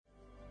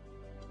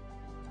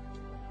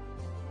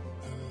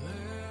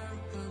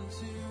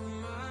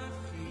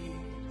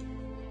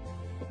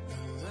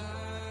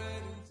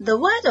The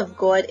Word of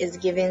God is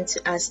given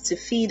to us to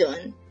feed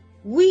on.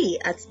 We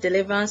at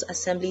Deliverance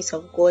Assemblies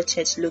of God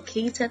Church,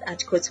 located at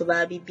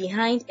Kotobabi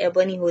behind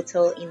Ebony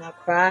Hotel in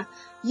Accra,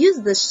 use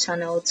this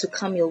channel to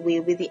come your way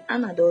with the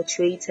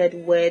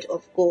unadulterated Word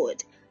of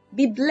God.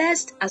 Be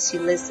blessed as you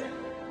listen.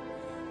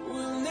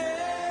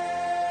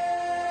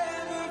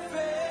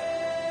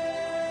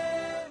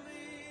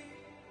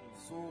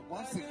 So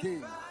once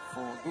again,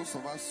 for those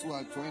of us who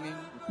are joining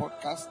the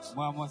podcast,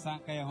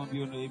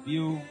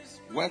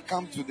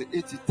 welcome to the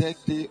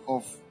 83rd day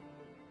of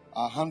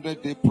our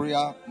 100-day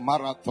prayer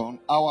marathon,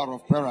 Hour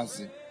of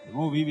Perazim.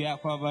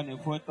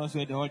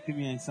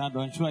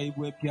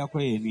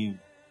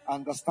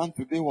 Understand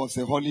today was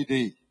a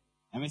holiday.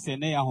 I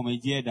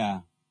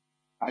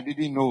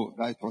didn't know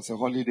that it was a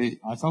holiday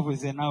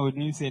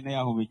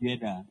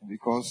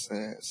because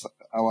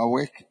our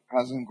work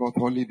hasn't got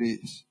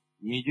holidays.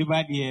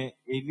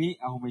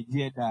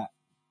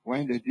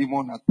 When the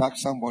demon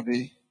attacks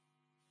somebody,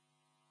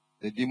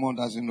 the demon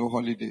doesn't know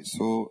holiday.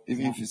 So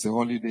even if it's a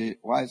holiday,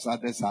 whilst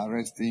others are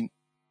resting,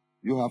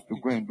 you have to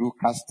go and do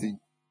casting.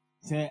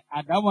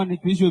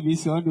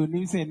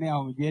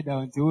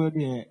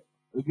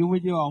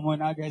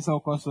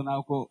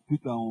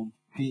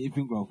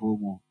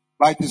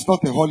 But it is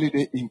not a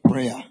holiday in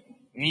prayer.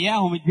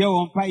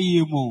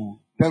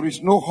 There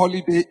is no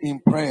holiday in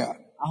prayer.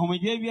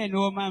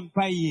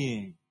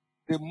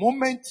 The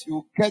moment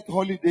you get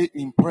holiday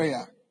in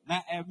prayer, you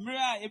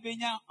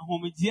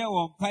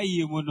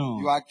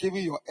are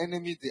giving your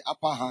enemy the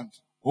upper hand.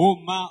 So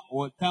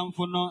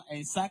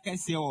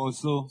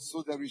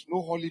there is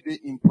no holiday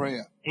in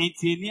prayer.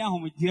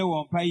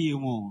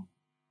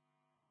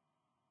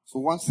 So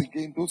once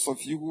again, those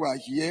of you who are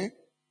here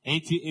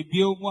and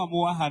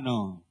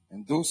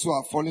those who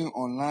are following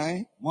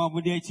online,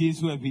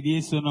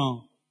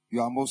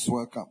 you are most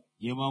welcome.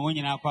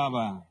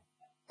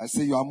 I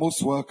say you are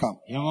most welcome.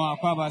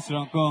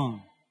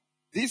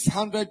 These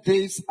 100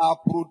 days are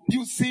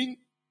producing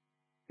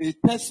a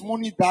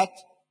testimony that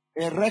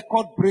a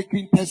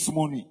record-breaking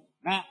testimony.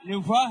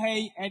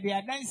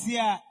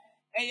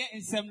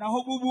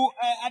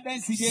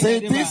 Say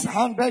these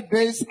 100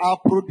 days are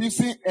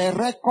producing a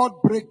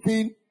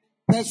record-breaking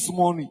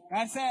testimony.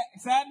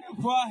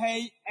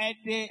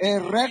 A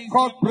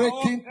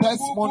record-breaking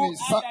testimony.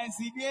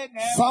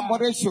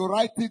 Somebody should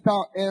write it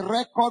down. A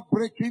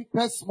record-breaking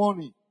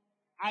testimony.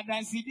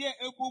 That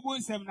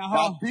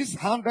these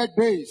 100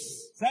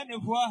 days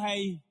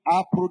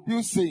are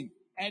producing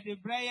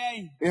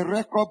a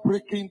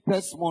record-breaking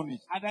testimony.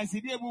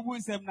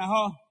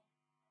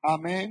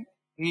 Amen.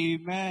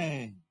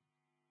 Amen.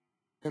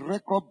 A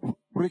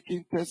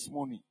record-breaking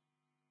testimony.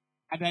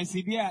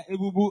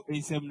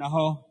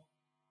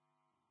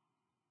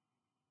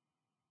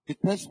 A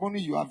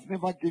testimony you have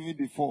never given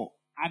before.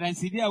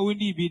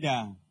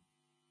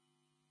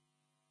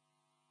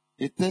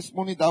 A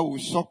testimony that will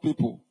shock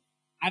people.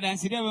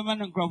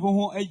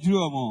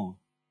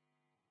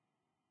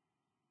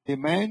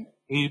 Amen.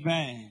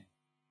 Amen.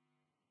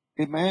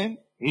 Amen.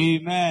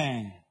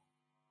 Amen.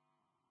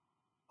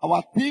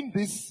 Our theme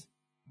this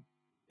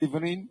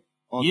evening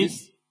or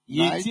this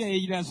night,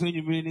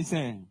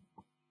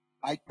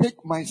 I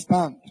take my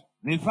stand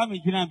in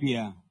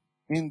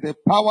the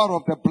power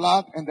of the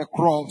blood and the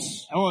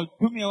cross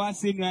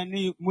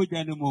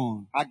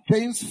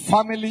against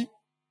family,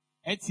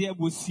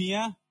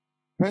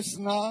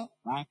 personal,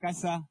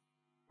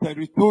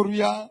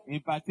 territorial,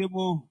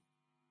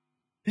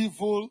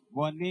 evil,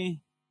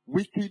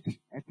 wicked,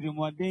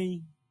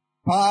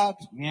 bad,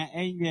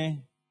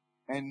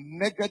 and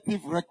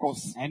negative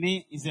records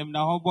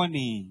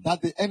that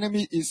the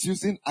enemy is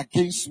using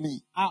against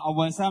me.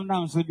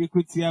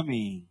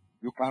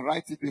 You can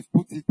write it, they've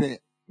put it there.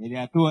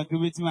 The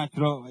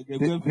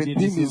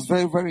theme is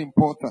very, very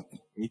important.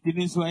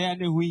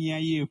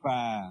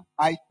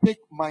 I take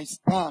my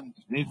stand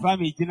in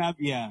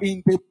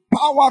the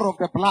power of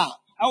the blood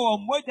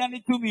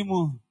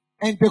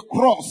and the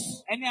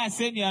cross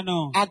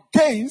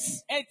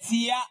against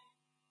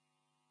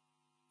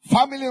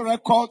family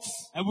records,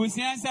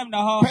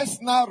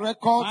 personal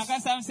records,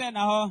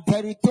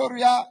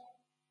 territorial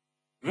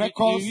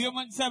records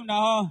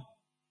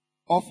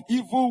of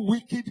evil,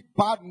 wicked,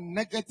 bad,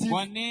 negative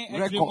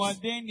records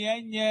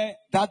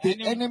that the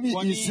enemy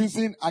is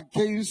using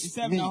against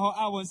me.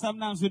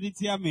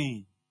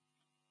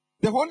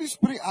 The Holy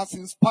Spirit has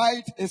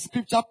inspired a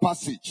scripture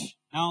passage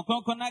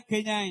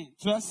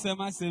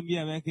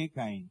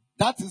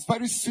that is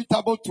very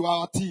suitable to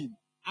our theme.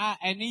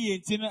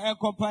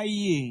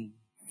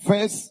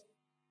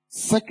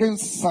 Second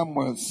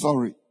Samuel,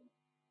 sorry.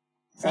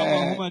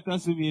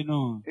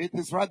 It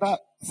is rather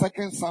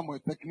Second Samuel,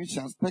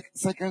 technicians.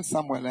 Second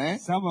Samuel,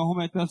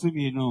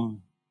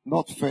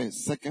 Not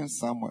first, Second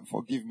Samuel,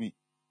 forgive me.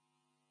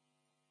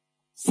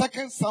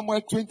 Second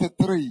Samuel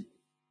 23.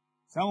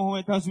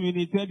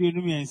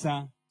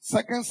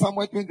 Second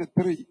Samuel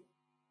 23.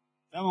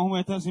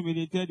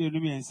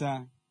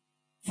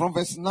 From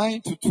verse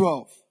 9 to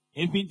 12.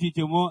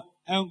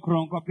 2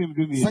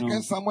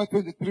 Samuel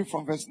 23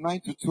 from verse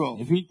 9 to 12.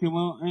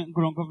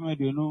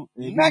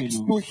 Next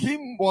to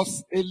him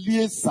was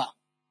Eleazar,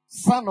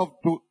 son of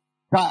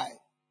Dodai,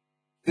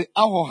 the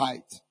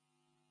Ahohite.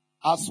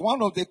 As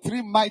one of the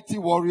three mighty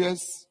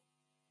warriors,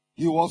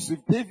 he was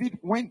with David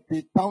when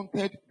they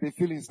taunted the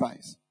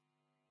Philistines.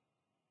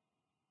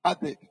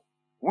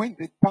 When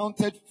the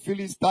taunted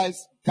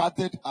Philistines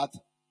gathered at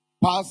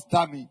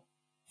Perazim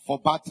for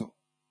battle.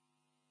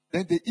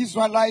 Then the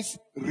Israelites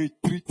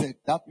retreated.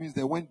 That means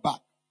they went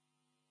back.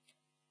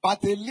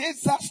 But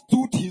Eleazar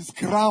stood his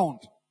ground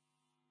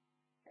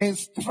and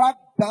struck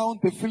down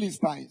the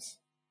Philistines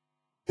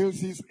till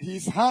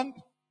his hand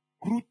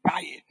grew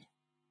tired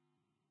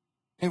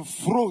and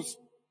froze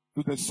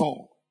to the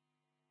soul.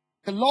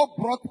 The Lord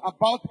brought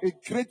about a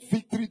great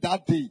victory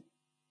that day.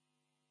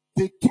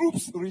 The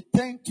troops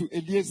returned to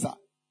Eleazar,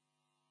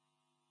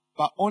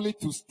 but only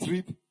to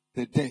strip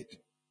the dead.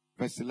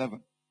 Verse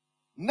 11.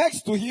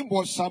 Next to him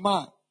was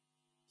Shammah,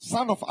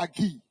 son of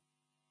Agi,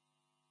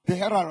 the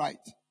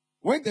Herarite.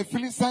 When the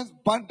Philistines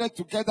banded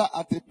together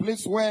at a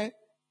place where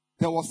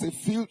there was a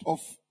field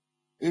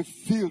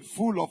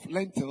full of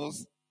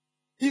lentils,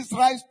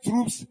 Israel's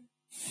troops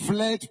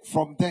fled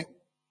from them.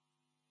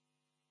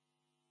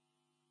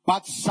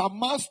 But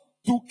Shammah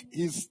took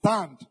his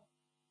stand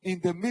in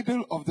the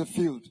middle of the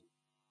field.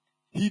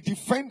 He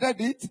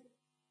defended it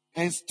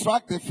and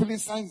struck the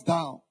Philistines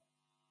down,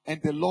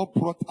 and the Lord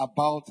brought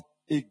about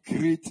a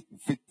great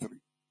victory.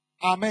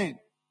 Amen.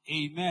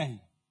 Amen.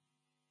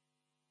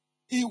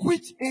 In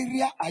which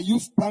area are you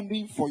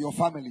standing for your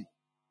family?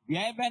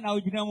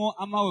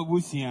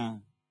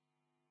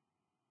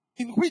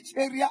 In which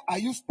area are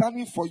you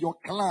standing for your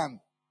clan?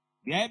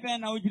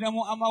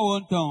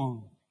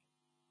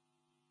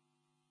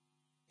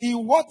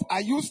 In what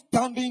are you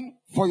standing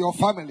for your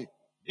family?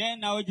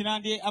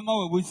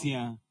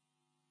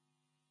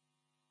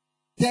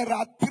 There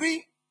are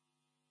three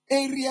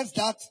areas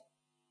that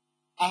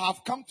I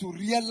have come to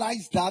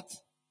realize that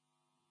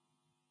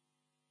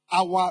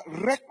our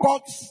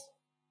records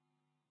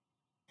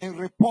and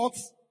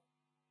reports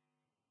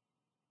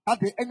that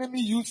the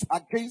enemy used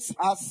against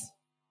us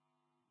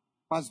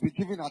must be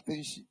given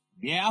attention.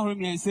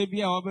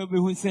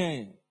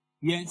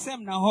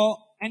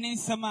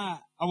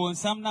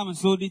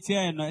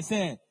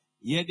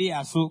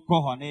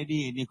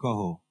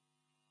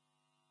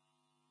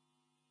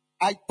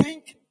 I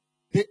think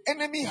the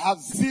enemy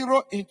has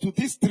zeroed into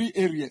these three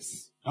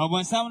areas.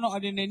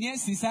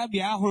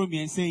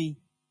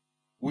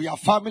 We have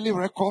family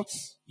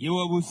records,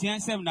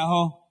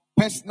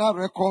 personal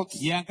records,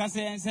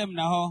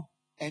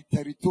 and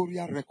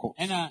territorial records.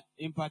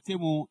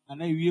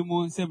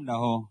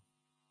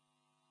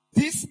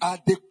 These are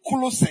the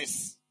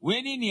closest.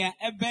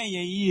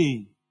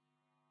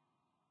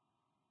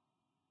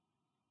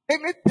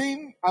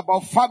 Anything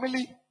about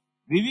family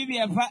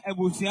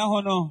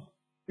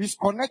is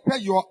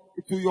connected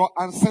to your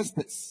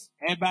ancestors.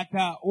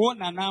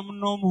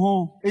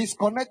 It's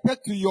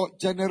connected to your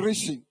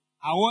generation.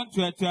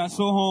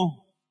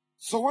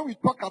 So when we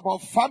talk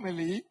about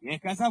family,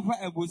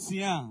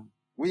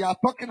 we are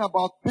talking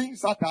about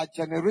things that are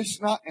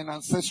generational and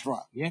ancestral.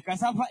 It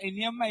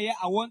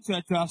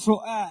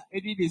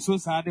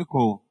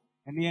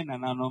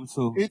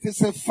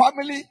is a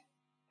family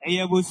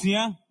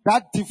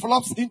that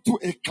develops into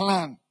a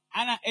clan.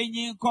 I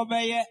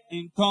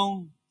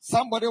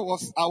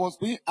was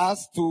being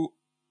asked to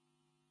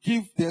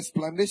give the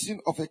explanation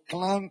of a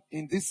clan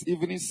in this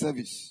evening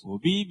service. When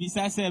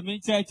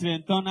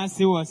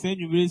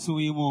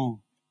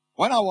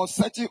I was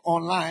searching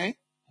online,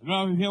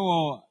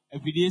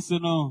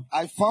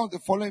 I found the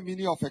following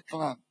meaning of a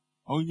clan.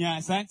 A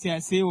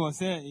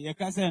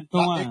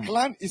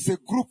clan is a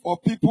group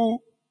of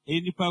people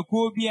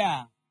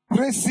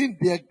tracing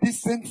their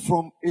descent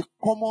from a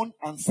common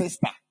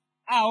ancestor.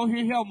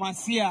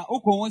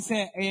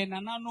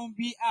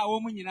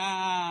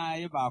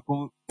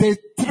 They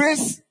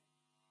trace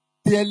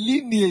their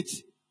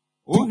lineage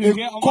to a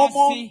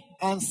common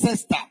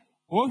ancestor.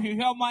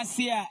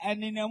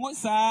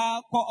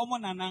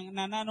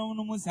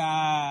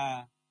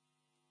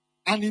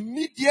 An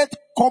immediate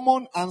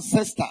common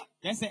ancestor.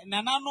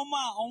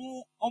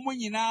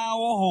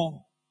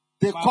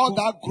 They call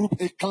that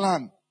group a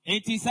clan.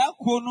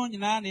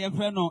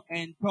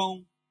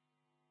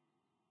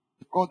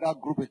 They call that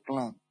group a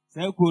clan.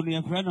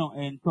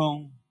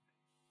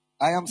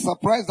 I am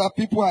surprised that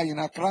people are in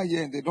Accra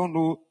here and they don't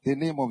know the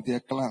name of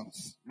their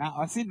clans.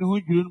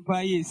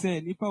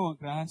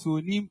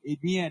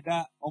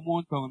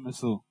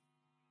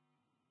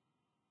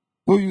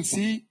 So you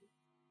see,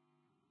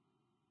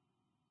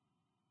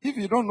 if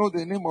you don't know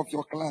the name of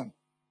your clan,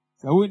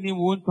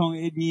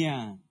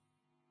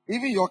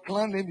 even your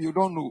clan name you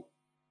don't know,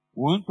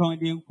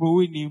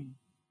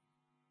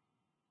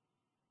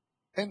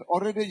 and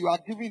already you are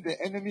giving the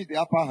enemy the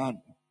upper hand.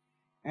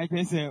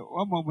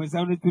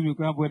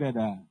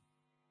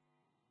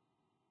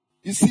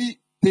 You see,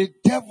 the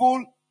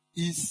devil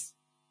is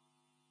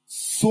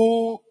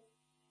so,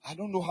 I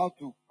don't know how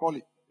to call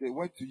it, the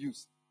word to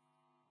use.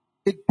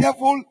 The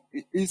devil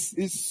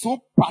is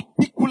so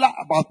particular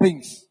about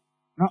things.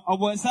 No,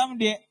 some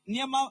de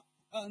niema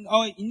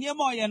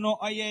no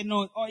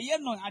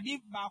adi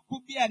ba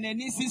kubia na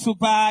ni si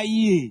super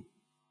yi.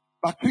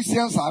 But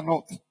Christians are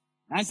not.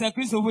 Na se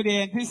Christopher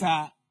de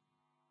entisa.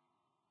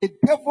 The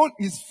devil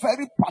is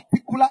very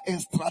particular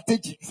and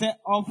strategic. Se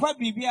ofa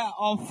bibia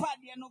ofa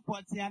de no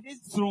potia de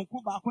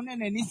sronku ba ko na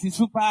ni si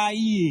super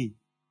yi.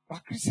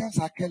 But Christians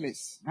are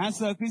careless. Na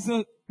so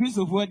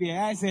Christopher de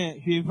I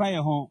say hwe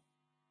your home.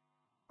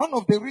 One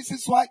of the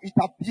reasons why it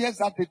appears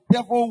that the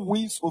devil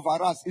wins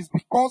over us is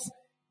because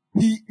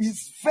he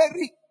is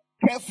very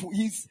careful.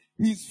 He's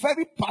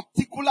very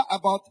particular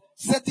about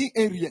certain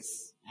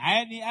areas.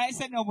 I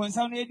said no one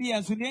sound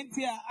idea so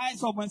I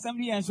saw one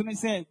somebody so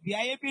say the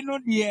I be no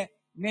dear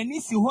nani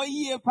si ho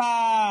ye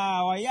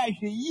pa or ya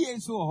hwe ye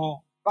so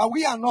ho. But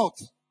we are not.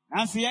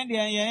 Na so yen de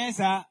yen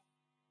sa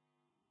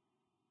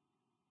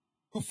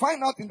To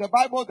find out in the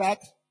Bible that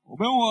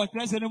obenwo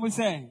trese no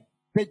say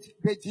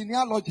the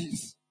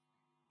genealogies.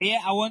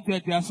 Yeah, I want to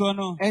tell so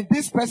no. And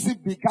this person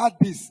begat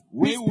this.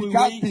 This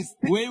begat this.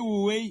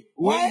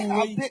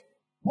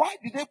 Why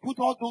did they put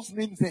all those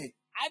names there?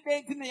 I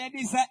don't think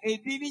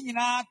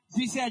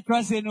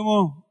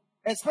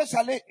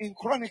Especially in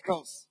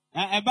Chronicles.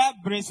 And then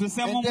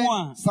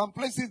some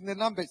places in the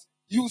Numbers.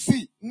 You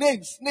see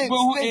names.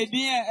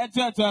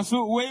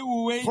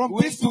 From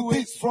this to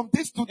this, from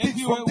this to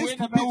this, from this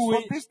to this,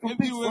 from this to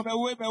this.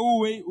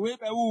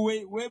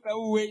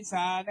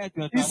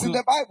 It's in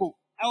the Bible.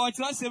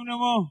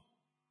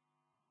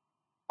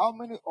 How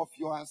many of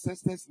your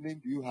ancestors'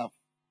 name do you have?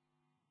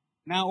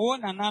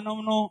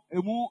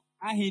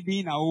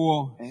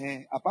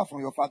 Apart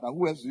from your father,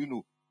 who else do you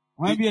know?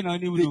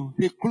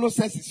 The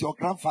closest is your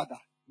grandfather.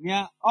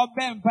 The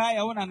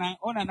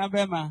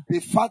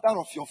father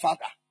of your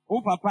father.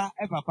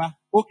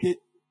 Okay.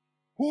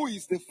 Who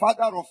is the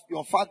father of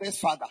your father's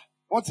father?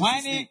 What is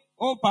his name?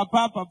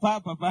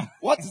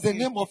 What is the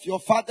name of your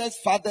father's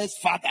father's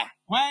father?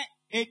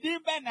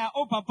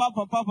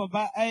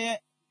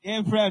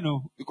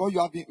 Because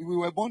we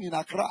were born in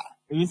Accra.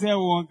 But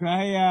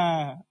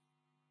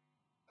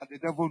the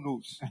devil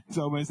knows.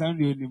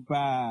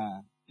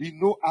 He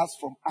knows us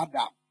from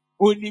Adam.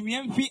 We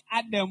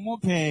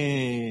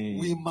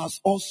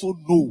must also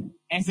know.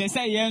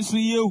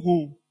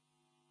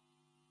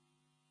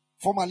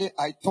 Formerly,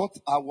 I thought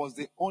I was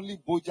the only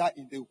Boja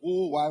in the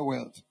whole wide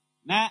world.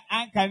 When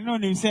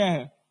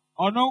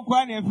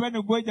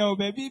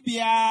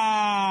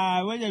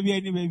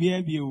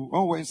we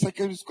were in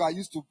secondary school, I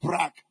used to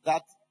brag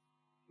that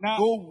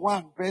no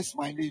one bears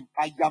my name.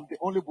 I am the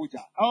only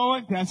Boja.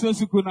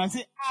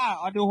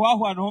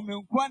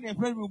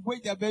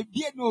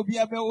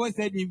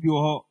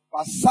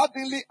 But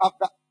suddenly,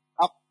 after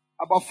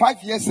about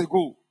 5 years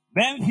ago,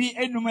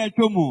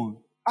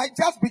 I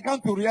just began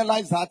to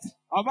realize that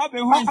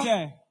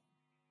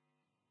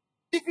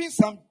even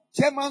some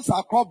Germans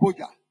are called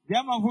Boja.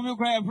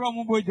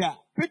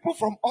 People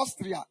from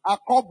Austria are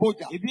called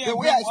Boja. The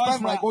way I spell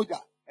my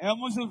Boja.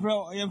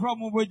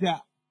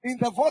 In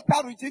the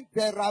Volta region,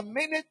 there are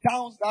many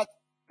towns that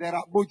there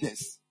are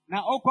Bojas.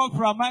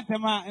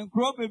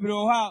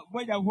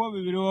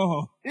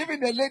 Even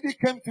the lady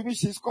came to me,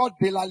 she's called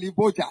Delali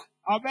Boja.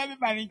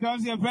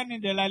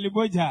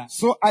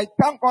 So I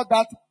thank God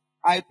that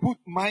I put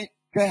my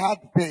Gerhard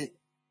there.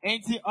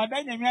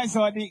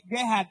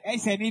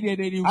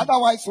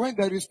 Otherwise, when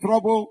there is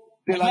trouble,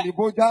 Delali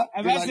Boja.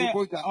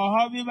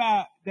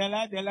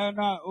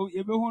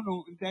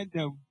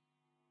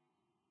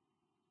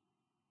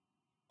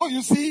 Oh,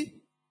 you see,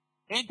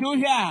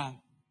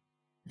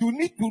 you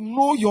need to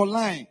know your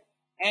line.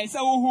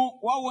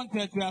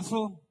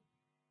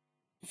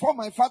 Before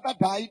my father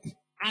died,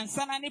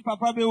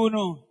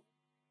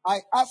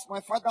 I asked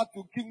my father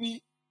to give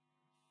me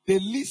the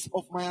list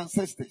of my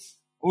ancestors.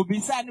 And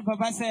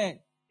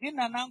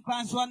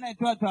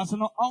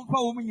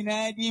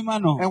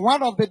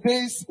one of the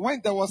days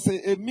when there was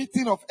a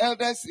meeting of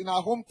elders in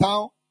our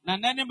hometown,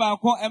 some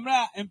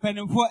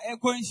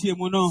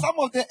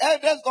of the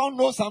elders don't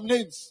know some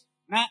names.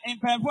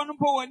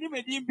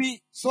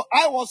 So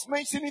I was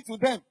mentioning to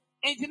them.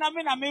 And they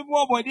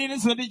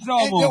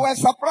were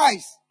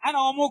surprised.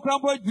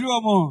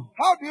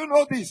 How do you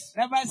know this?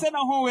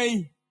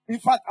 In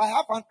fact, I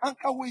have an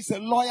uncle who is a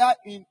lawyer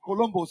in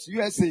Columbus,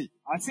 USA.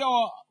 A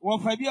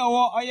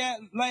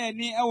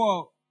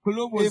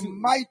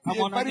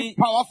very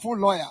powerful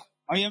lawyer.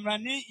 He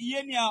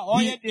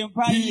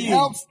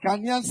helps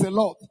Ghanaians a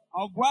lot.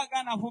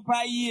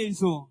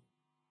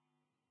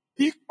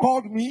 He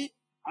called me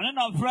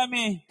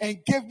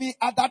and gave me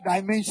other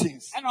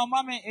dimensions. And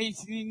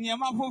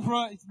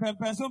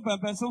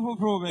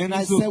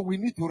I said, we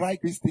need to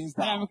write these things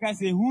down.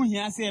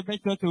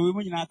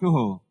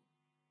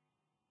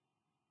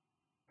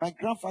 My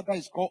grandfather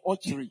is called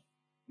Ochiri.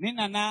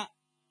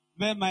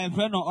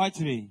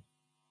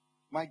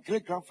 My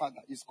great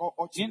grandfather is called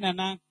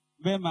Ochiri.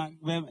 I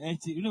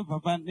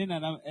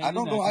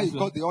don't know how he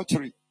got the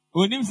Ochiri.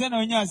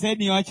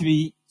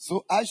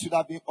 So I should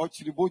have been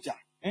Ochiri Boja.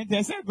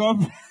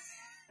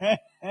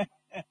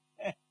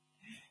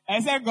 I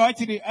said, go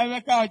to the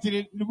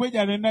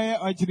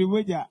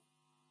Boja.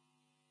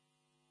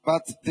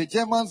 But the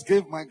Germans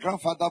gave my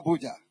grandfather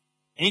Boja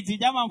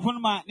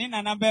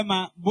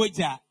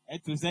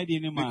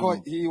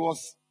because he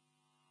was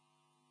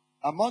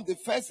among the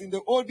first in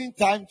the olden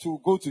time to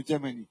go to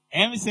Germany.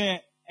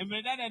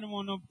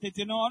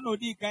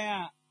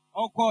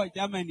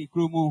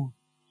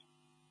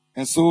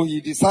 And so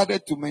he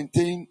decided to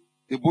maintain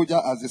the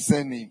Boja as a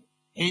surname.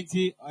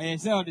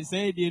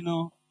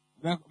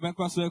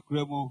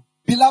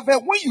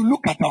 Beloved, when you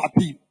look at our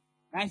team,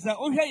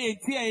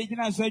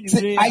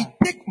 say, I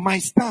take my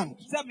stand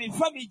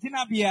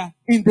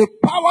in the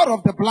power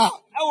of the blood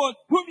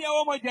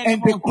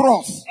and the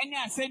cross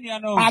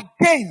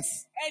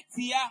against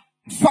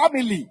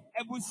family,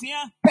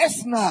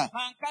 personal,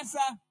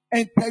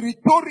 and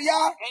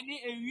territorial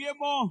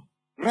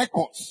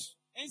records.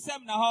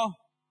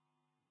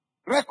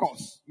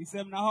 Records.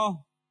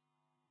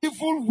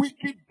 Evil,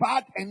 wicked,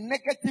 bad, and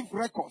negative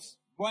records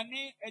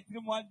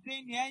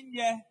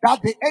that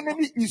the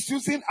enemy is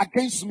using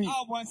against me.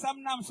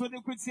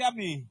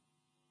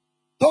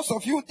 Those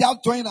of you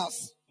that join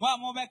us,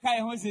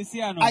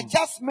 I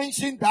just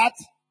mentioned that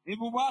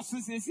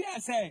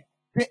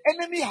the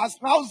enemy has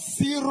now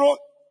zeroed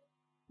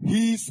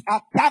his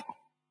attack,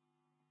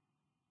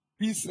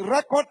 his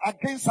record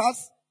against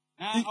us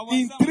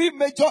in three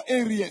major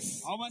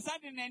areas.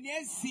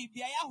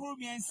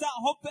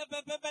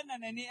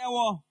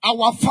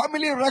 Our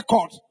family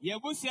record.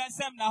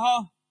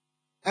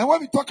 And when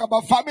we talk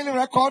about family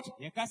record,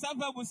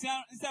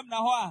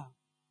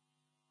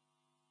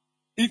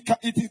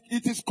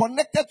 it is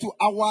connected to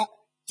our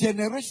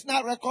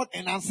generational record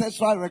and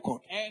ancestral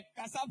record.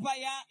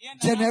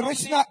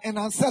 Generational and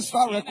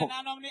ancestral record.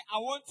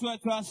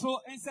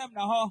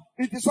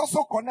 It is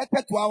also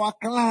connected to our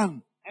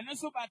clan.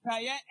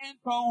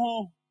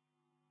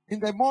 In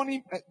the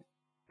morning,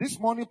 this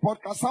morning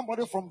podcast,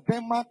 somebody from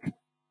Denmark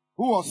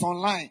who was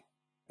online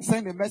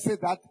sent a message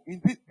that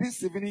in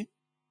this evening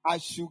I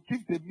should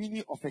give the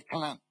meaning of a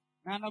clan.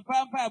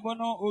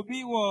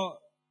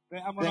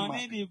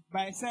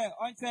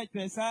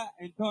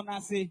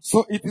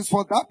 So it is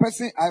for that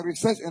person I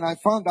researched and I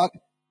found that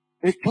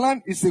a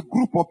clan is a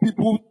group of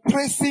people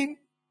tracing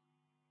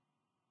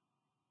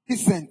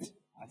descent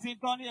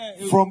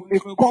from a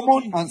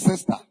common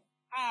ancestor.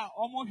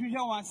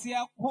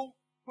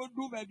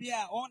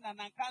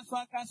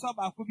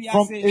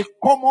 From a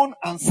common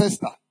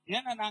ancestor.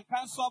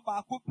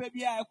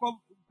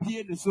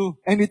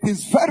 And it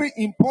is very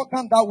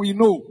important that we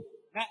know.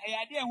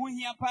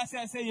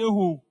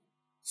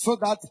 So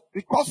that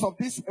because of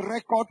this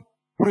record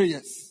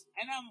prayers.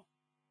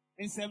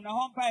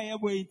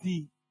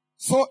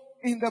 So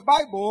in the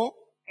Bible,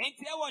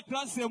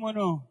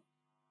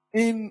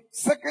 in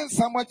 2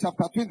 Samuel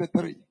chapter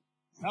 23,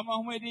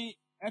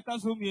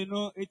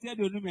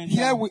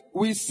 here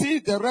we see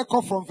the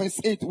record from verse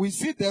 8. We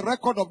see the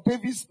record of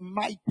David's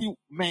mighty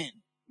men.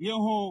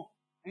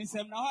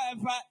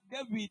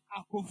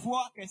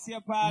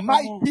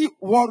 Mighty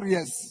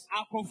warriors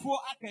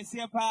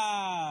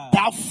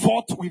that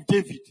fought with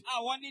David.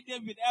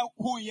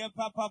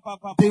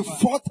 They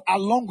fought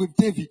along with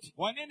David.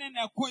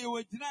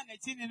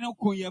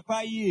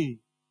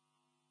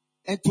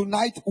 And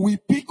tonight we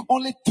pick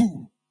only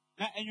two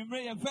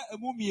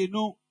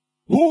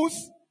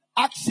whose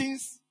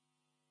actions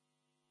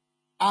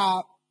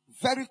are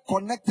very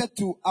connected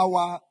to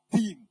our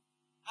theme.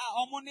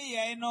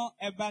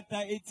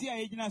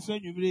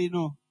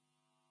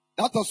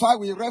 That was why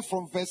we read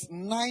from verse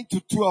 9 to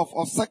 12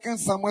 of 2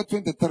 Samuel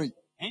 23.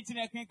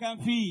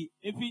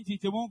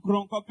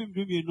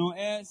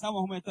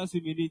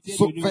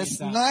 So verse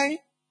 9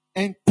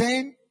 and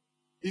 10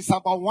 is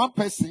about one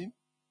person.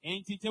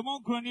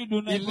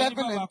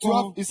 11 and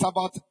 12 is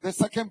about the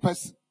second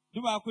person.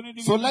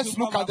 So let's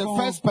look at the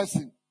first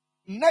person.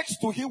 Next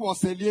to him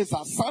was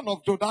Eleazar, son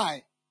of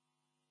Dodai,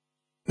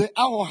 the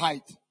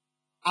Ahohite,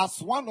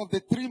 as one of the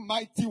three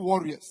mighty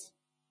warriors.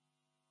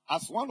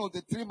 As one of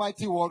the three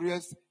mighty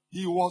warriors,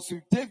 he was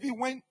with David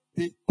when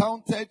they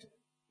taunted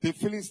the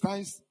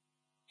Philistines.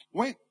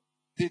 When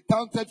the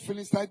taunted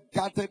Philistines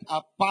gathered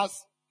at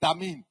Pas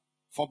Damim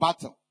for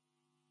battle.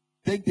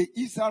 Then the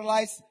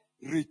Israelites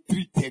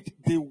retreated.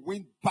 They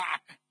went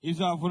back.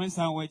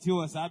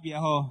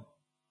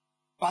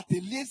 But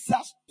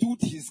Eleazar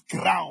stood his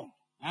ground.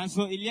 And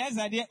so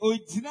Eleazar did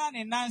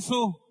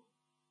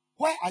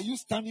where are you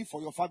standing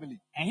for your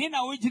family?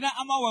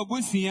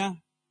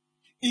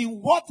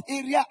 In what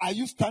area are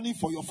you standing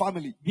for your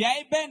family?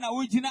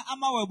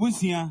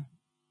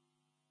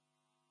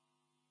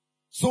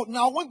 So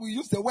now when we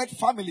use the word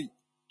family,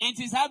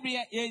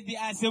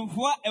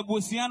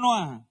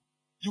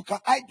 you can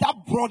either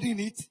broaden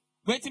it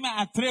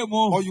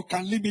or you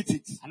can limit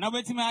it.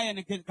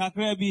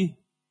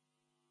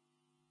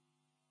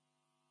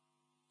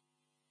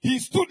 He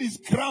stood his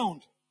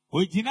ground.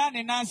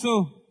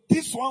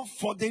 This one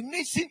for the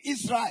nation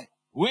Israel.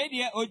 For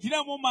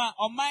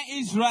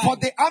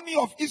the army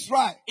of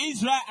Israel.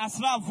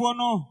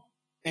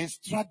 and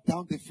struck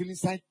down the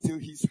Philistine till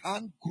his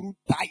hand grew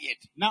tired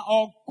Na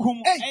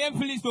okum Hey.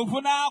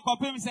 Filistofo na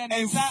kopem se ne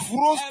and nsa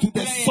froze to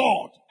the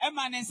sword.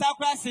 Ema ne nsa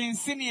kra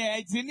sensene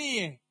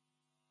ejini.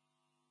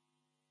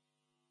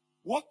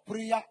 What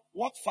prayer,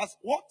 what fast,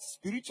 what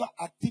spiritual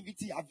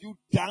activity have you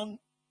done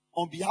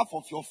on behalf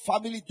of your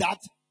family that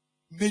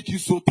make you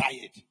so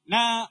tired?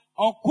 Na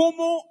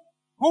okumu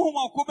huhum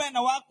okube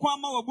na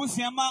wakwama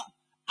wabusiama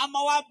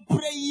ama wa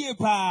pray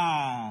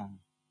pa.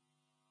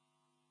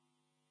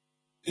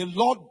 The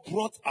Lord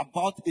brought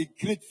about a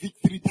great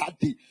victory that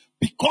day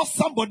because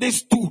somebody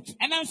stood.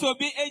 And I'm so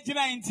be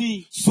ejina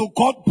inti. So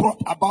God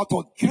brought about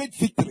a great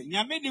victory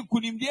Nyame ni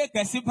kunimdie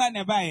kasipa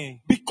ne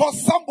bae.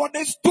 because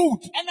somebody stood.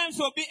 And I'm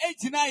so be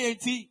ejina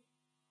yeti.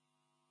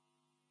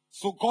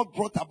 So God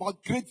brought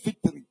about great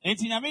victory.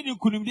 Enti nyame ni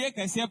kunimdie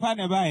kasipa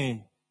ne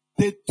bae.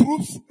 The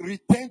troops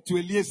returned to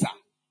Eliezer,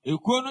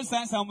 Ekuo no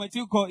sansa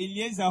omati ko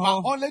Eliezer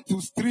but ho. only to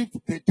strip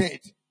the dead.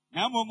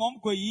 Na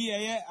momom ko yi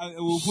eye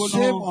ewofo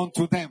Shame no.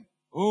 unto them.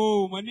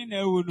 Oh, mani na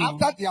ewu no.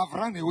 After they have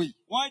run away.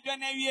 Won jwa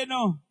na wie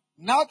no.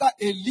 Now that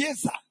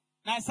Eliezer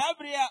Na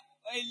sabria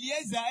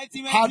Eliezer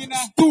etimi had etina.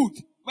 stood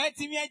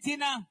Wetimi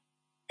etina.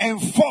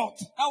 and fought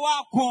Na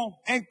wa kon.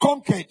 and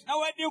conquered, Na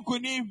wadi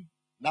kunim.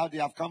 now they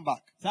have come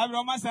back. Sabri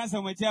oma sansa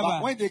omati But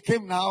aba. when they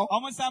came now,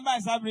 Omo samba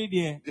sabri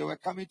de. they were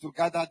coming to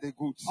gather the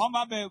goods.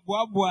 Oma be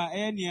boa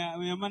enia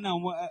oyama na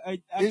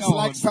It's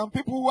like some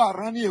people who are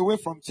running away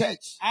from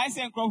church I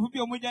say nkrofo bi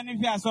omujwa ne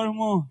fi asori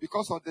mo.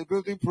 because of the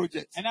building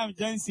project. And I'm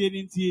just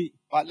saying nti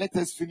But let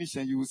us finish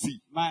and you will see.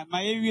 my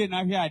ewie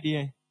na hwe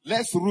ade.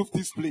 Let's roof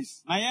this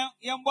place. Na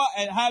yembo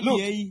ha Look,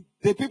 bia yi.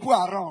 the people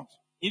around,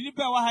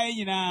 Inipa wa ha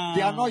nyina.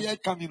 they are not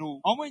yet coming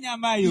home. Omo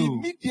nyama yo.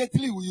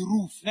 Immediately we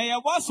roof. Na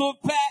yebo so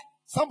pe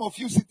Some of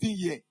you sitting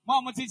here,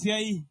 mo mo tete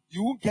yi.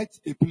 you won't get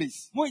a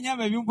place. Mo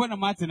nyama bi mpo na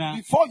matena.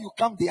 Before you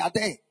come, they are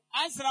there.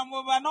 Ansra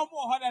mo ba no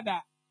mo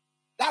hodada.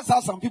 That's how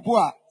some people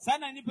are.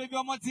 Sana nipa bi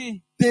omo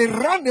ti. They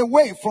run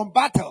away from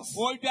battles.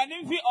 O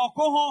dwane fi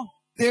oko ho.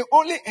 They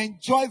only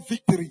enjoy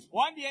victory.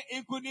 One day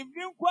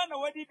ekunimni nkwa na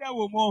wadi da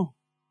wo mo.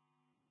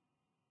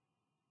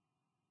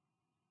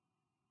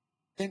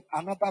 Then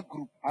another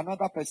group,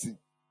 another person,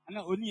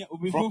 Ana oni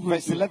obi from fufu.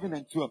 verse 11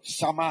 and 12,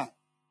 Shammah.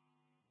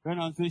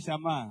 Kana so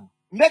shama.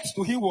 Next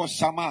to him was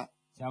Shammah,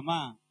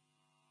 Shama.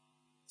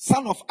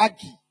 son of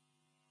Agi,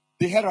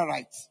 the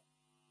Herorite.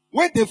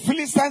 When the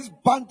Philistines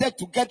banded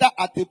together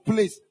at a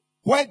place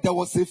where there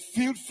was a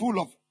field full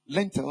of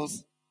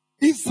lentils,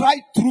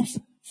 Israel troops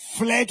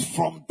fled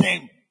from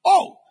them.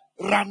 Oh,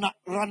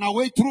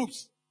 runaway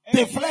troops.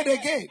 They fled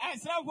again.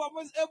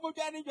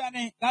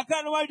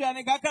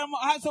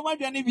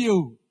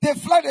 They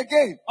fled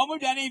again.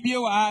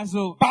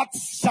 But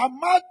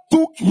Shammah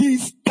took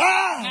his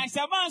stand in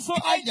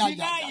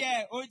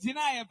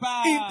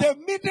the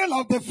middle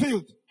of the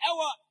field.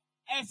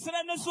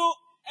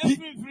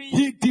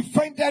 He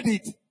defended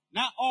it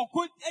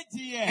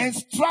and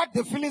struck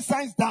the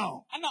Philistines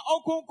down. And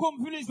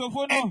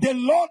the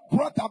Lord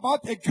brought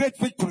about a great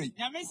victory.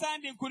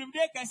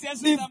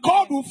 If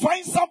God will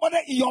find somebody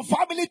in your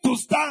family to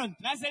stand,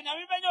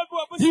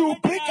 He will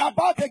bring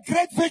about a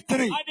great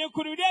victory.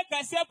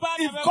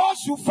 If God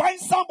should find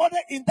somebody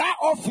in that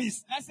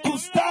office to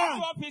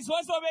stand,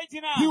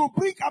 He will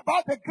bring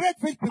about a great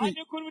victory.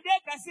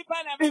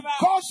 If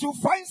God should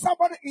find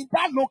somebody in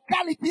that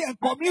locality and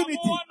community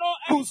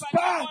to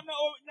stand,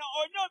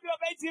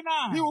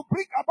 He will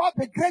bring about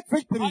a great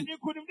victory.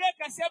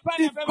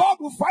 If God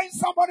will find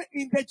somebody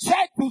in the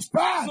church to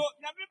stand,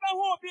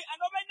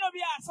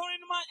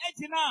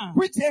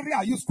 which area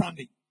are you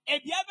standing?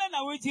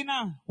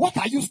 What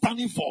are you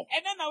standing for?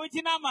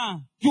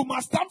 You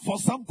must stand for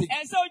something.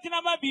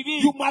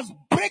 You must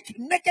break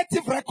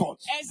negative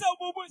records.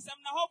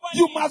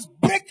 You must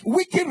break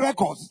wicked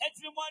records.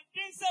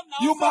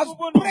 You must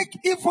break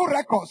evil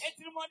records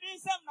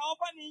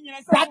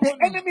that the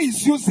enemy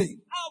is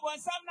using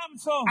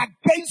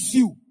against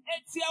you.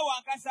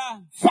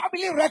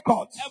 Family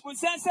records,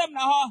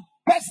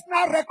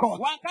 personal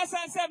records,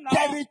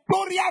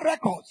 territorial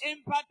records.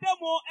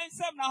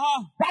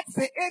 That's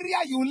the area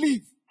you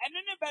live,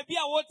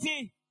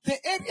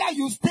 the area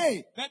you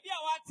stay.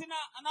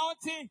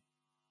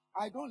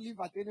 I don't live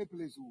at any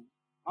place.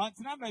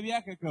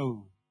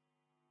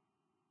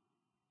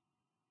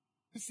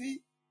 You see,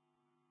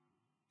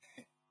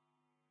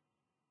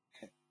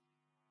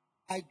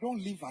 I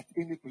don't live at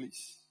any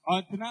place.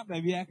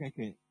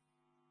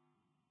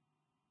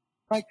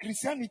 My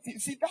Christianity,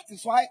 see, that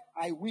is why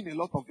I win a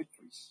lot of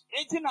victories.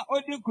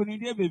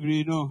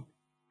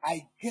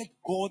 I get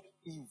God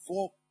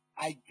involved.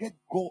 I get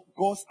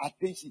God's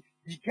attention.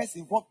 He gets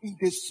involved in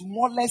the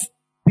smallest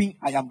thing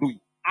I am doing.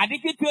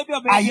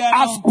 I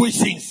ask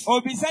questions.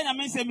 Why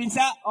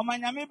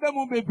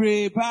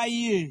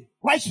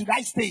should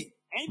I stay?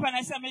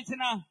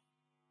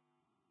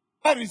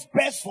 Where is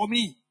best for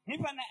me?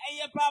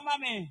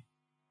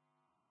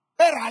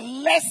 There are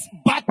less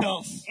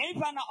battles.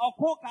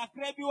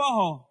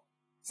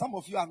 Some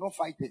of you are not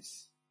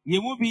fighters,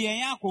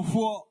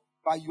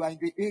 but you are in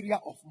the area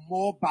of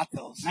more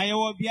battles.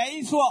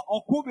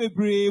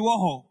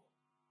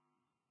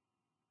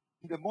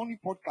 in the morning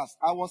podcast,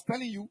 I was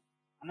telling you,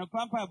 And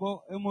papa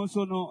bo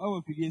emoso no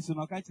e fidie so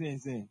no ka kire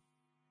say.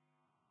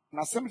 an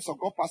Assemblies of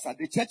God pastor,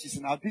 the church is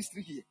in our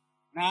district here.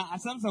 Na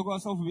Assemblies of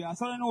God so fi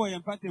asori no wo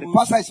yempate The bo.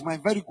 pastor is my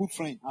very good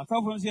friend.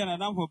 Asofo nso na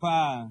nam for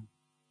pa.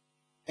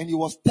 And he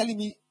was telling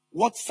me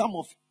what some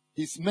of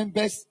his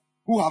members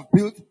who have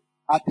built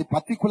at a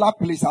particular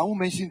place, I won't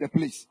mention the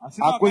place,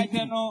 are going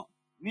through. No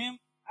nim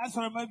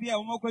asori ma bia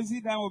o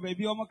mokosi dan wo ba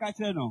bi o mo ka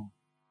kire no.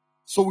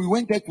 So we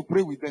went there to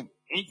pray with them.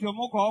 Enti o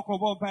mo ko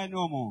bo pa ni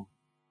o mo.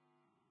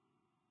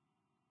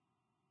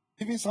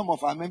 Even some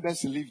of our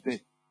members live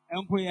there.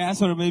 Empo ya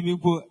asori ma bi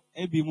mpo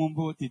ebi mu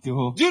mpo tete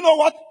ho. Do you know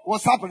what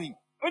was happening?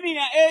 Oni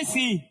na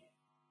AC.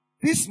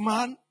 This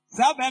man,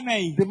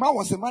 Sabeme. the man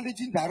was a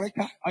managing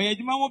director.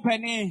 Oyeduma mo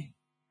pene.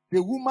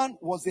 The woman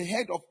was the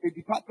head of a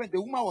department. The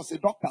woman was a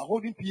doctor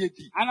holding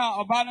PhD. Ana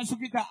oba no so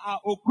kita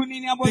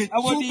okuni ni The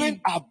children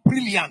are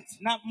brilliant.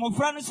 Na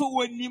mofra no so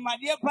woni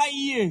made pa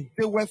yie.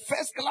 They were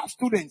first class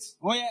students.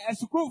 Oye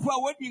esukuru fu a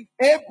wodi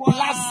A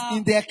plus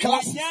in their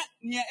class. Ya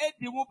nia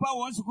edi mo pa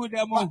won sukuru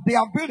dem. But they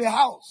have built a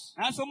house.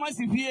 Na so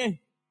masifie.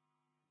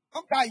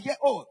 Some guy here,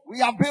 oh, we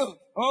have built.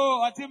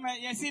 Oh, ati me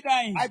yesi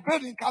dan. I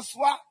built in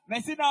Kaswa.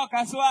 Mesi na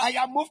Kaswa. I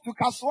have moved to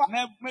Kaswa.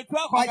 Me to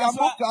akwa I have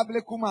moved Kaswa. to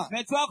Ablekuma.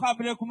 Me to akwa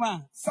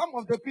Ablekuma. Some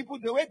of the people,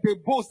 the way they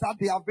boast that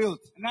they have built.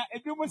 Na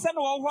ebi mo se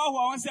no wo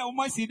won se wo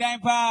masi dan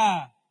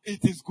pa.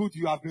 It is good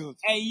you have built.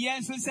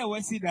 Eye so se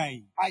wasi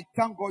dan. I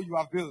thank God you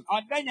have built.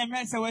 Odanya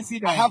me se wasi I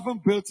dan.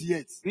 haven't built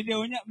yet. Me de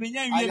onya me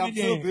nya I wie am me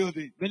still de.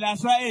 building. Me la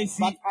so AC.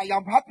 But I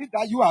am happy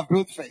that you have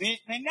built first. Me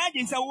nya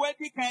ji se wo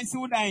di kan si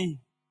udan.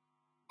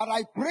 But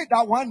I pray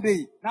that one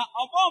day Na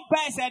obon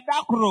pa se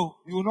dakro.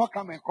 you will not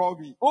come and call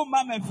me O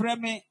ma me frɛ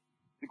me.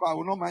 because I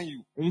will not mind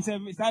you. E say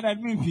start that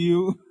me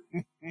feel.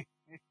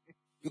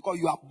 Because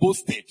you have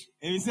boasted.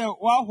 E say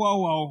wa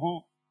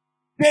ho.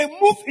 They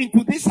moved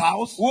into this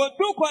house. Wo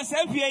du ko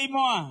se fie imo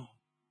a.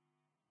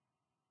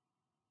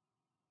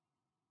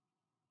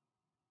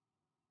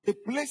 The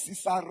place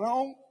is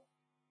around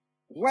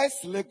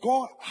West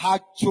Legon,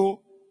 Hacho,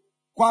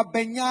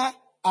 Kwabenya,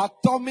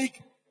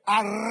 Atomic,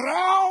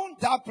 around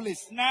that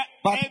place. Na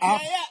But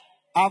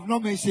I've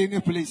not mentioned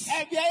any place.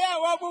 e bia ya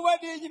wo bu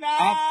wodi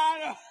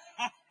nyina.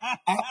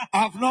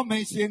 I've not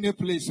mentioned any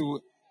place.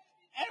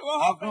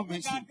 I've not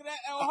mentioned.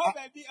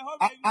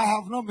 I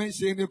have not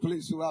mentioned any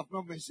place. I have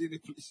not mentioned any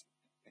place.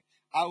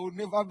 I will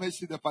never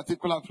mention the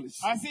particular place.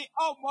 I see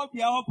oh mo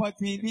bia ho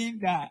potini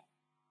da.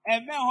 E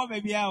me ho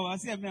baby a o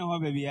say me ho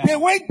baby a. They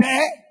went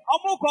there.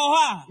 Omo ko ho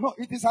a. No,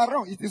 it is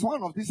around. It is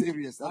one of these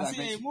areas that I see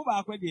mentioned. move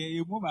back there,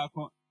 you move back.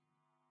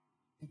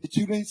 The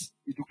children's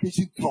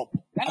education drop.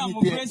 I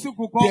mean, their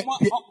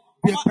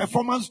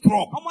performance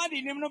drop.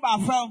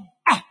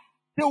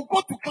 They will go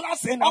to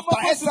class and after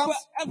exams.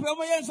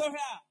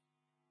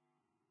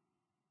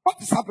 What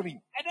is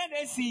happening? And then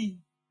they see.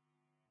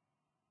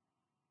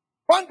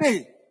 One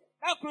day,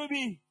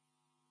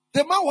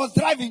 the man was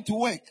driving to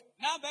work.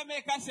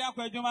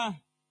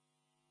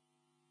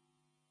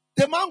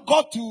 The man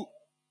got to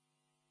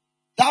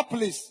that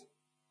place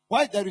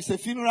where there is a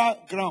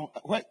funeral ground.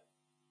 Where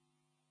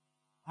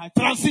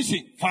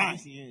transition. Fine.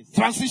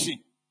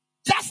 Transition.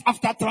 Just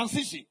after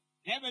transition.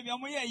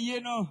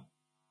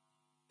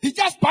 He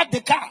just parked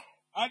the car.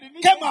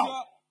 Came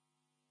out.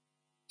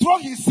 Throw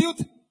his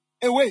suit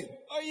away.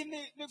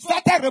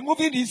 Started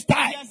removing his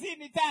tie.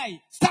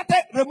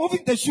 Started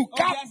removing the shoe.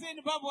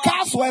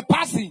 Cars were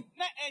passing.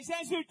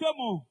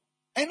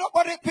 And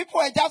nobody,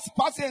 people were just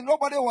passing and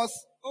nobody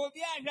was.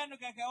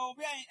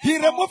 He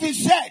removed his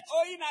shirt.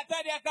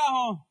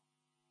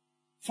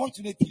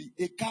 Fortunately,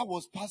 a car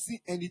was passing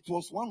and it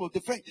was one of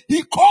the friends.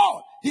 He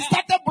called. He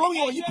started blowing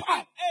on his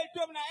pipe.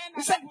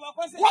 He said,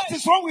 what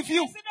is wrong with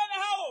you?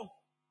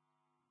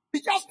 He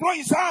just threw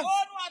his hand.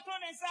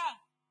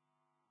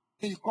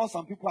 He called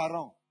some people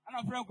around.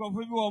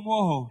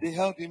 They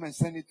held him and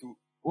sent it to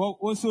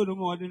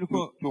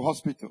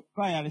hospital.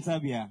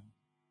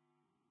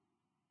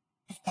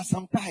 After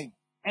some time,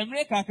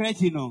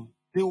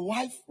 the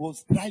wife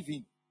was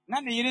driving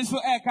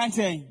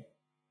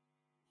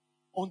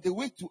on the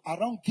way to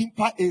around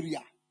Gimpa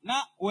area.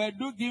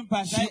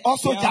 She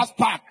also just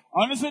parked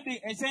and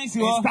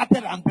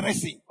started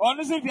undressing.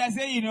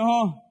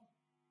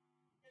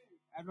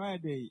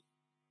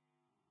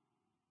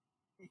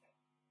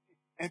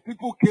 And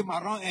people came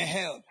around and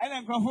held.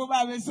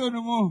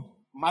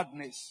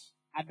 Madness.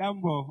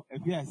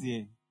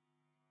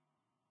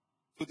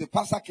 So the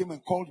pastor came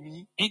and called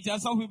me. And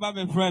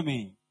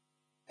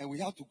we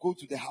had to go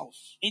to the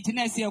house.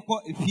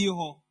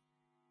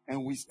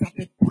 And we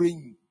started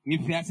praying. We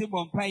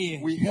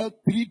held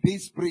 3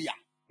 days prayer.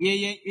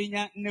 We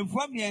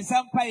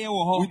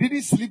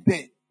didn't sleep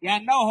there.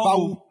 But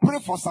we pray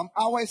for some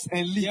hours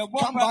and leave.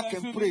 Come back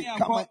and pray.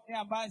 Come back.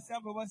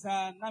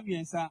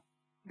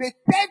 The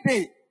third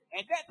day,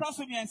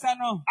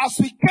 as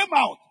we came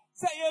out,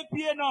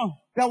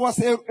 there was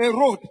a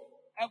road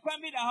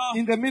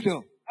in the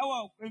middle.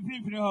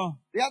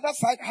 The other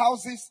side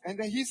houses, and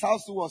then his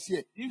house was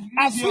here.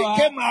 As we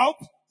came out,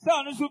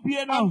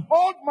 an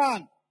old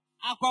man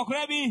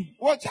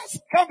was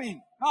just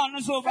coming.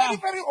 Very,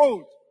 very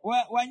old.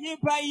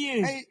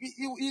 And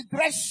he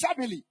dressed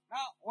shabbily.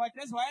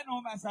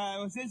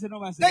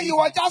 Then he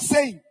was just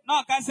saying.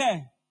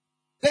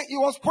 Then he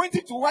was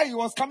pointing to where he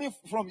was coming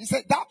from. He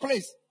said, that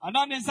place. In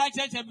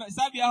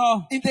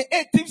the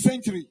 18th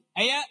century.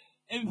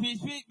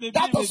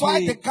 That was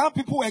why the Ghana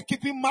people were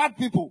keeping mad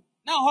people.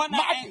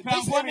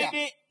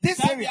 This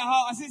area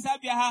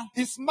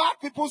is mad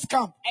people's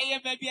camp.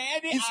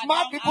 It's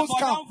mad people's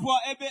camp.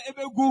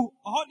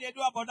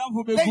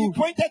 Then he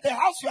pointed the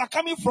house you are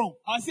coming from.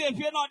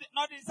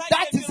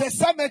 That is a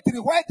cemetery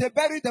where they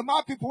bury the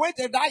mad people. When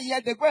they die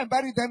here, they go and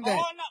bury them there.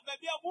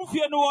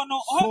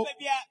 So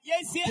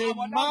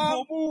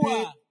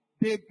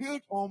they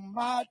built on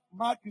mad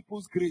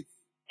people's grave.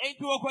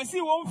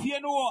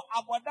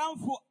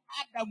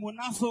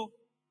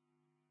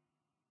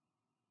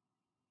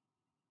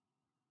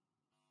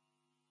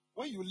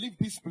 When you leave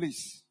this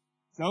place,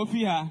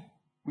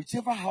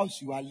 whichever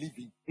house you are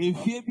living,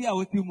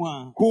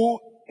 go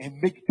and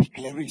make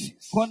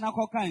declarations.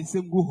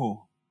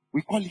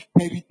 We call it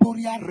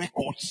territorial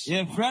records.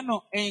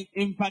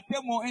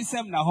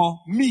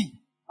 Me,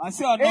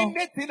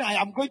 anything I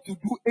am going to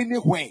do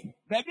anywhere.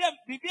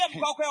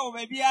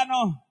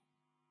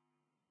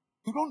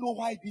 You don't know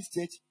why this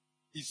church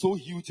is so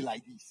huge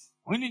like this.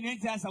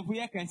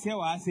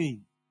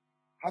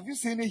 Have you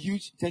seen a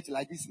huge church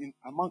like this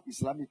among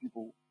Islamic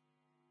people?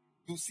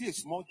 You see a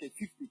small church,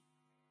 50. It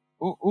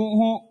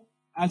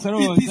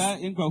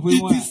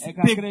is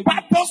the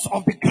battles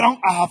of the ground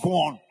I have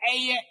won.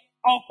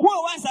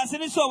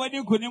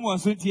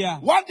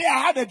 One day I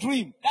had a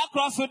dream.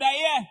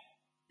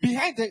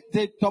 Behind the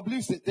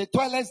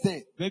toilets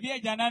there,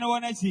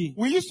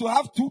 we used to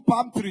have 2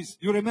 palm trees.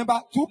 You remember?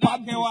 2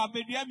 palm trees.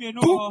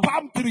 2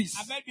 palm trees.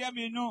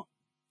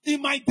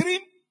 In my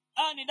dream,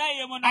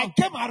 I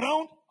came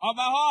around.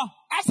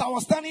 As I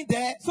was standing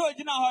there, 2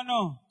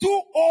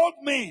 old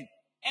men.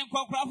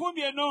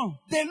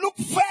 They look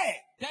fair.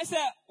 And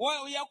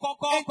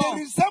they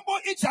resemble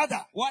each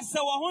other.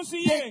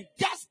 They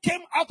just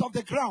came out of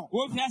the ground.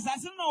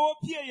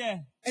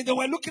 And they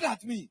were looking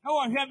at me.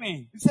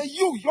 He said,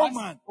 you, young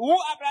man,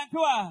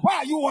 why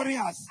are you worrying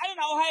us?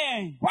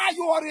 Why are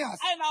you worrying us?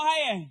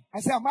 I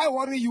said, am I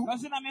worrying you?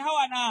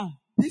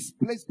 This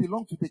place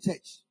belongs to the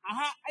church.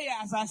 Then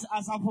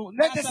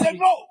they said,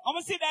 no,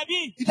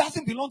 it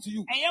doesn't belong to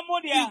you.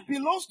 It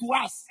belongs to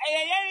us.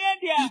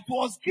 It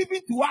was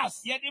given to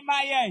us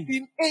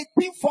in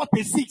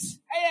 1846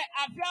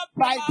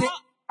 by the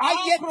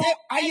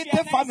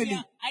Ayete family.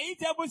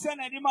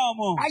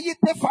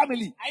 Ayete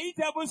family.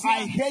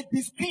 I heard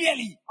this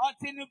clearly.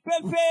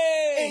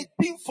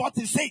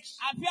 1846.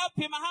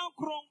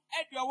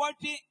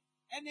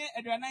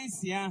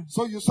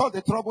 So you saw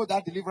the trouble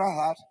that deliverer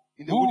had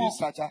in the wooden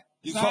structure.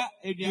 You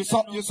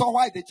saw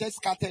why the church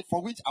scattered,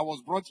 for which I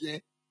was brought here.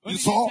 You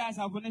saw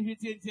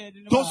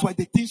those were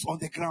the things on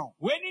the ground.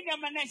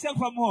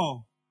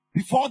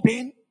 Before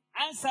then,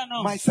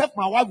 myself,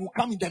 my wife will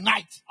come in the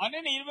night.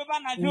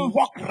 We'll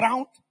walk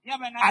around,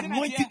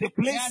 anointing the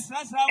place,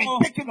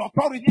 and taking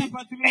authority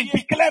and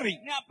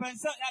declaring.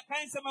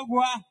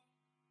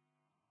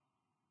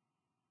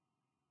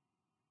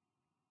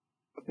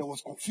 But there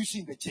was confusion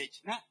in the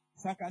church.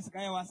 A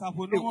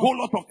whole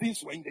lot of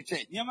things were in the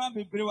church. Then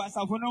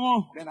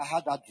I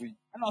had that dream.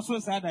 I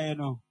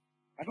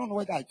don't know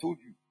whether I told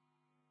you,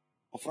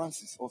 or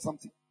Francis, or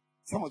something.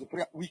 Some of the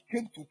prayer, we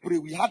came to pray.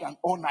 We had an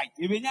all night.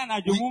 We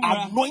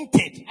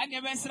anointed.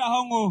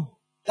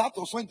 That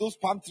was when those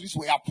palm trees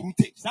were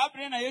uprooted.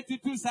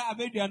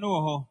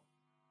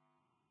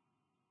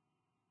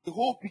 The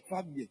whole big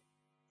family.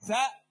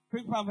 Do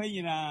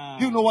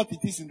you know what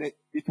it is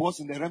it was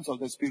in the realms of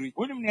the spirit?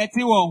 God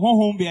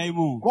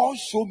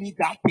showed me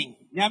that thing.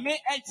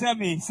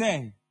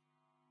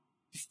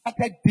 He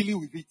started dealing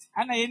with it.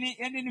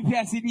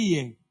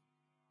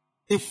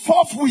 The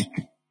 4th week,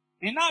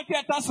 then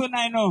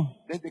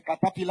the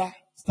caterpillar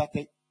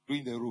started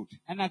doing the road.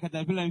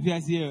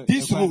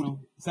 This road,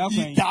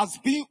 it has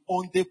been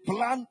on the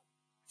plan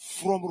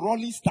from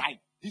Rollins time.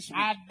 This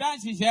road.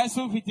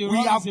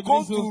 We have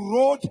gone to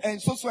road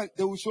and so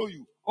they will show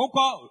you.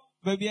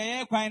 That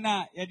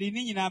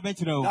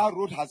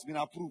road has been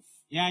approved.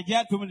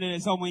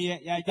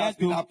 It has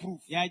been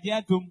approved.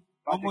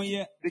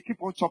 They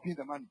keep on chopping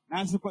the money.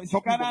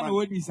 Chopping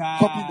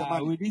the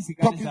money.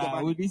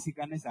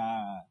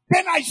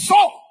 Then I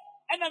saw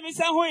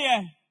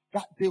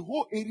that the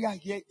whole area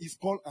here is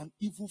called an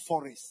evil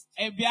forest.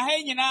 It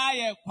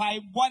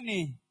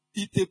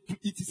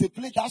is a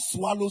place that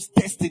swallows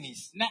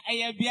destinies.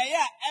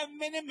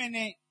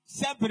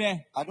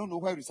 I don't know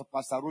where is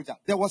Pastor Roger.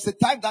 There was a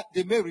time that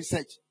they made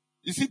research.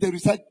 You see the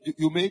research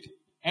you made?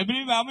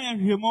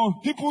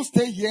 People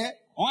stay here,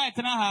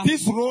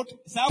 this road,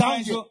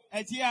 down here,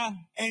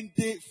 and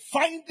the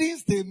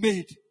findings they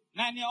made.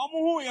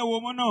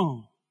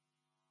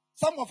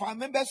 Some of our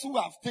members who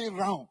have stayed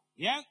around,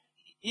 the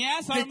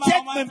church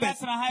members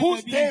who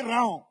stay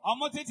around,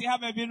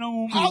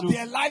 how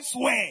their lives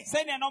were.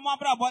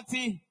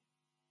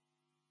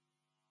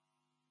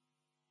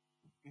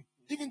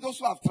 Even those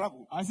who have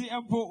traveled. I see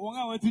Ampo,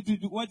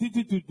 what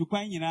to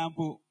find in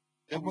Ampo.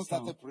 Then we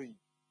started praying.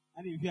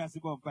 And if you ask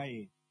about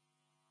pay,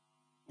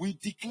 we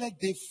declared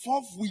the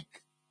 4th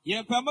week.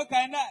 Yeah,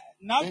 Pamaka,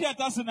 now that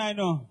I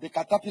know. The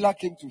caterpillar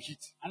came to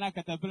hit. And a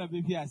caterpillar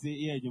baby, I say,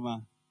 yeah,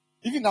 Juma.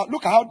 Even now,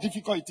 look at how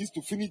difficult it is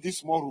to finish this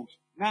small road.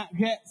 Now,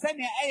 send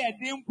your air,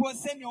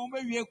 send your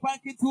maybe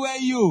quacky to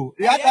you.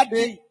 The other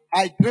day,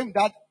 I dreamed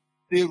that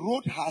the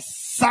road has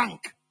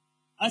sunk.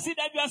 I see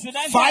that you are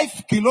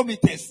 5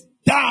 kilometers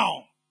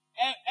down.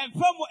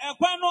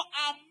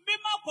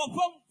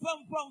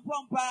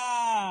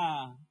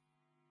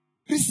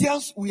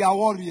 Christians, we are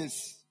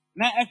warriors.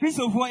 The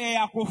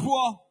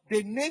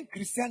name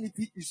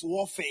Christianity is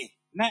warfare.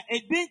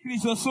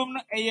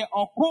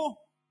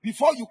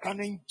 Before you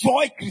can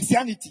enjoy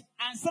Christianity,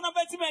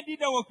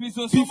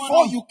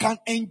 before you can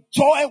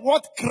enjoy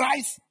what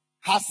Christ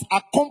has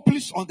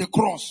accomplished on the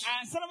cross,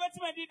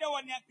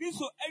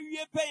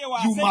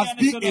 you must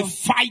be a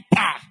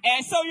fighter.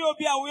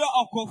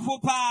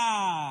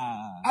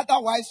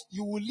 Otherwise,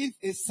 you will live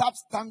a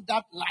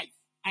substandard life.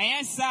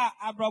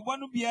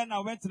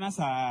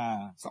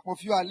 Some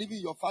of you are living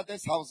in your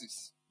father's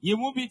houses.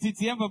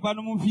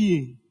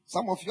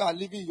 Some of you are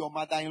living in your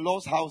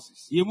mother-in-law's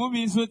houses. Some of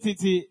you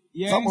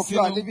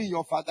are living in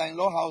your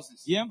father-in-law's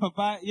houses. In fact,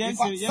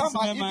 some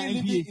are even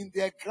living in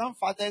their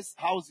grandfather's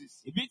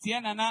houses.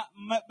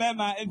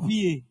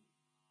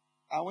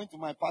 I went to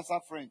my pastor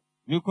friend.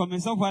 He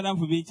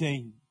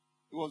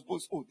was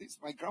both, oh, this is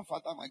my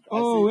grandfather, my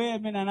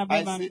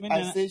grandfather.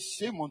 I say,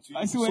 shame unto you.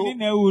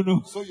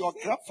 So your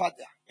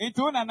grandfather, you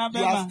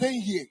are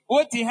staying here.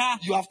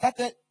 You have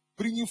started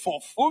bringing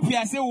forth.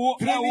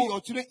 Training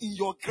your children in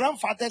your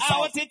grandfather's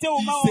house. It's a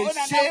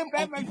shame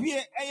unto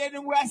you. Do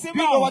you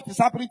know what is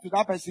happening to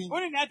that person?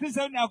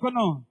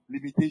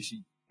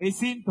 Limitation.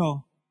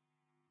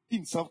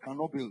 Himself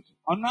cannot build.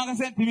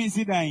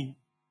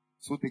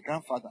 So the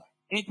grandfather,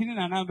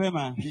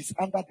 he's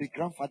under the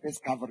grandfather's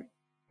covering.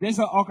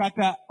 Instead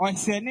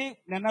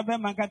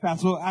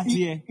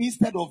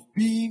of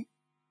being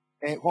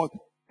what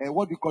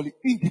do you call it?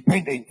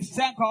 Independent.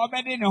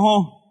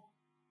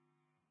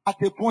 At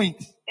a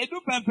point,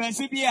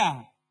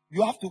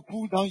 you have to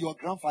pull down your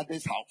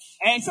grandfather's house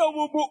and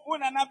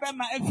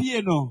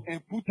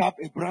put up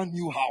a brand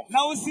new house.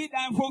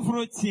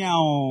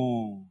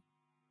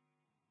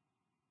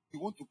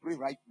 You want to pray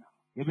right now.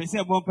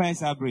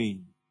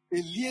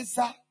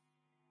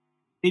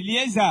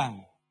 Eliezer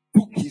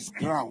took his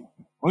ground.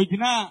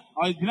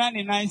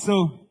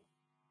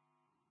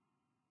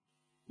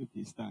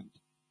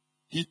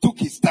 He took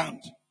his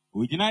stand.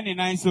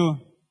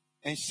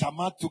 And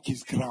Shammah took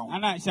his ground.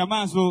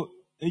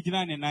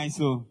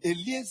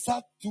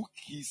 Eliezer took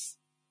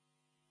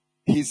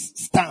his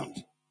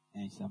stand.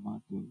 And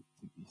Shammah took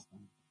his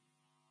stand.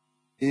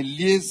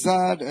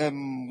 Eliezer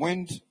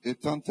went,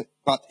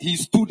 but he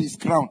stood his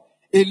ground.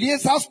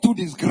 Eliezer stood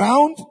his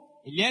ground.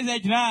 And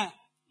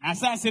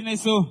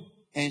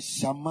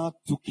Shammah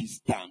took his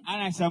stand.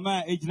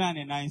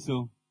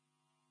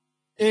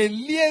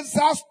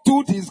 Eliezer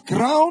stood his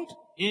ground.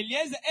 Say,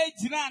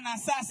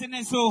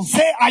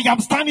 I am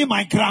standing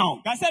my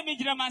ground. Say,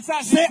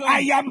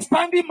 I am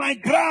standing my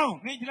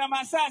ground. Say,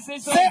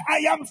 I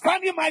am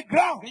standing my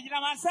ground.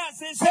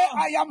 Say,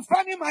 I am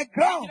standing my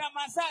ground.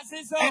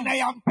 And I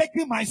am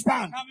taking my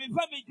stand.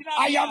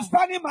 I am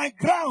standing my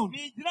ground.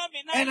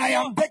 And I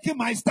am taking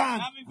my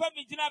stand.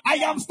 I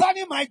am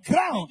standing my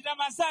ground.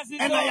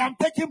 And I am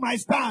taking my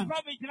stand.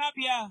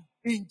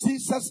 In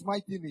Jesus'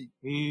 mighty name.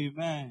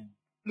 Amen.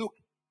 Look,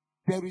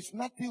 there is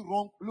nothing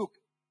wrong. Look.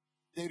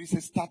 There is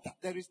a starter.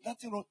 There is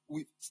nothing wrong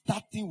with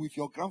starting with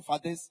your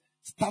grandfathers,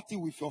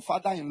 starting with your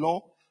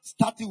father-in-law,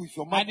 starting with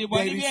your mother.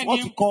 There is what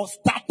you call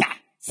starter.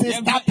 Say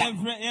starter.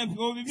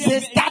 Say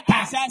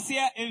starter.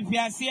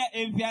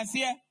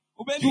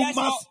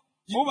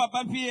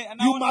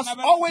 You must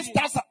always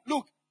start.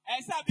 Look,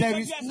 there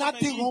is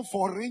nothing wrong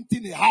for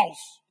renting a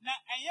house.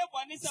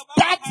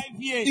 Start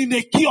in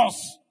a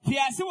kiosk.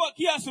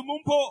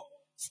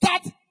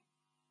 Start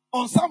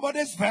on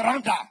somebody's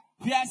veranda.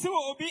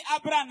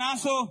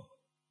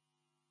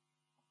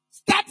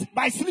 Start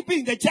by sleeping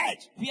in the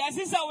church.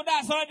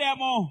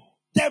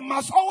 There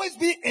must always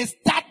be a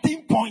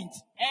starting point.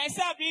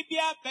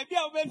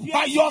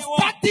 But your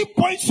starting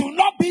point should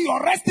not be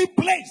your resting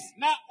place.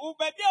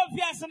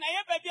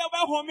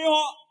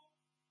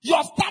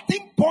 Your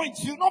starting point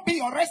should not be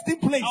your resting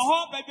place.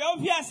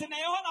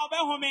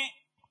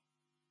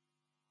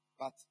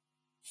 But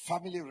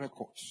family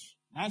records,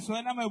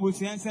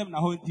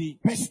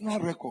 personal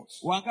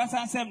records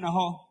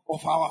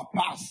of our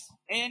past,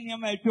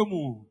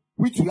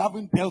 which we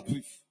haven't dealt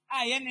with.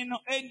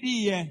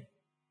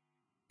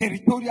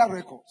 Territorial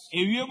records.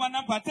 If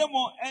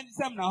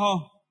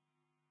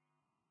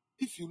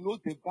you know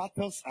the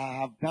battles I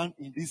have done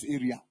in this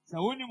area.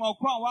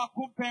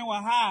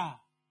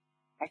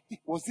 I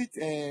think, was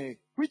it,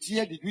 which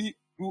year did we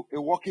do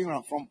a walking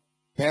around from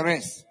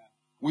Perazim?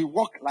 We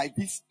walk like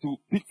this to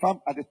Big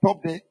Farm at the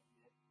top there.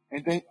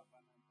 And then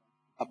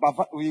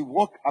we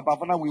walk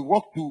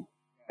to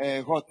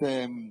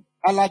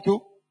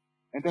Alajo,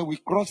 and then we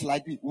cross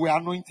like this. We are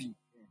anointing.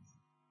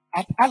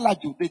 At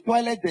Alajo, the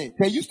toilet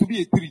there used to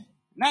be a tree.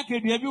 There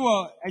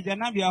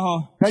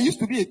used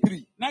to be a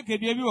tree.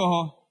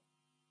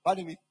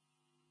 Pardon me.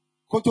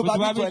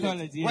 Kotobabi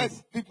toilet. Yes. Where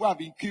people have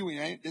been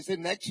queuing, they say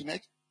next.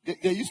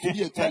 There used to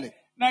be a toilet.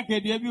 That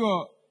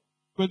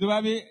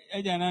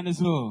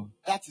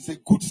is a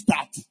good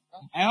start.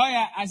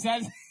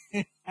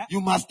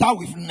 You must start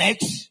with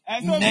next,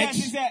 but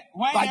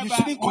you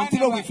shouldn't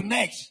continue with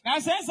next.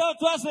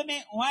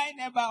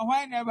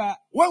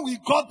 When we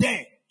got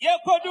there,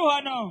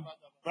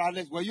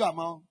 brothers, were you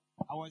among?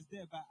 I was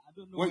there, but I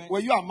don't know.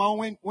 Were you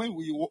among when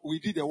we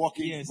did the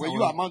walking? Yes, were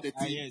you among the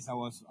team? Yes, I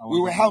was.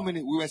 We were how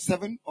many? We were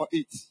 7 or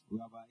 8. We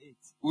were about 8.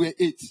 We were 8.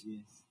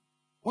 Yes.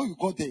 When we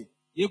got there,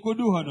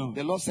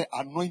 the Lord said,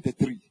 anoint the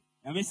tree.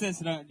 So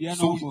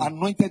we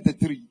anointed the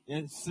tree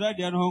and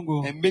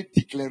made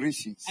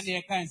declarations.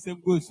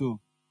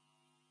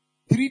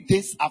 3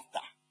 days after,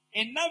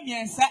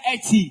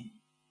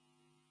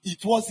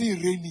 it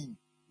wasn't raining.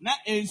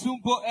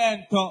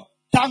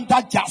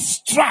 Thunder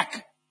just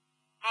struck.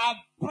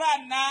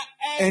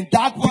 And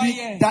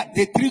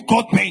the tree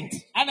got bent.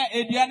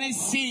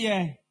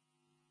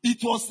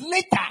 It was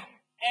later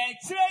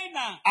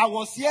I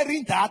was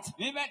hearing that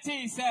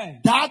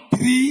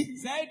tree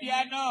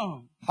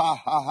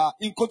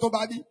in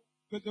Kotobabi,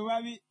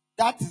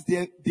 that is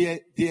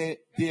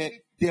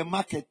their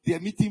market, their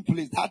meeting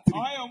place, that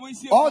tree.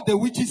 All the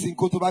witches in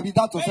Kotobabi,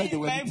 that was where they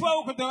were meeting.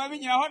 But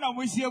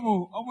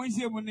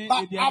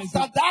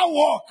after that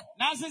walk,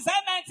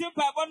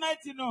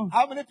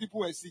 how many people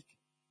were sick?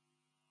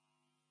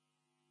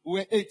 We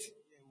were 8.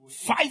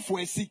 5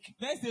 were sick.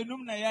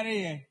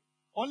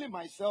 Only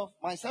myself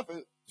and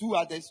 2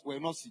 others were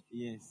not sick.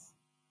 Yes.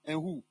 And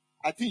who?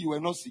 I think you were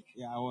not sick.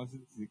 Yeah, I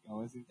wasn't sick.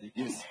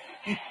 Yes.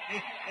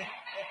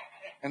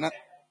 And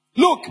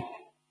look,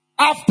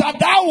 after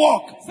that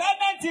walk, 5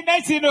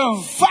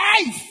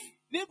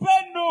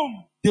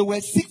 they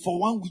were sick for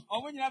 1 week.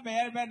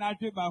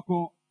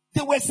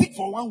 They were sick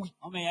for 1 week.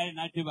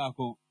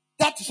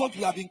 That is what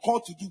we have been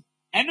called to do.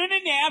 To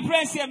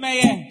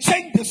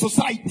change the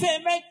society,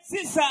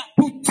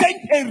 to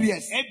change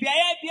areas. And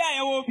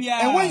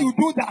when you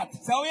do that,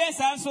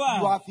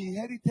 you have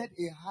inherited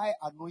a high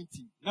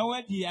anointing.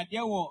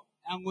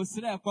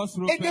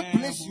 Any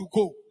place you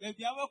go,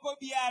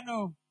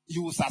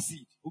 you will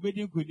succeed.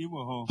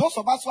 Those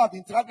of us who have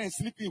been traveling and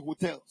sleeping in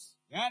hotels,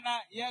 I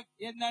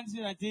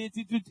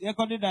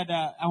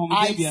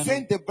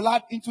send the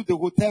blood into the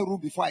hotel room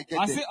before I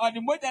get there.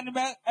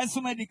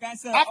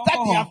 After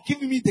they have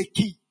given me the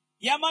key,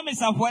 I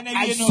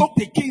soak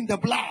the key in the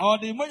blood.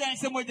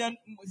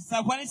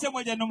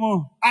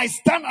 I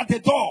stand at the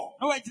door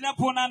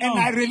and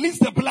I release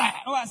the blood.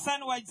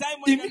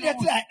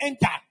 Immediately I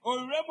enter.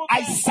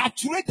 I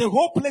saturate the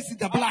whole place in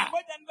the blood.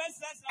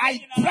 I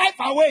drive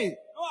away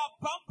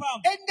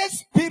any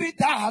spirit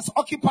that has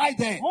occupied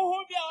there.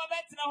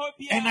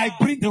 And I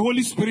bring the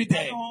Holy Spirit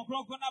there.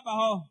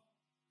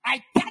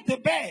 I touch the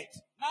bed.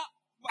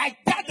 I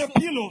touch the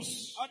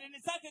pillows. Some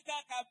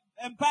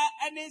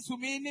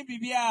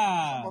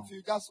of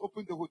you just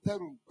open the hotel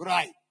room.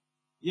 Right.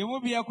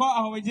 Put your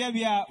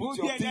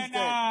things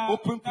there.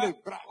 Open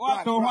plate.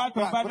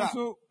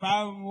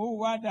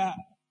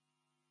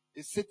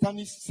 The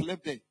Satanist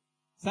slept there.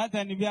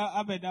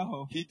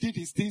 He did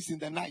his things in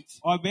the night.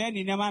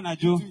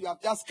 You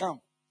have just come.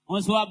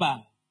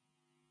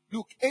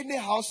 Look, any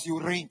house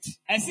you rent,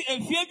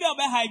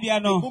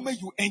 the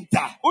moment you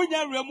enter,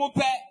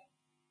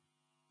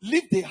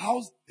 leave the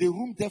house, the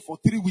room there for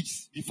 3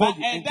 weeks before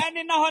you enter.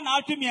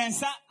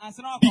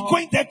 Be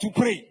going there to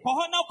pray.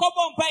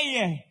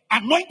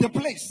 Anoint the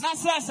place.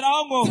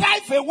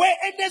 Drive away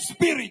any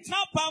spirit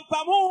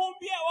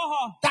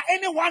that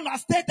anyone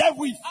has stayed there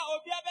with.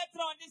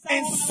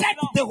 And set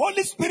the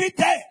Holy Spirit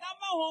there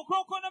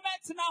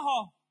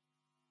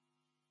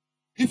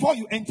before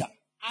you enter.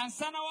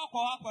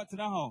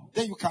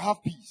 Then you can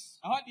have peace.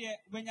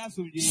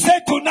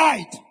 Say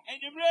tonight,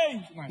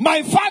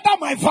 my Father,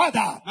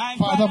 by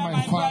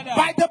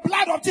the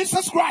blood of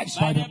Jesus Christ,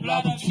 I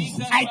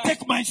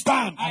take my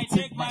stand. I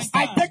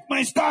take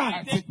my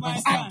stand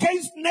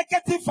against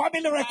negative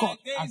family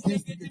records,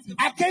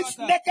 against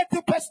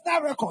negative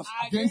personal records,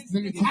 against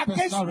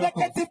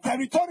negative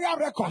territorial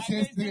records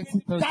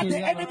that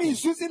the enemy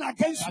is using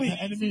against me.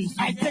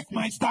 I take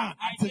my stand.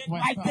 I take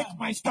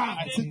my stand.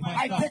 I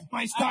take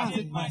my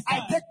stand. I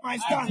take my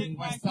stand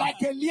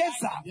like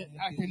Eliezer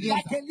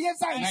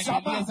in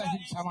Shammah.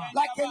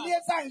 Like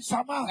Eliezer in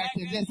Shammah. I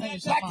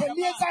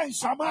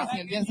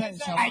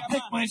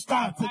take my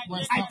stand. I take my stand.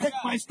 I take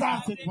my stand.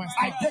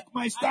 I take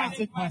my stand.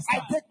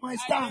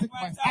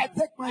 I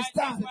take my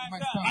stand.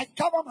 I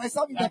cover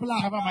myself in the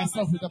blood.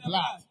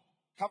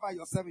 Cover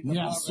yourself in the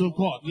blood. Yes, so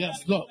God.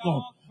 Yes, Lord.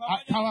 I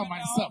cover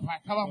myself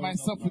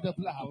with the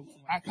blood.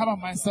 I cover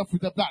myself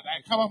with the blood.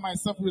 I cover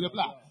myself with the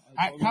blood.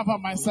 I cover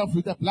myself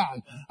with the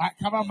blood. I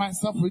cover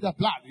myself with the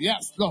blood.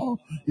 Yes, Lord.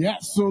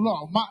 Yes, so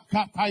Lord.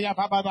 Makataya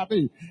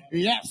babadabi.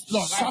 Yes,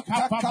 Lord. I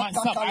cover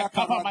myself. I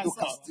cover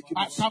myself.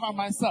 I cover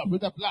myself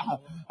with the blood.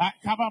 I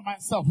cover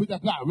myself with the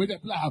blood. With the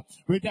blood.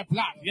 With the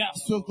blood.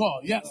 Yes, so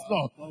God. Yes,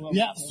 Lord.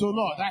 Yes, so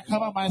Lord. I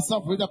cover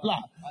myself with the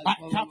blood. I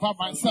cover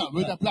myself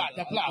with the blood.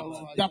 The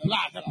blood. The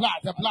blood. The blood.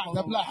 The blood.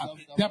 The blood.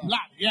 The blood.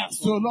 Yes,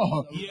 so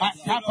Lord. I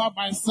cover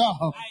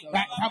myself.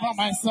 I cover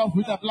myself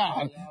with the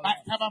blood. I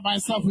cover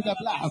myself with the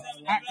blood.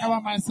 I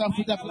cover myself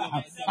with the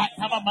blood. I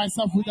cover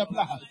myself with the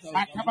blood.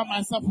 I cover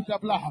myself with the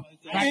blood.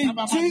 In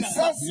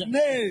Jesus'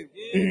 name.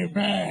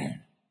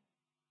 Amen.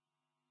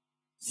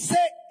 Say,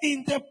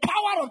 in the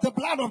power of the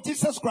blood of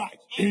Jesus Christ.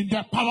 In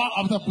the power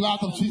of the blood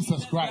of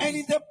Jesus Christ. And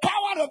in the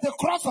power of the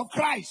cross of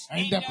Christ.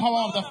 And in the power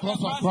of the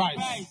cross of Christ.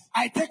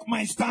 I take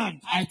my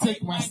stand. I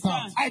take my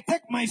stand. I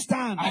take my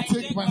stand. I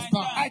take my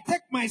stand. I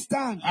take my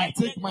stand. I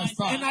take my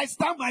stand. And I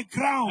stand my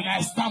ground. And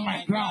I stand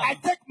my ground. I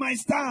take my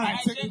stand. I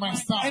take my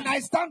stand. And I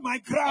stand my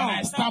ground. And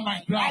I stand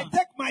my ground. I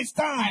take my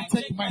stand. I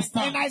take my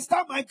stand. And I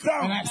stand my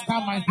ground. And I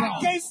stand my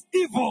ground. Against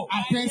evil.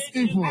 Against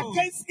evil.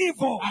 Against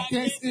evil.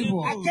 Against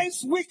evil.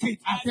 Against wicked.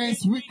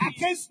 Against wicked.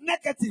 Against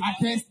negative.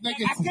 Against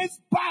negative.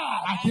 Against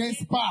bad.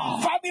 Against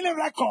bad. Family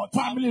record.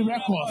 Family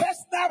record.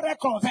 Personal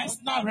record.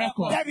 Personal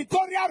record.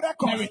 Territorial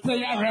record.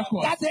 Territorial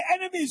record. That the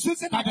enemy is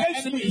using That the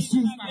against enemy me. is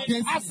using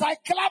against me. As I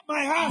clap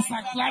my hands. As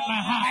I clap my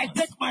hands. I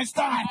take my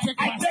stand. I take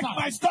my stand.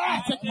 my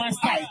stand. I take my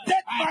stand.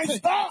 I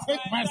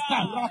take my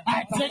stand.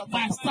 I take my stand. I take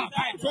my stand.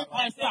 I take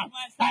my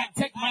stand. I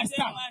take my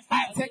stand.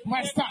 I take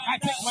my stand. I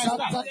take my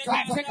stand.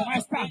 I take my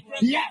stand.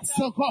 Yes,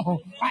 so go.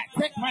 I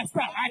take my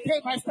stand. I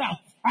take my stand.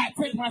 I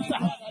take my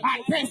stand.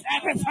 I take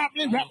every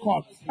family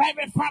record.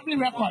 Every family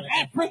record.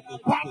 Every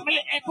family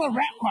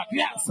record.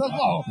 Yes, so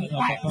go.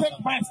 I take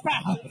my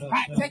stand.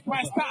 I take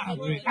my stand.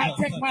 I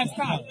take my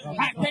stand.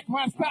 I take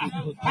my stand.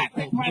 I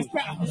take my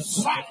stand.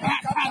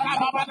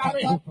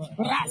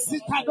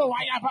 Rasita do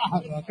ayaba.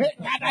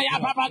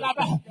 Ekadayaba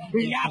balaba.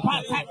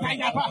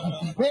 Yapatayaba.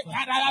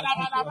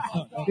 Ekadayaba.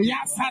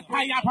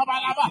 Yasatayaba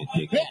balaba.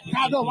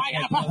 Ekado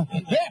ayaba.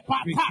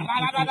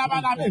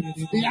 Epatarababa.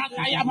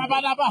 Yakayaba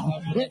balaba.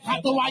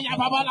 Ekado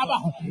ayaba balaba.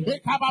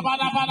 Ekababa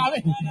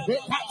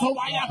Ekado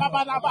ayaba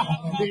balaba.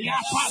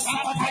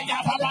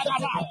 Yapatayaba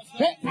balaba.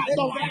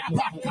 Ekado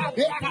ayaba.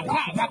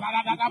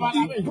 Ekababa.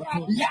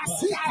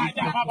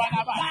 Yasitayaba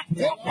balaba.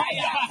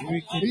 Ekayaba.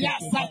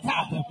 Yasata.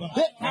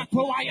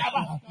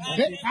 Ekatoayaba.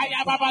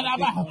 Ekayaba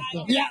balaba.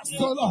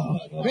 Yasolo.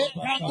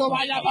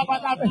 Ekatoayaba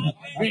balaba.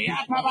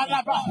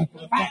 Yapabalaba.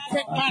 I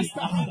take my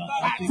stand.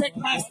 I take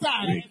my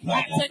stand.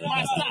 I take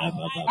my stand.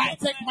 I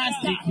take my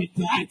stand.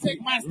 I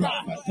take my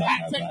stand. I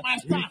take my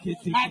stand.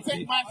 I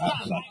take my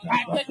stand.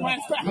 I take my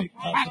stand.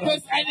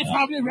 Against any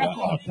family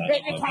record.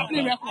 Any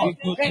family record.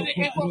 Any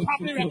evil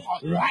family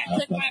record. I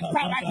take my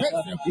stand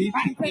against it. I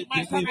take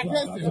my stand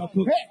against it.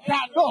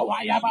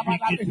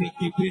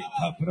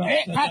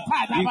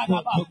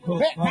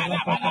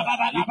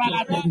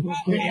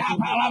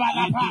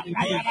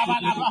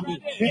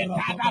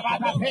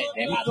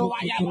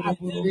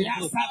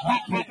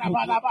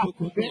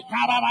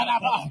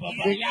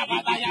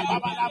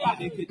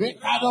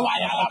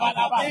 Ekatoayaba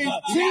balaba.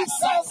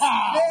 Jesus'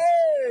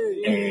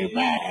 name.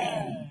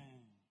 Amen.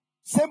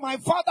 Say, my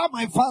Father,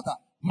 my Father.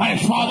 My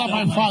Father,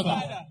 my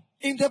Father.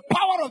 In the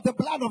power of the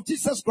blood of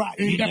Jesus Christ.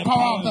 In the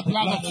power of the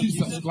blood of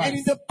Jesus Christ. And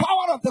in the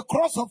power of the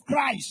cross of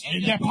Christ.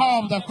 In the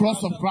power of the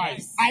cross of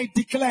Christ. I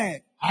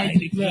declare.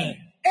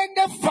 Any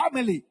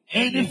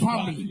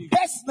family.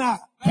 Personal.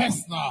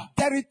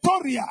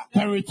 Territorial.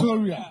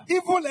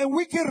 Evil and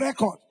wicked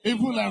record.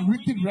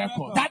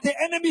 That the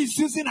enemy is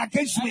using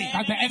against me.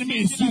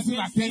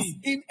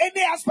 In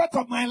any aspect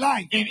of my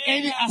life.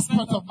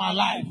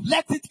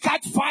 Let it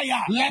catch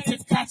fire.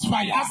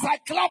 As I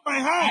clap my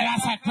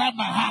hands.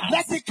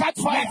 Let it catch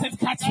fire. Let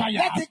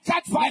it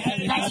catch fire.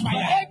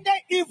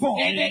 Any evil.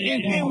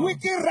 And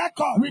wicked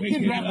record.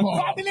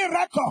 Family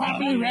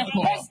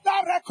record.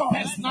 Personal record.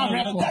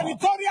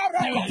 Territorial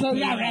record.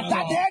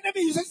 That the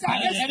enemy is using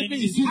against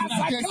me. As I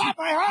clap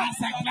my hands.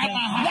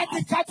 Let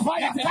it catch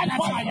fire. Catch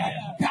fire.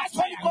 Catch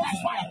fire.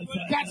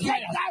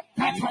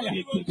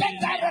 Let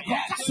that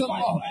record catch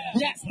fire.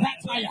 Yes,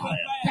 catch fire.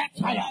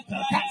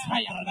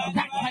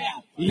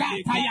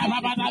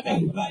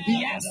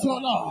 Yes, so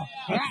Lord.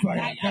 Yes,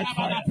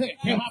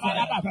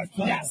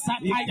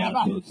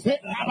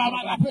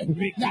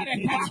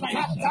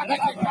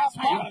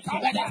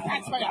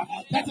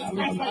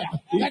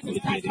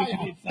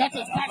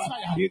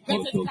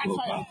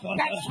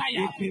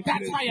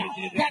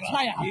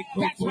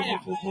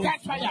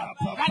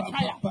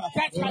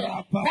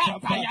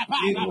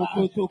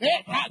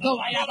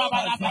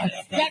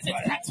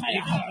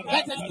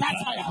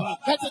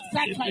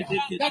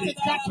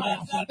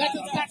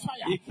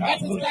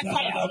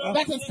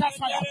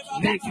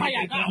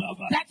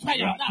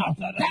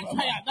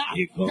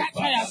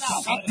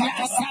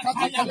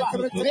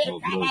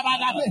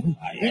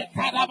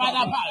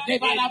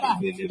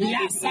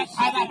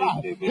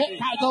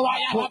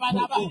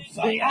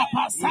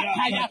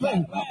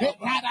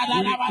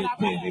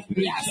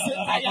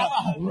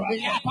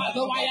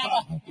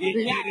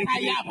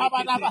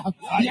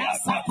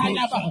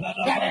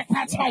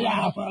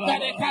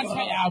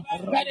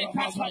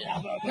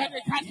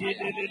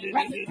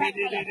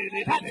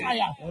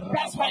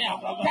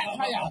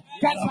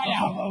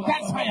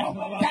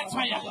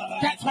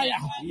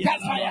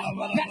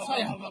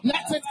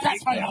 Let it catch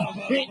fire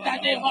in the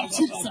name of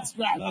Jesus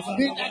Christ.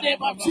 In the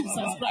name of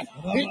Jesus Christ.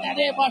 In the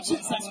name of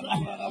Jesus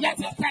Christ. Let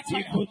it catch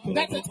fire.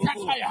 Let it catch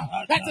fire.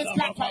 Let it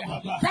catch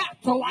fire.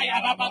 Kato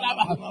waya baba.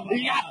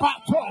 Yapa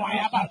to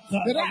waya baba.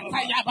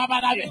 Rata ya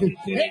baba.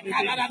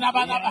 Ekana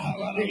baba.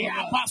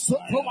 Yapa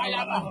soto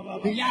waya baba.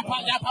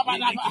 Yapa ya baba.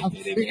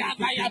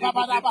 Yata ya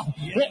baba.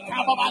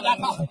 Ekaba baba.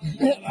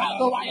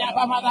 Ekado waya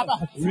baba.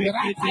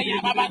 Rata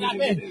ya baba.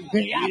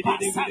 Yapa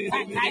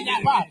sata ya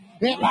baba.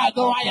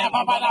 Ebado waya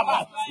baba.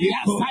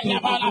 Yasa ya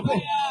baba.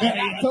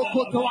 Rato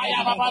koto waya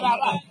baba.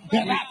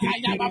 Rata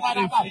ya baba.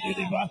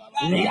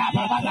 Ya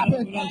baba.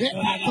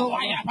 Ekado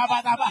waya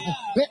baba.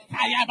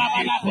 Ekaya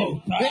baba.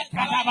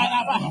 Ekada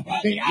baba.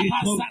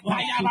 Yapa sata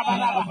ya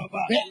baba.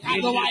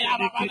 Ekado waya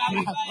baba.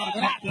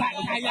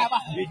 Rata ya baba.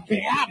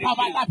 Yapa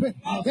baba.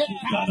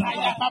 Ekada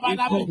ya baba.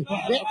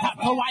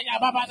 Ekado waya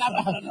baba.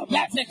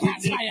 Let it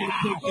catch fire.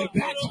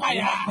 Catch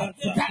fire.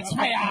 Catch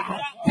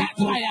fire.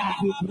 Catch fire.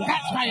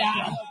 Catch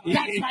fire.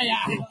 Catch fire.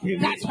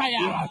 Catch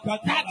fire.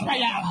 Catch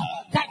fire.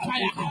 Catch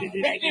fire.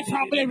 Any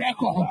family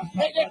record,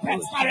 any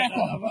personal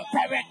record,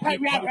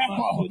 territorial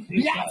record,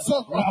 yes,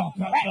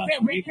 every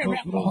wicked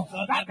record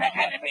that the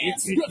enemy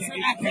is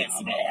using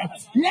against me.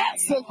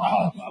 Yes,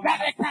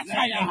 let it catch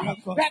fire.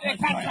 Let it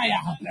catch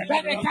fire.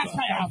 Let it catch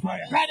fire.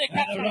 Let it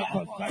catch fire.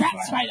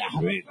 Catch fire.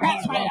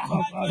 Catch fire.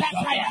 Catch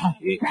fire.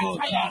 Catch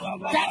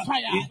fire. Catch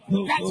fire.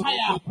 Catch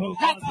fire.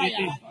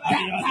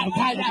 Catch fire.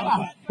 Catch fire.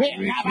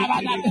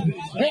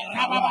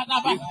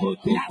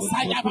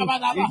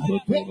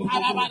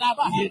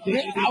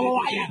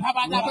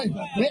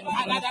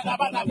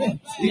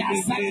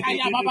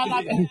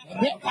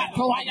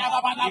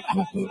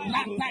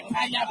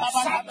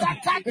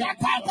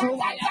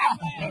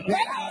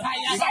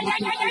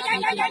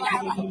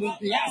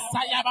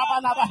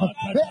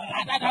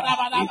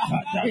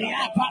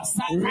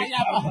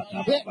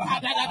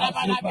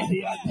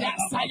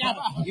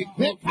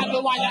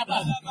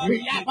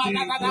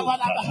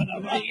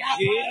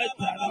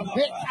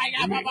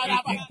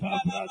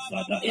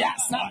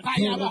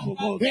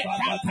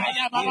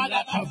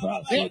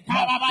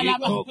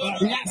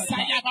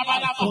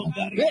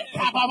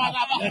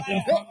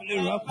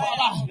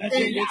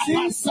 In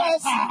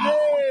Jesus'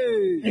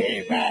 name.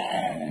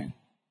 Amen.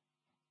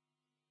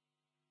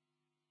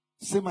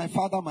 Say, my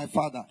father, my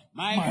father.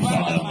 My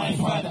father, my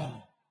father.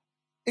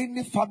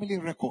 Any family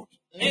record.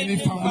 Any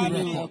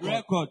family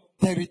record.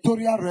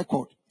 Territorial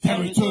record.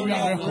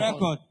 Territorial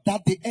record.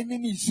 That the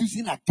enemy is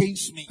using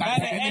against me. That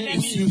the enemy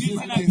is using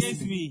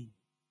against me.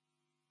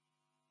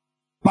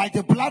 By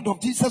the blood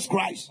of Jesus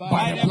Christ.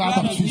 By the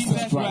blood of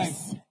Jesus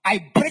Christ.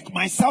 I break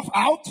myself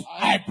out.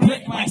 I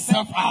break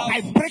myself out.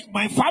 I break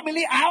my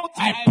family out.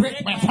 I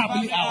break my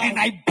family out. And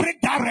I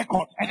break that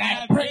record. And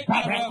I break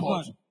that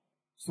record.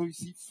 So you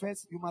see,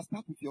 first you must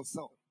start with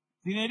yourself.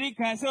 And And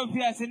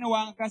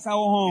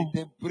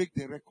then break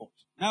the record.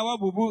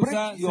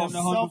 Break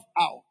yourself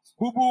out.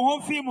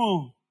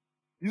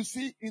 You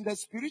see, in the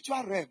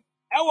spiritual realm,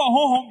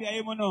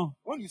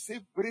 when you say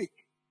break,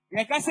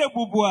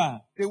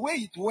 the way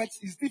it works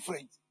is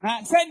different. The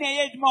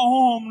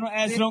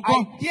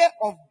idea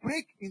of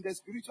break in the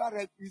spiritual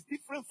realm is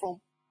different from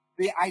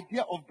the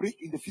idea of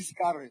break in the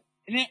physical realm.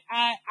 In the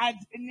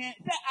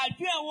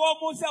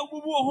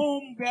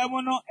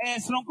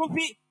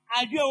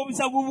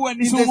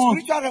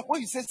spiritual realm,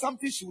 when you say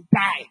something should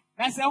die,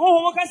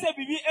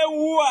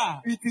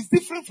 it is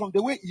different from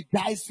the way it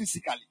dies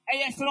physically.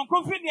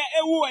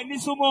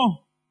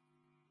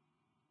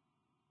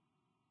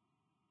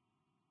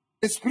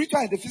 The spiritual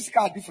and the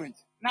physical are different.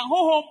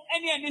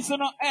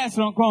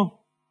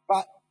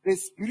 But the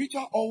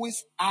spiritual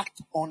always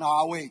act on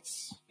our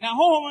words.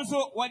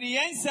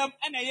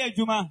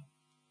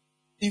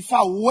 In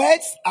fact,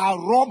 words are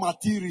raw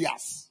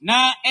materials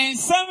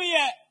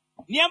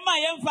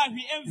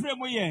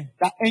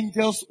that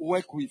angels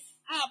work with.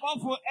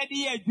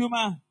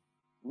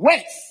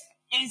 Words,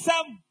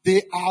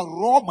 they are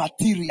raw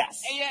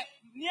materials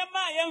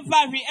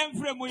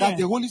that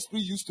the Holy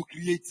Spirit used to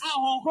create.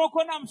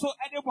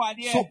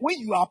 So when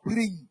you are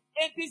praying,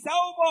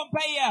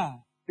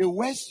 the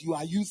words you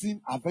are using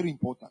are very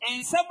important.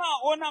 There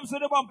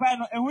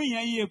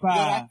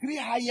are three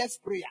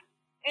highest prayer.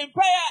 The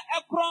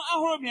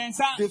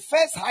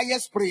first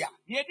highest prayer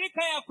is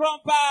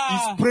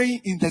praying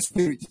in the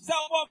spirit.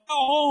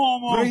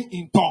 Praying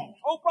in tongues.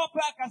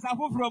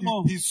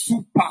 It is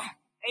super.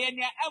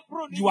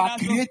 You are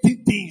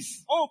creating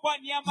things.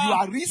 You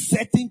are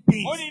resetting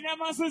things.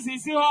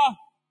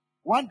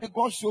 One day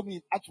God showed me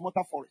in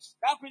Achimota Forest.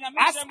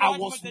 As I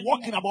was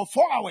walking about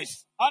 4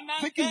 hours,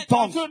 speaking in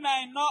tongues.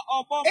 Anytime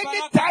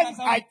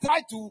I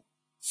try to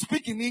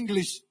speak in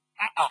English,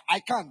 I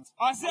can't.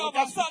 I say, I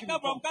just speak in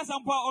tongues.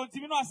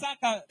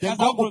 Then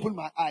God God opened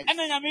my eyes.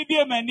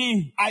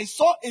 I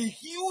saw a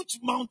huge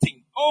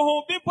mountain.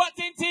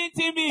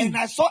 And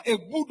I saw a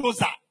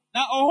bulldozer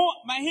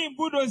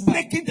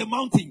breaking the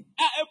mountain.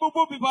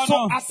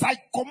 So as I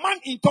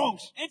command in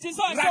tongues,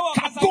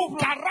 Rakado,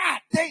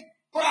 Karate,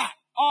 Bra.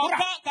 And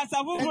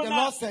the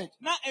Lord said,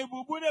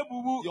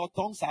 your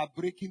tongues are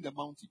breaking the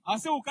mountain.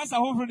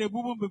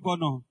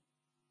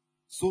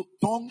 So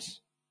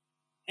tongues,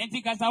 you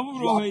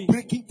are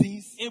breaking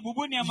things, you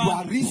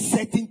are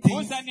resetting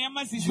things,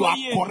 you are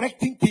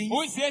correcting things,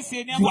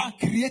 you are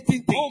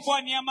creating things.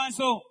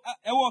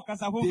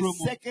 The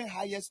second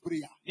highest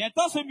prayer is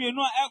to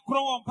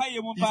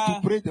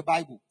pray the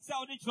Bible.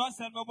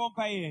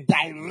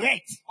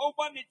 Direct.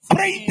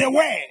 Pray the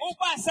word.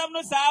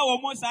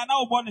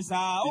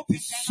 It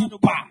is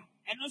super.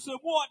 And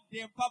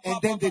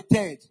then the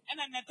third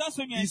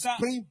is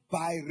praying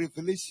by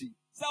revelation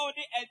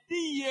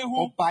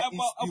or by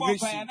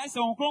inspiration.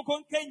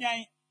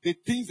 The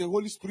things the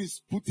Holy Spirit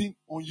is putting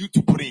on you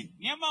to pray.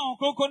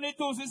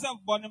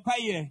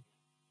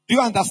 Do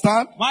you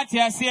understand?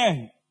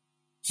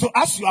 So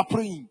as you are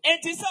praying,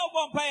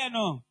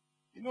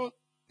 you know,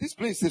 this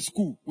place is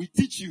school. We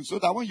teach you so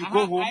that when you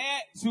go home,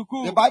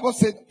 the Bible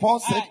said, Paul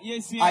said,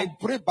 I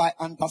pray by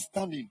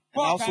understanding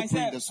and I also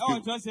pray in the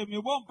Spirit.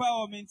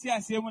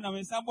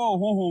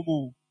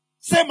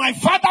 Say, my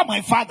Father,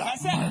 my Father. My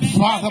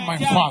Father, my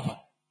Father.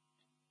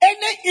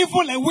 Any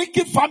evil and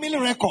wicked family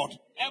record.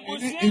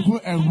 Any evil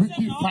and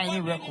wicked family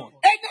record.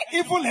 Any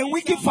evil and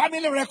wicked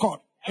family record.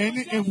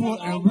 Any evil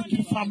and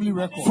wicked family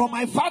record. From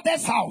my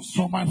father's house.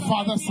 From my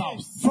father's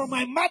house. From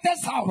my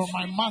mother's house. From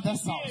my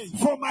mother's house.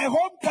 From my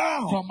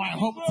hometown. From my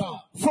hometown.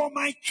 From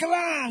my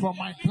clan. From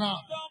my clan.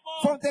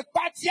 From the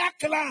Patia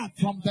clan.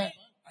 From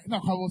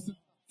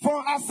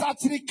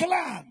Asatri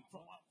clan.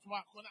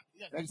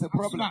 There is a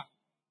problem.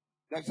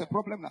 There is a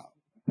problem now.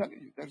 I'm telling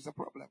you, there is a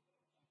problem.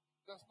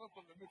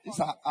 These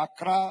are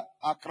Accra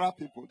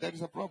people. There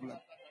is a problem.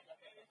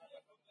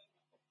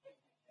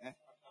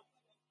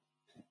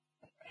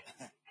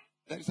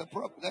 There is a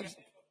problem.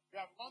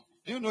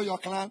 Do you know your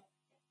clan?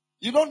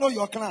 You don't know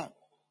your clan.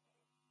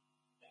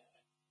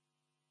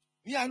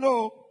 Me, I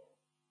know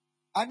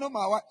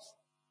my wife.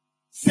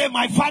 Say,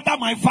 my father,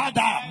 my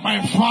father.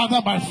 My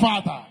father, my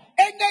father.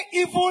 Any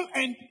evil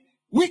and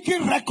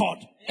wicked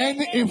record.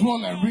 Any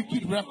evil and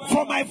wicked record.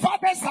 From my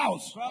father's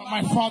house. From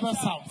my father's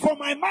house. From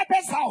my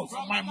mother's house.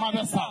 From my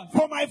mother's house.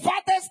 From my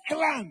father's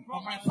clan.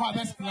 From my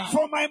father's clan.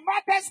 From my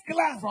mother's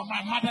clan. From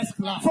my mother's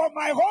clan. From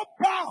my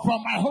hometown.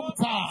 From my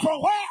hometown.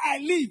 From where I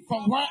live.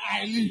 From where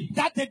I live.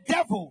 That the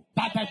devil.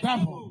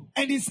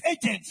 And his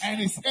agents. Are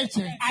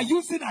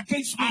using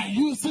against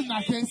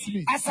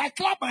me. As I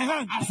clap my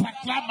hand.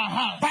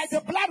 By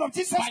the blood of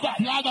Jesus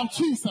Christ.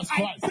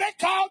 I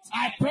break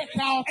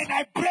out. And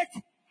I break.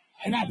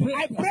 And I break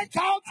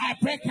out. And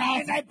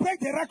I break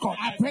the record.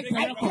 I break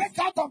out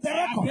of the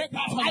record.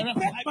 I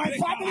break my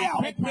family out.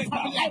 I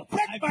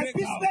break my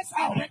business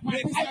out. I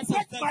break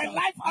my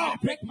life out. I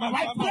break my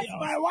wife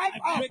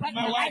out. I break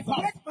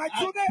my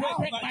children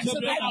out. I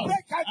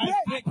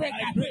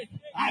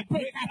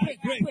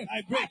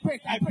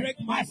break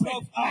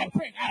myself out. I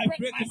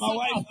break my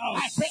wife out. I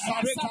break my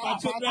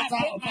children out. I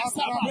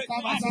break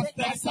my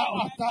sisters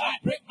out. I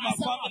break my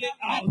family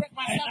out.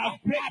 And I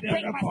break the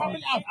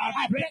record. I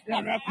break the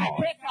record.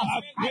 I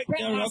break the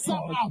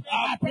record. I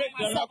break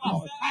the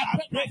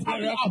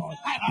record. I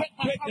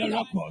break the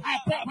record. I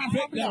break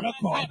the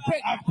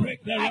record. I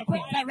break the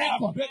record. I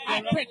break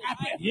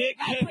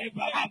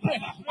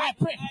the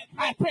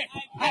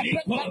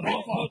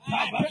record. I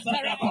break the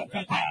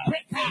record. I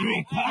break the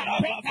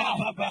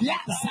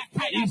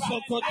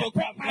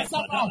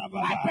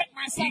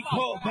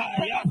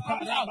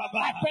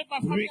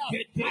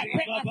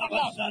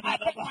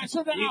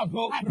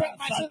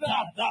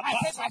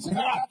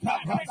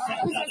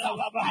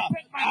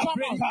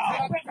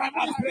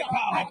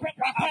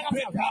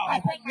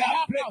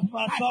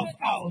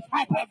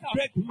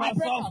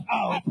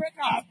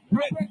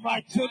break my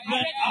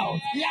children out.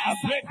 I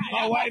break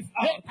my wife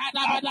out.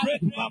 I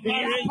break my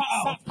marriage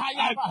out.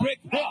 I break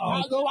out. I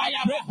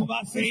break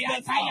my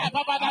sisters out. I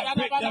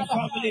break their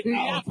family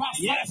out.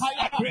 Yes, I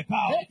break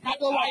out. I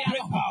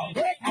break out.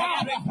 Break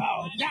out. Break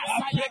out. Yes, I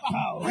break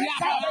out.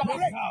 Break out.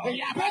 Break out. I break out.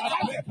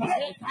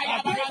 I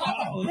break out. I break out.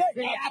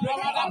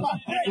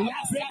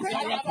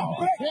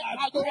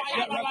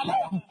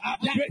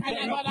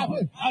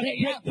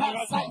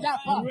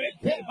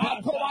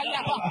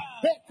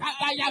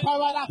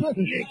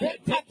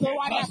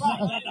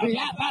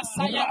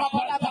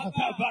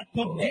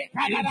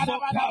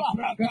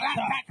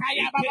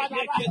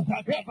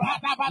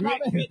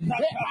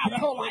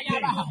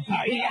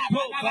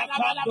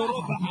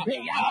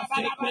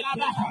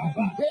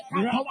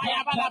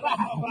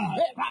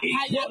 I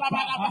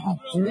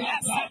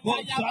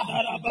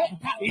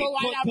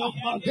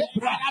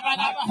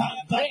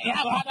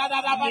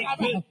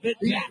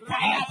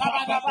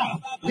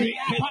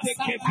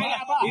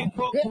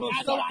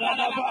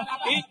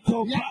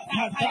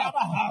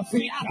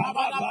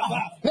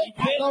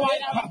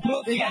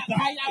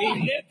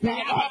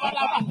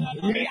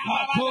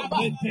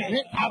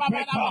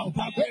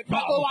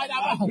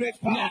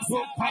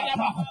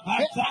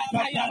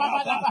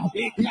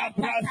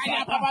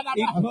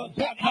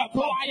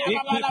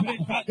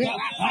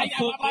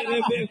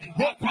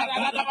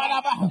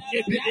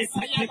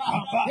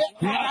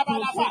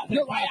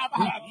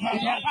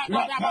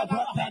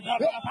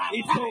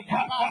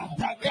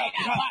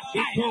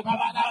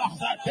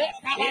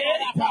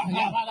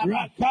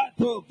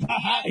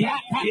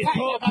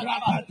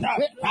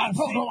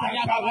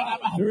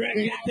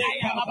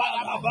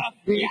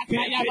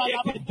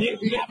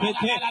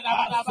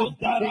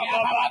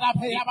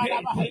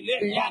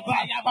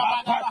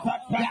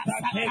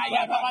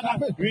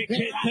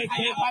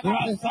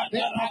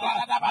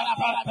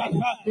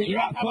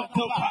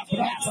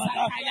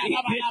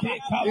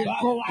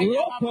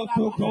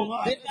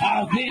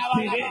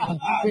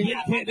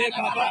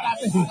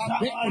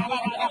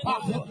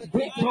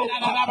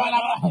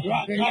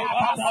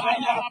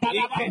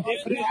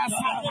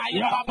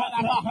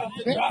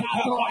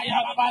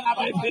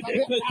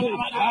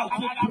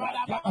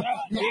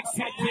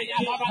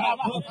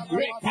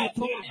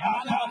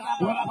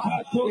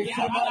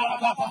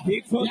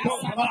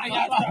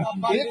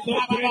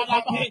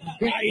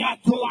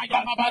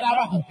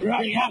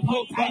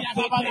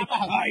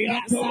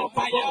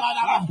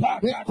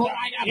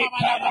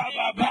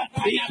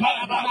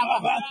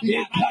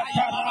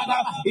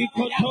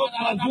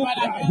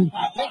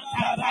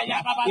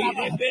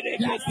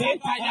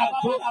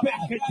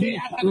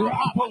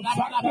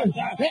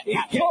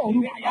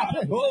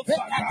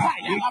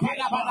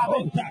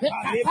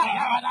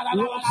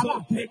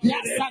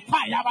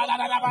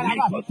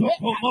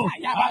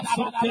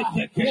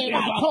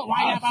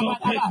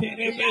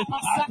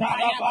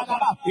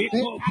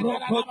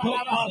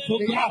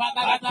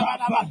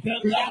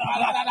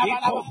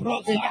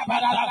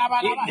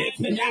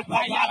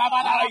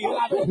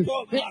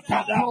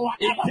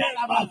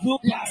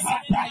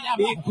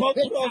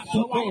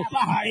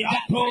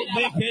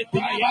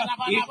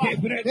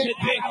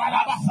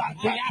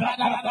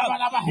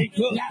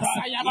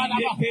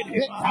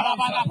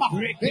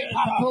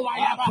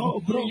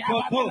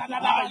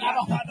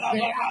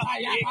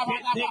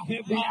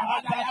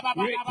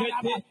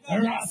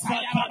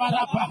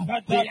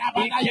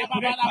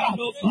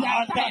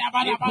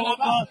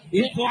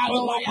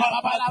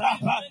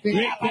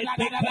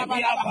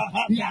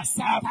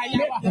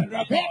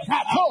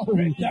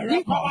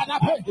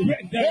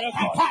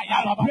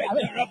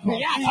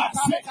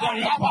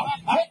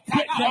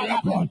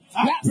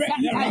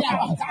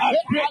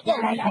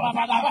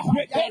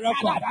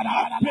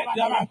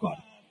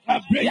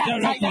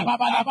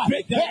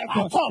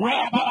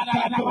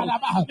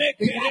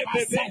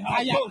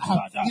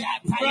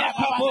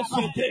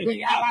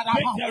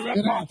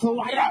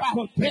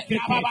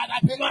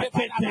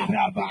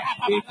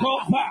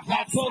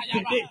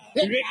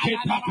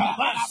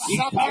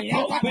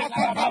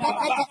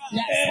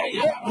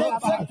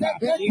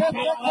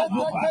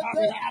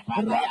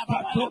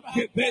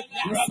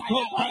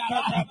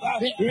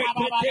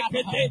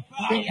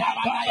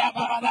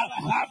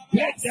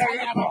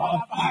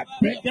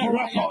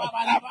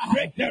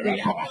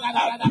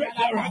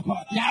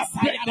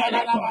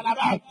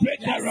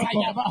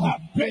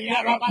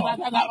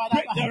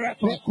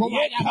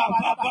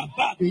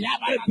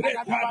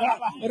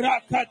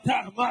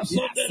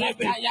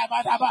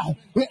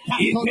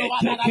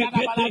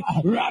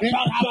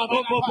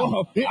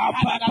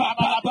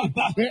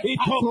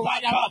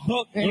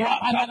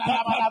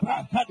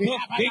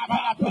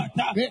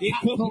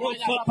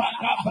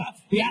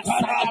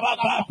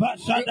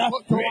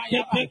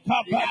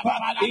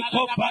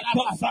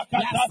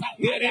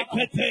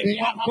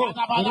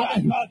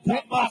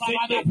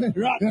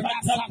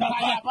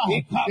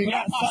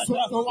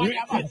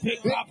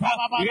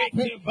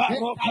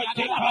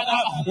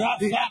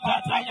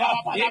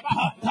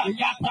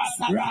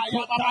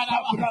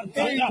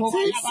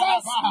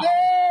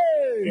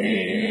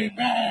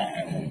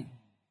Amen.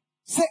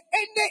 Say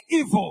any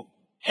evil,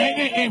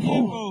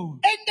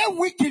 any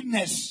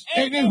wickedness,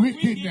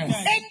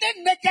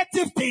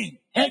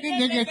 any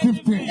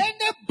negative thing,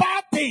 any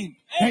bad thing,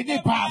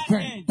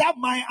 that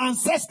my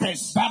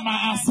ancestors,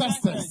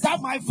 that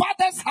my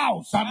father's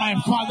house,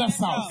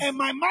 and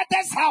my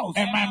mother's house,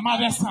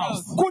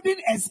 couldn't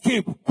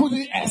escape.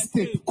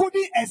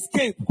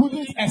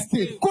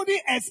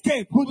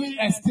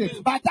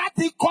 But that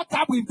thing caught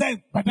up with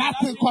them.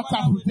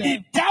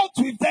 It dealt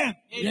with them.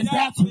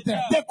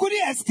 They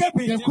couldn't escape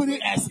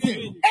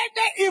it.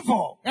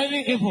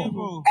 Any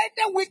evil,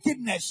 any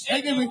wickedness,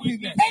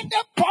 any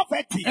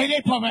poverty,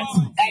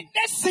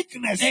 any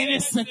sickness,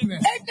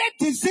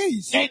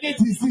 any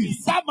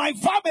disease, that my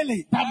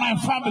family,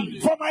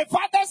 from my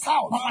father's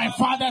house,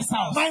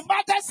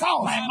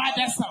 my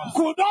mother's house,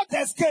 could not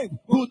escape. escape.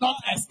 Do not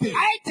escape.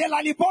 I tell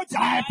Aliboja.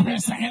 I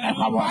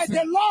by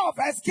the law of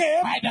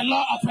escape. By the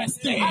law of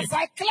escape. As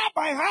I clap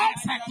my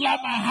hands. As I clap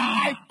my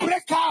hands. I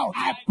break out.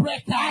 I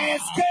break out. I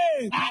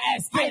escape. I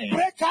escape. I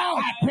break out.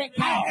 I break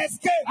out. I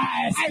escape.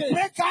 I escape. I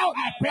break out.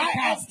 I break out.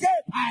 I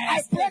escape.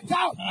 I break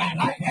out.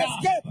 I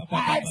escape.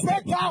 I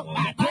break out.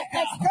 I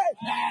escape.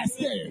 I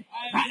escape.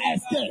 I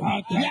escape.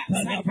 Yes.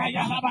 I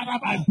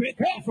break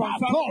out from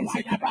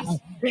family.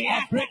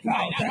 I break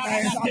out. I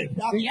escape.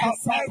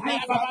 Yes. Every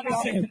family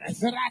sickness.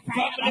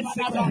 Family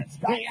sickness.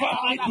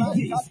 Family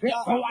disease.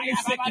 Family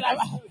sickness.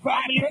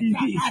 Family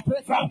disease.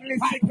 Family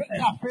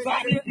sickness.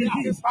 Family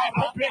disease. I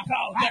break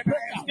out. I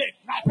escape.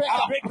 I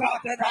break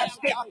out and I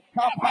escape.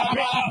 I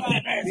break out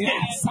and I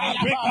escape. I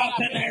break out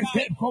and I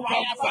escape. From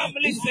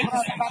family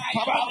sickness.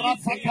 Family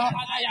sickness.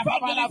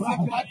 Family sickness.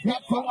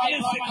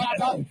 Family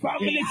sickness.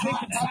 Family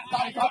sickness. Family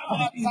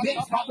disease.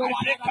 I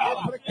break out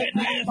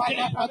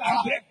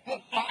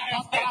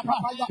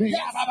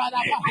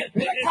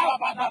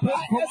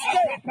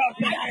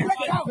and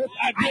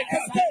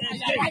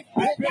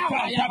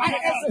I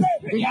escape.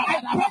 I break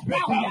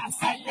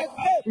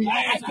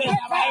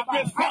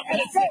out. I break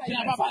out. I break out. I break out. I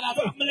break out.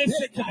 Family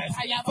sickness,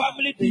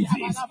 family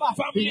disease,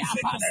 family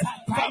sickness,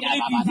 family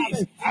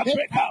disease. I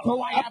break out,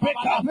 I break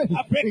out,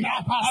 I break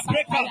out, I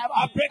break out,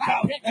 I break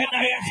out, and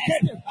I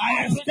escape,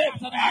 I escape,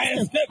 I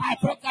escape.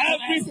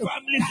 Every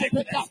family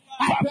sickness,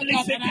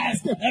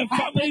 and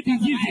family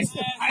diseases.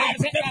 I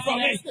escape from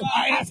it,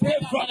 I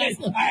escape from it,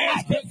 I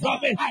escape from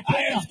it, I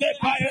escape,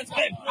 I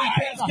escape, I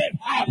escape.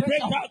 I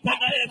break out and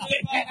I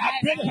escape, I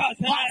break out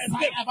and I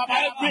escape.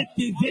 Every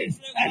disease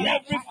and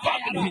every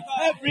family,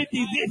 every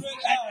disease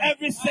and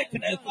every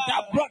sickness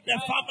that brought the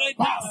family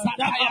down,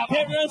 that my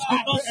parents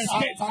could not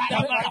escape,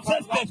 that my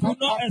ancestors could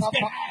not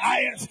escape.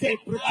 I escape,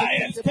 I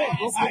escape, I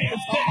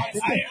escape,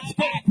 I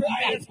escape,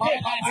 I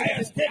escape, I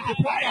escape,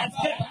 I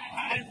escape.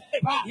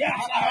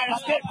 Yes, I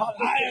escape, I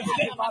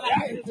escape, I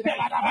escape,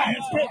 I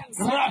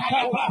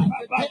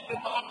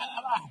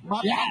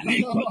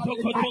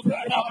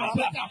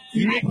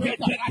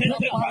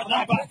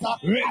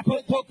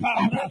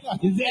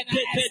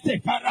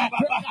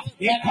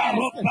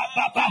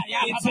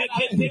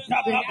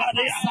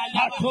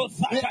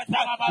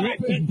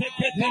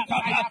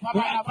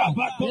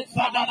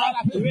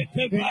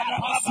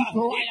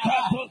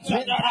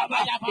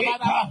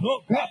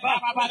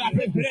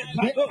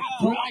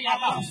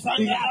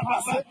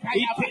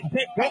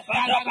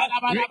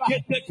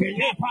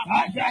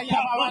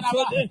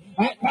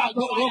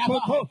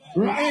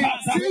in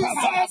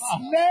Jesus'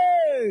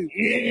 name.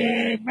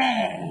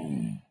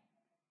 Amen.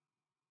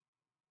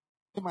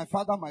 My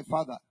father, my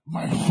father.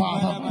 My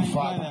father, my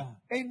father.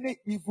 Any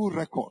evil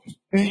record.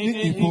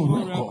 Any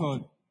evil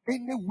record.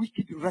 Any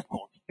wicked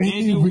record.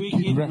 Any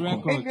wicked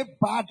record. Any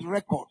bad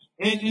record.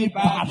 Any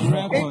bad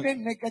record.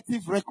 Any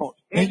negative record.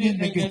 Any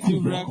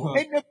negative record.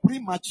 Any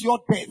premature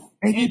death.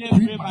 Any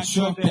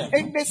premature death.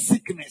 Any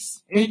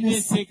sickness. Any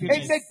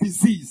sickness. Any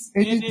disease.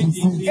 Any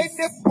disease.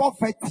 Any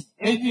poverty.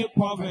 Any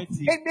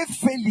poverty. Any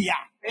failure.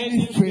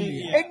 Any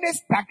failure. Any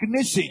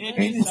stagnation.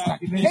 Any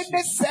stagnation.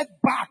 Any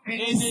setback.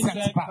 Any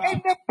setback.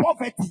 Any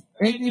poverty.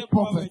 Any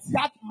poverty.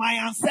 That my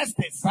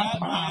ancestors. That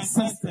my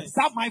ancestors.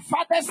 That my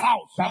father's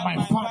house. That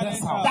my father's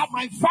house. That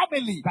my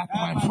family. That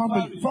my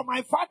family. From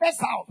my father's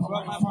house. From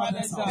my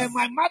father's house. And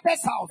my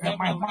mother's house. And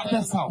my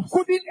mother's house.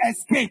 Couldn't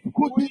escape.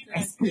 Couldn't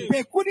escape.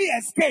 They couldn't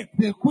escape.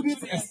 They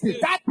couldn't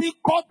escape. That thing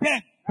caught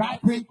them.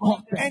 That thing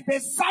caught them. And they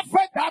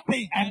suffered that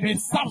thing. And they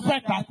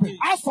suffered that thing.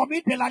 As for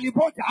me,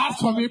 As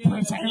for me,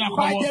 Prince,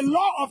 by the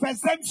law of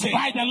exemption.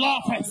 By the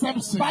law of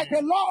exemption. By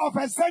the law of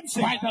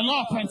exemption. By the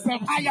law of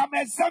exemption. I am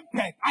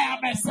exempted. I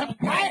am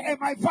exempted. I and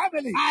my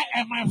family. I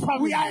and my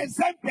family. We are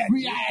exempted.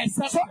 We are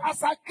exempted. So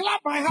as I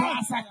clap my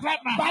hands. So as I clap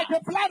my by hands. the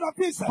blood of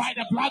Jesus. By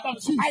the blood of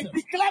Jesus. I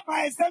declare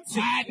my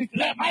exemption. I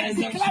declare my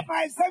exemption. I declare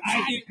my exemption.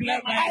 I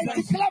declare my exemption.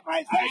 I declare my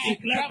exemption. I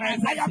declare my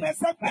exemption. I am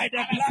exempted. By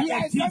the blood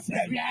of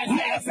Jesus. We are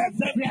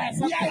exempted. We are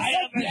exempted. I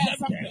am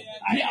exempted.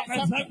 I am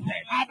exempted.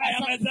 I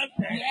am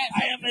exempted.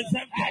 I am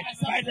exempted.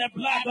 By the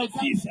blood of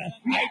Jesus.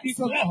 I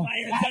declare my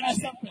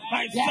exemption.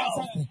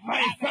 Myself,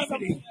 my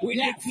family, we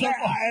declare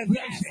our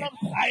exemption.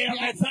 I am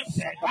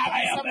exempted.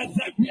 I am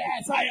exempted.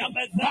 I am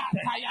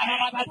exempted. I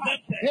am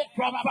exempted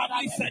from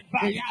family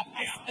setback. I am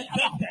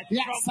exempted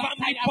from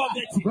family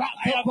poverty.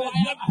 I am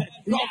exempted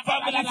from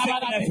family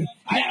sickness.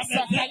 I am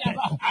exempted.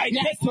 I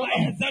take my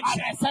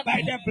exemption by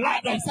the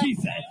blood of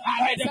Jesus.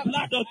 By the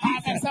blood of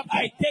Jesus.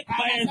 I take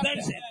my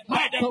exemption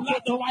by the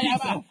blood of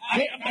Jesus.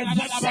 I am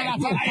exempted. I am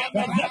exempted. I am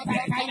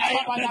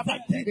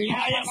exempted. I am exempted.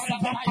 I am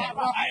exempted.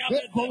 I am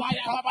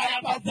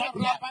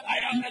exempted. I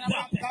am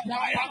exempted.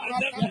 I am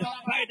exempted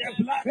by the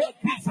blood of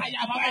Jesus. By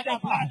the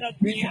blood of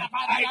Jesus.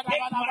 I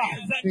take my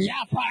exemption.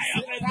 I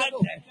am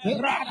exempted.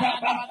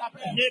 Rababa.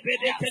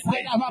 Nebedekete.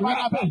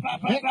 Rababa.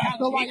 Rababa. I take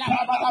my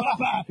exemption.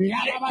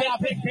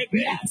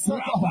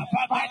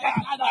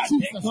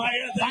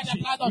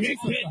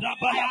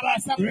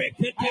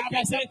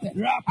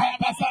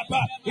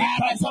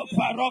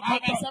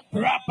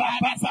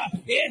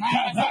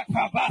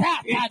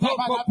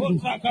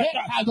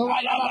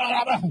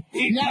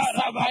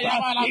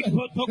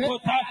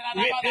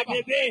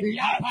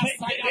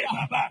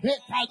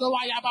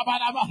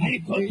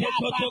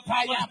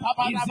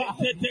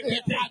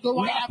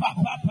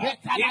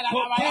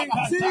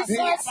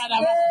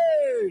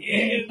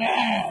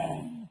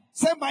 Amen.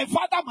 Say, my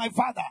father, my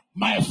father.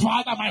 My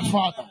father, my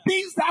father.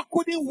 Things that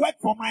couldn't work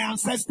for my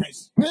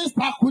ancestors. Things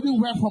that couldn't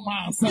work for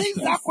my ancestors.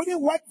 Things that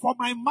couldn't work for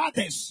my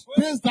mothers.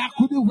 Things that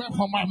couldn't work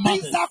for my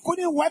mothers. Things that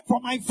couldn't work for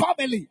my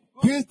family.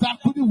 Things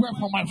that couldn't work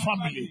for my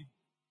family.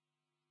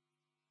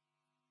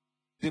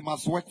 They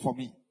must work for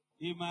me.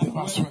 They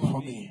must work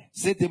for me.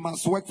 Say they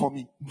must work for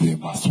me. They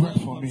must work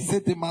for me. Say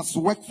they must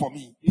work for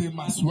me. They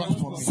must work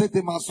for me. Say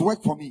they must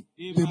work for me.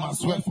 They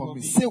must work for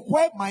me. Say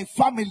where my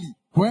family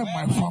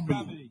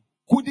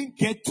couldn't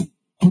get to.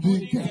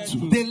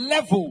 The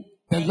level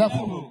they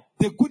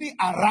couldn't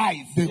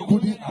arrive.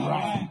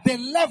 The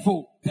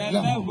level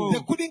they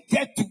couldn't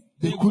get to.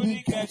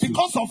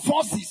 Because of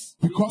forces.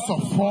 Of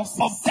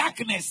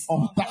darkness.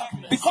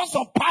 Because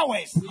of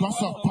powers. Of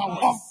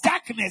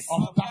darkness.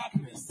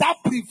 That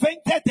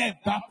prevented them.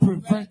 That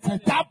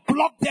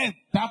blocked them.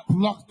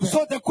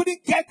 So they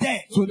couldn't get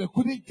there.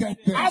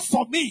 As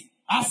for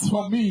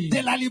me,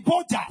 the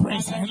Laliboja, I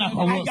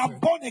am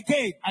born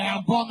again.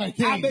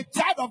 I'm a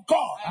child of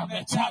God.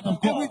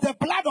 And with the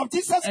blood of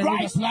Jesus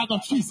Christ, I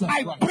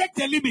break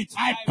the limit.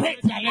 I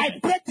break the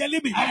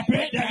limit.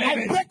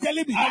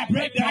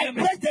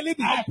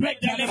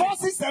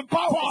 Forces and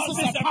powers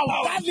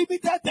that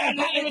limited them.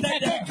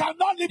 They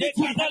cannot limit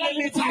me. As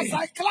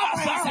I clap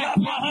my hands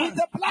with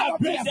the blood of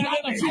Jesus,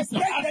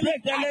 I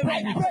break the limit.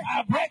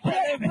 I break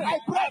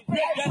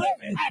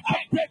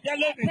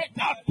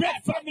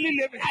family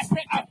limits.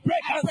 I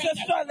break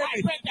ancestral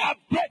limits. I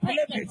break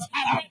limits.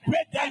 I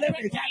break the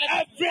limits.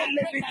 Every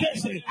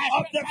limitation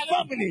of the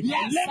family,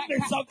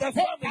 limits of the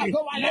family,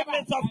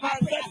 limits of my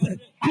ancestors.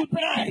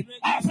 Tonight,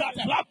 as I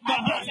clap my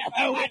hands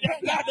and with the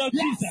blood of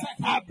Jesus,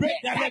 I break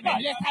the limit. I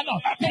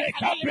break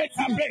the limit. I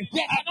break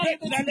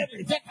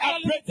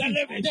the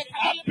limit. I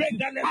break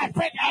the limit. I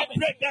break the limit.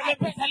 I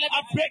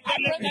break the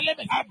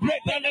limit. I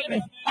break the limit.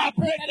 I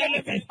break the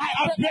limit. I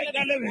break the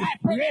limit.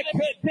 I break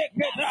the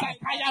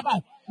limit.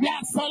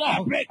 Yes, I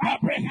break the limit.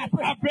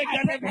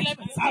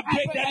 I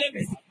break the limit.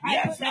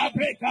 Yes, I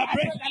break the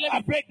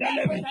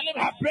limit. I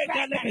break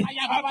the limit. I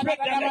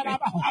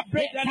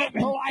break the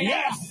limit.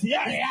 Yes,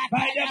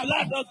 by the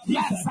blood of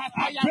Jesus, I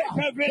break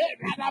every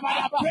limit.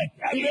 I break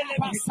every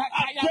limit. I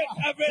break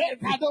every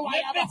limit.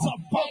 Limits of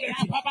poverty. I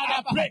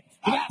break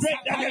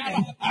the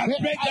limit. I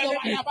break the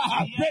limit.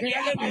 I break the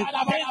limit.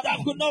 Things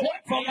that could not work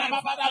for my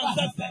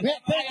ancestors.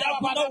 Things that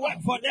could not work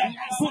for them.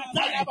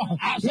 Tonight,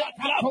 as I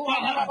clap my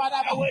hands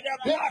with the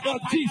blood of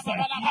Jesus,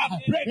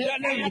 I break the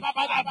limit.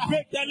 I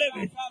break the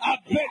limit. I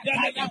break the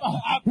limit.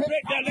 I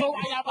break the limit.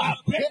 I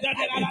break the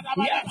limit.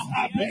 Yes,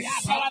 I break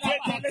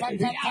the limit. I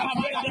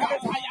break the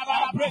limit. I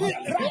break the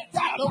limit. I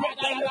break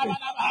the limit.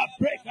 I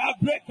break. I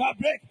break. I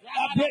break. I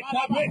break. I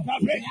break. I break. I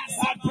break.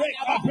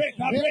 I break. I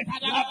break. I break. I break.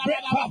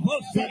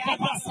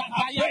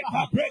 I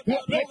break. I break.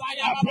 I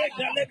break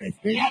the limit.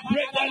 I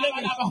break the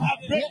limit. I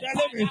break the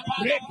limit.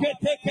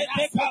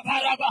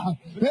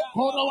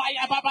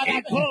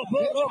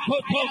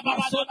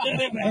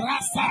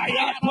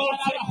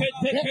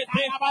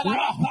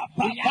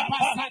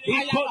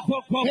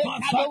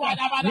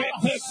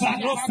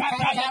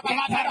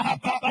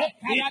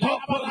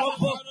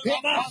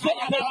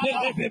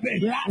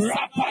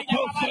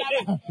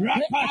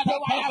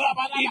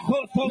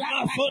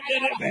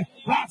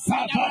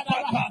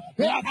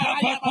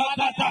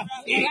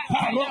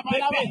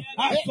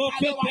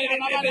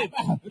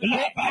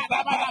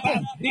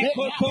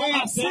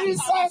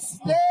 Jesus'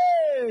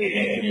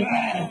 name.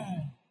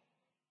 Amen.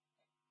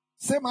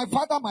 Say, my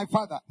father, my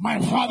father. My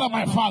father,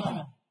 my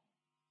father.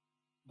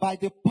 By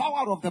the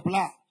power of the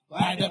blood.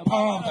 By the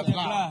power of the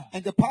blood.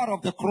 And the power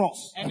of the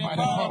cross. And by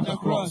the power of the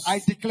cross. I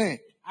declare.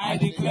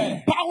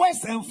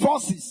 Powers and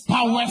forces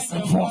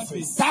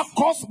that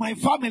cause my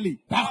family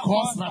not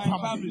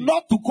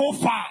to go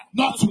far,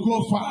 not to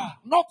go far,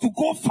 not to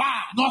go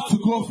far, not to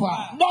go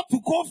far, not to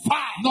go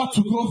far, not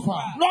to go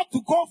far, not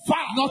to go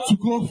far, not to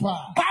go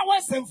far.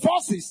 Powers and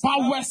forces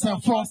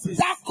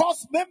that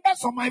cause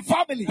members of my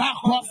family,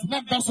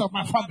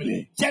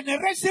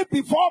 generation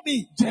before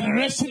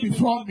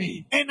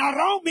me, and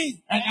around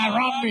me,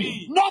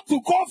 not to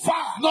go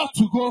far, not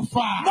to go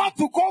far, not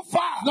to go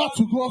far, not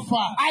to go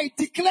far. I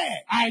declare.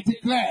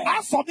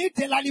 As for me,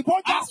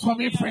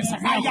 Prince,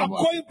 I am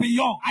going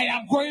beyond.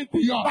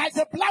 By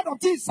the blood of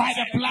Jesus. And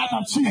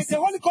the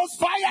Holy Ghost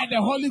fire.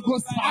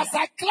 As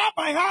I clap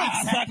my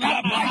hands, I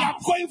am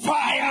going far.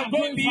 I am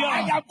going beyond.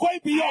 I am going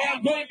beyond. I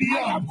am going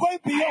beyond. I am going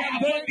beyond. I am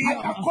going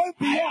beyond. I am going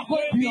beyond. I am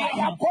going beyond.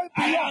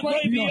 I am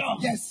going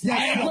beyond. Yes.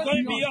 I am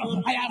going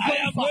beyond. I am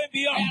going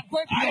beyond.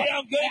 I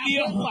am going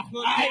beyond.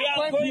 I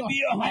am going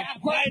beyond. By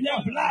the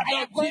blood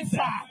of Jesus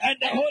and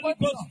the Holy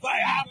Ghost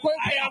fire. I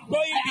am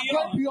going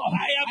beyond. I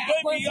am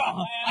going beyond.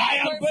 I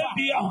am going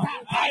beyond.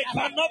 I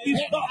cannot be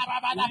stopped. I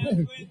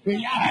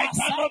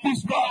cannot be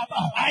stopped.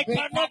 I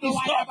cannot be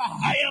stopped.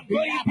 I am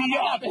going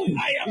beyond.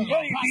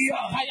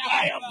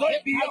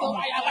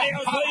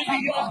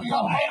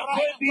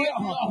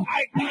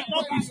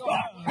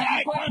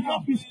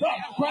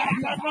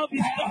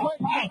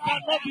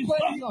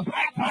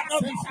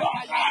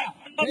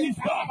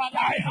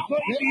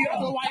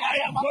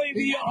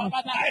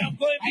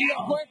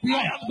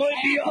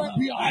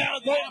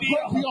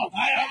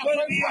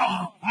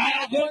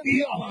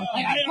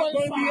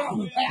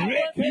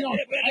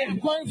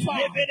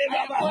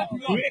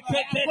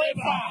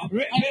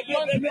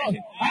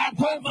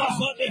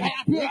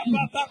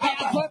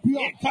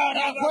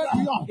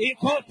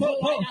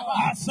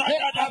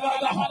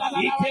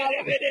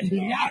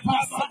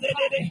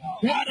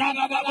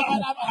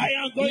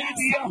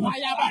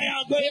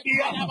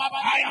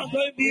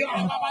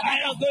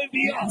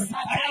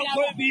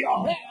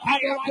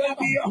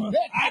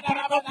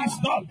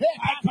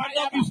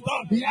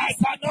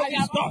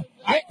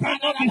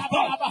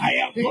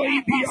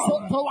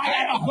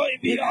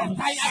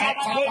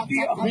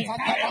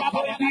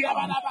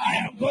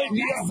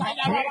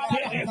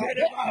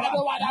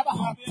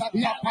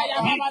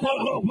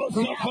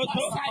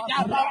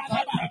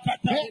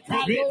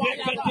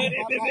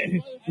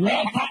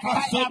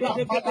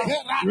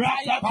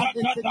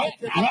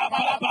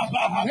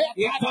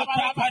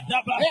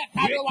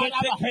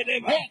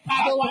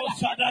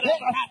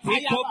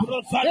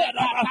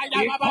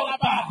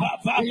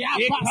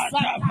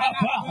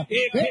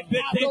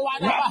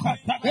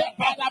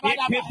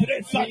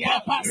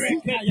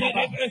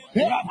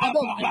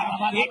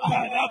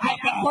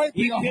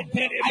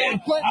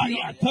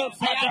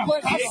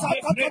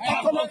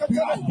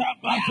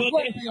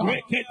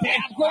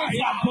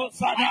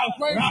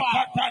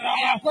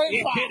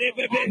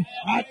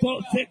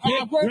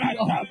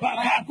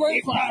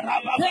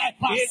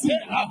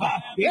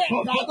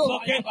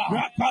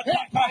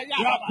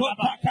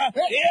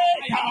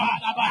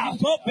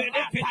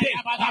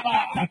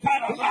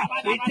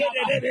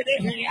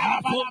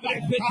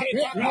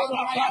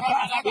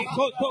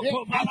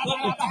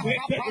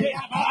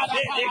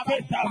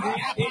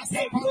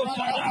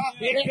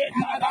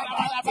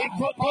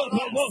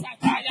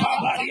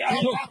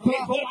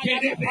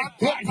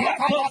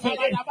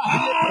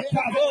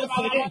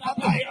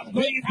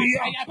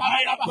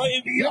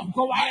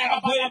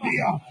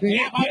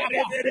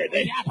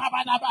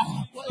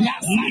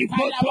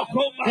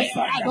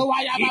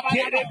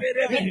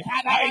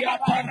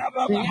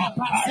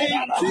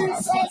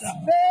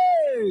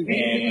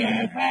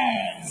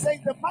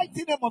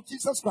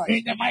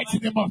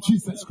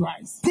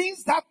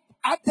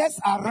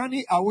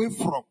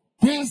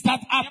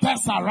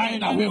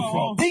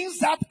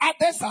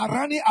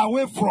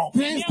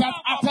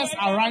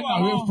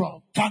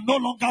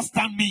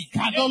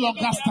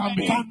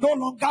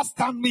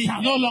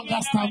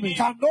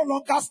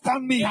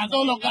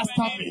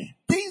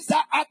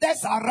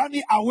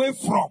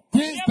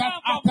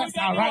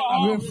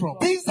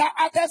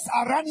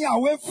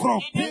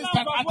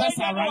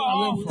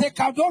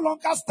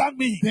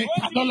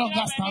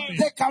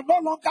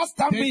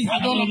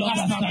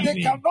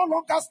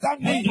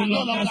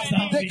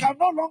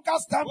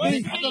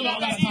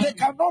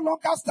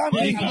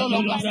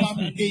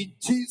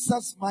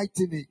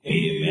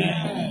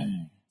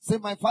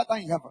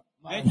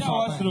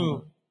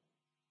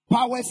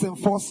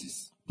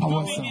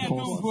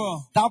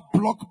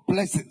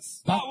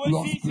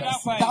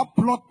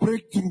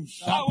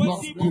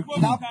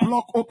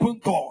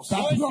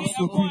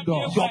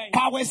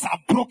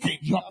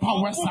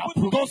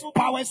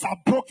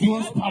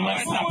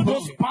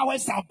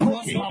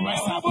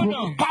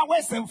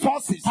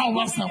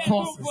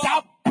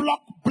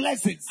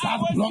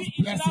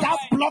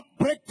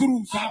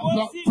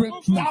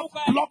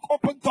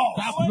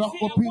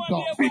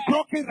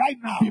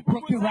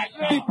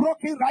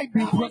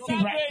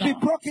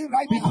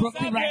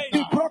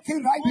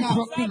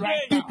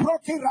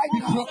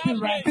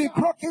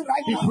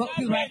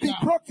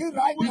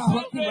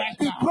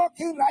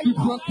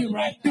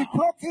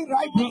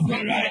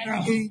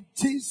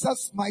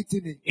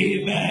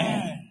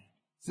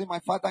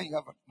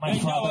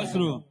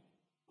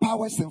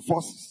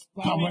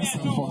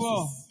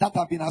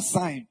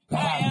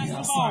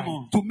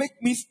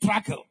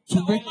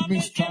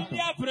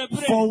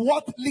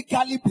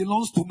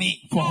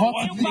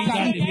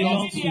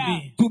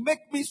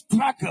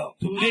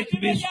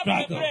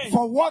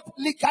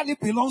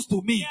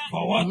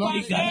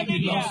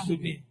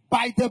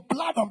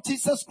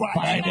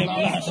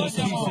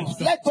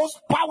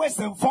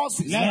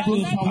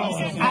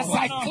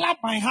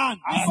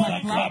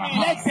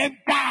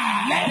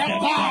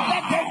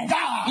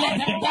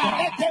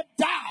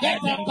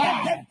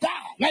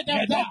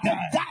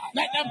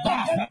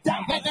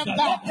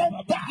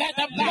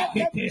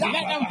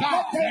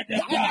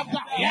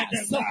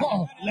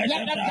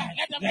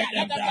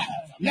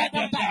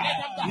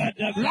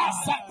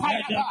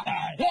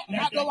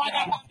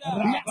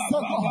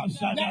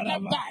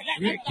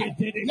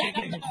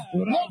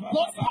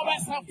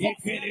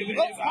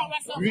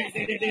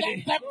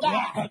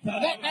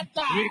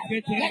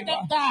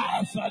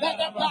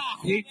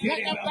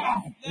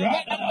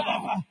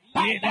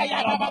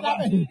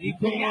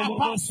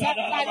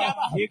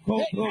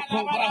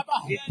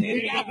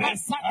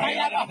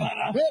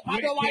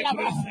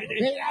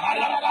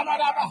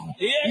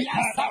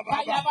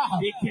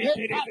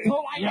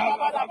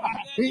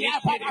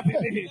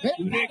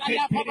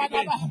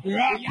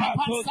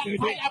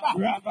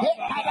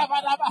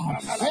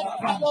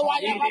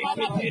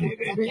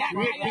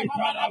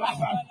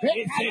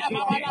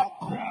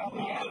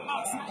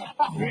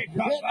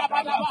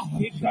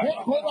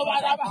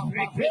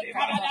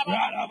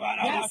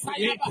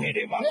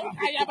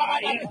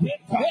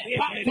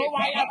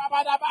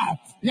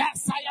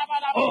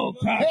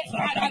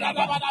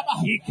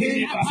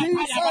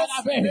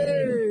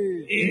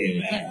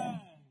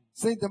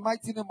 Say in the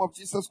mighty name of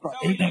Jesus Christ.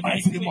 In the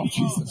mighty name of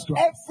Jesus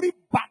Christ.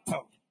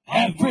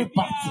 Every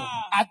battle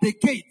at the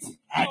gate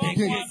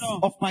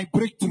of my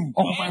breakthrough,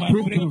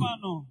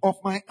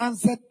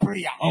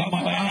 of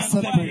my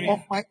answered prayer,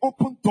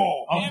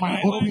 of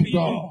my open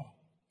door,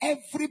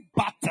 every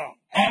battle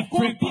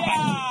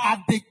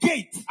at the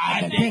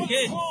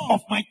gate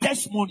of my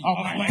testimony,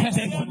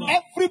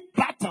 every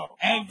battle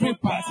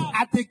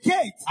at the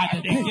gate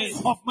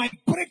of my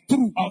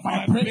breakthrough,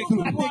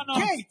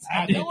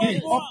 at the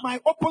gate of my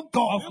open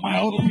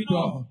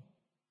door,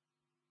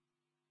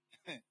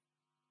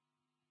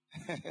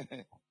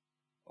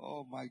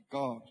 Oh my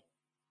God.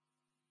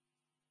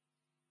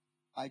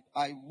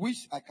 I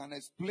wish I can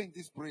explain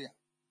this prayer.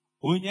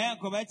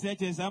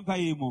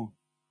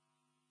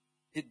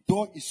 A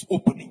door is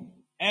opening.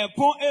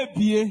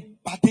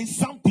 But there's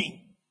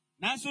something.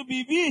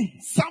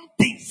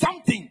 Something.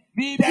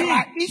 There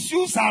are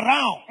issues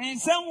around.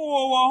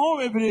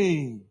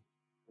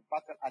 The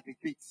battle at the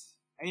gates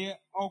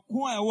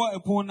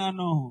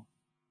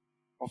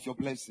of your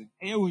blessing,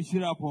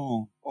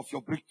 of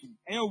your breakthrough.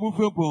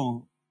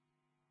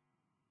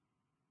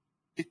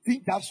 The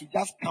thing that should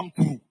just come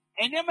through,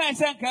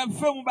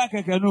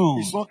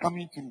 it's not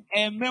coming through.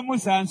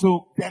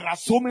 There are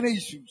so many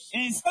issues.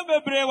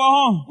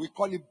 We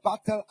call it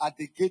battle at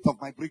the gate of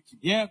my breakthrough.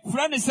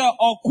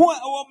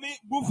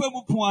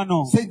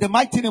 Say the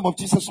mighty name of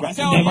Jesus Christ.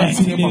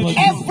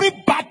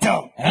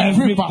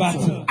 Every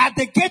battle at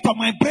the gate of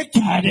my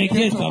breakthrough,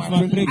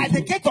 at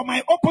the gate of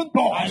my open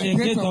door, at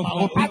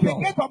the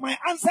gate of my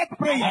answered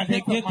prayer, at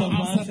the gate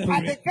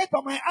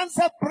of my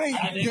answered prayer,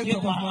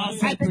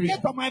 at the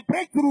gate of my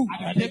breakthrough,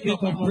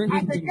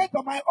 at the gate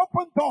of my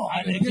open door,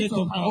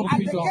 at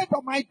the gate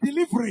of my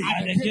delivery,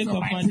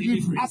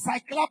 as I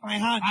clap my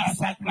hands,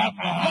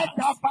 let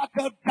that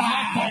battle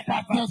die. Let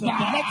that battle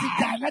die.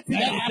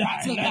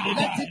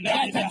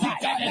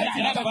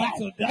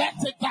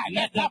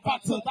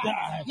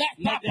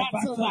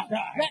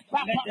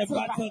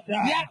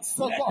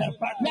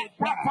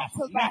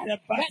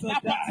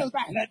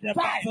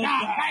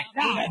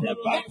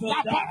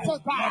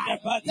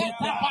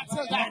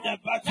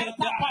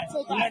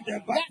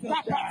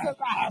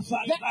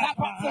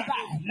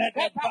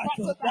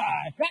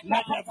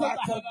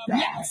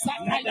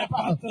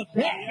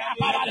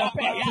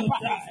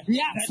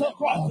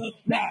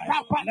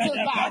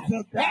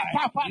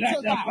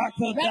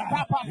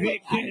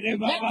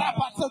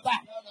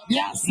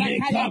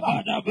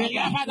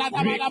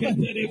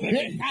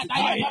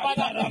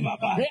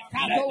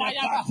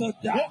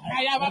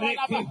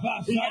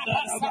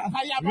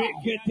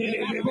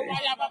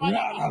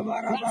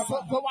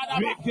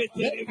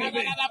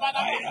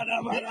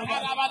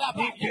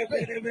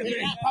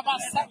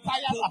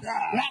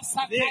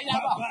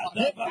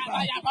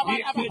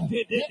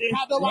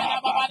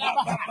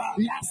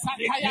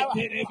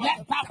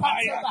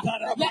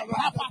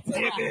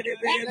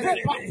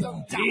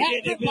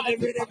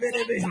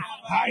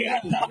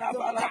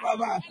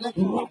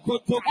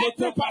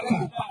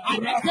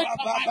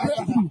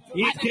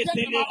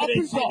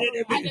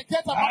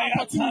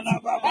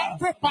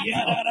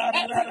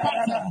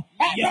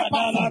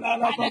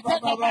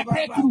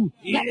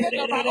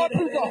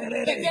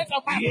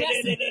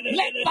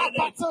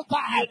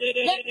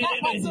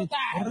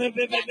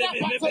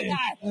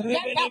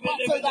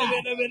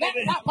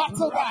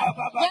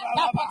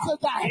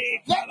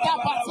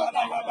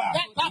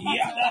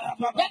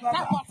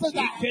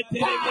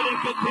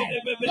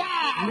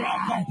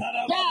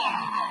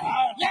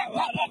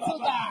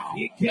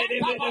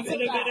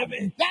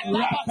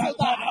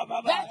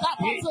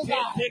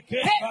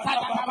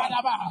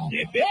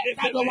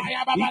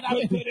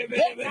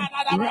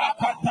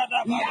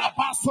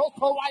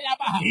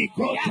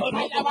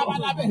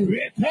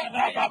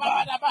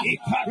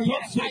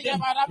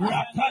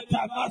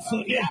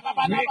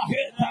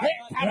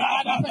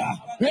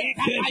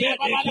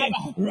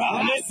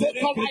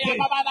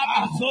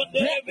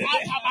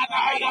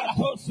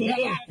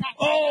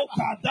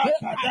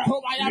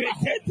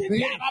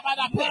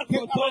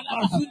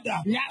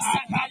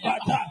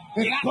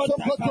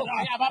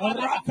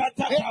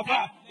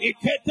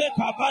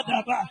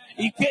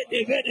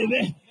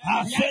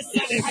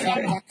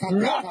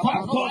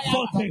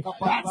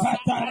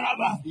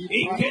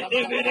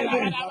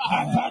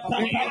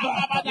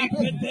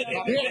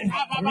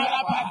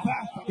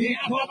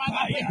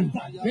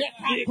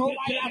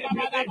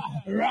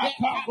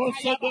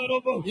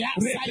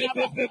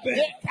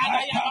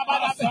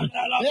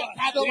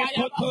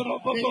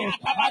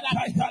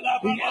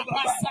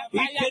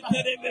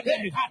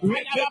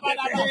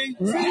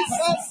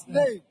 Jesus'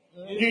 name.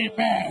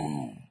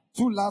 Amen.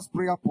 Two last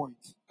prayer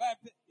points.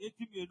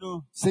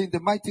 Say in the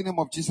mighty name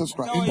of Jesus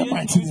Christ. In the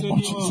mighty name of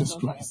Jesus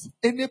Christ.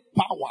 Any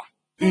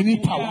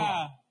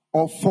power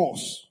or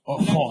force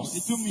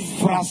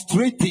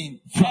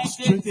frustrating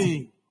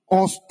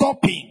or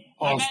stopping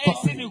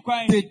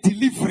the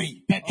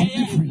delivery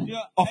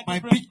of my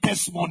big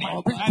testimony.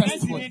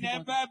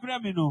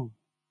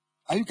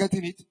 Are you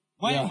getting it?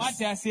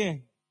 Yes.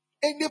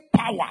 Any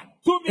power,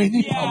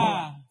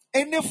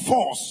 any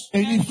force,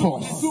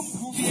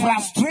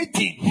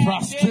 frustrating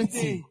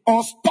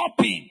or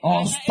stopping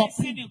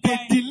the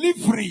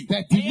delivery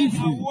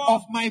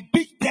of my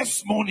big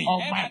testimony,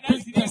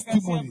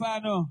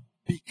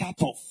 be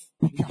cut off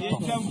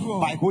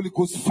by Holy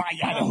Ghost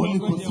fire.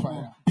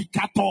 Be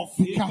cut off.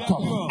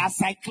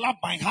 As I clap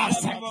my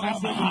hands,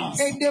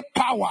 any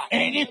power,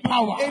 any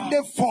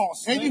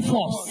force,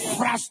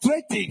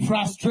 frustrating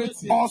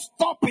or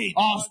stopping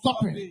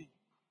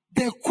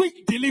the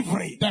quick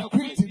delivery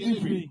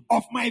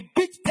of my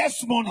big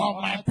testimony,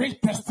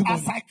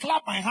 as I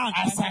clap my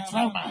hands,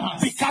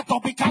 be cut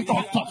off.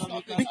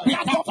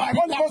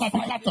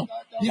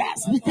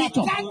 Yes, be cut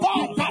off.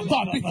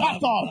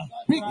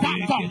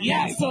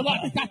 Yes, so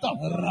Lord, be cut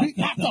off.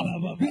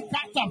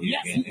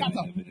 Yes, be cut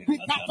off. Yes, be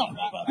cut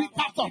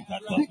off.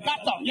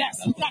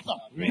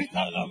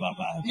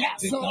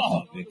 Yes, so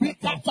Lord, be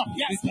cut off.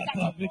 Yes,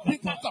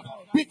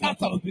 be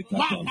cut off.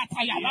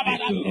 Makataya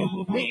babada.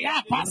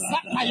 Ya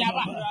pasataya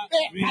ba.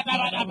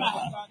 Kadabada.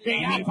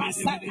 Ya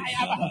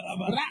pasataya ba.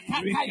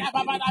 Rakataya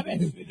babada.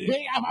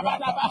 Ya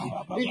babada.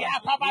 Ya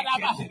babada.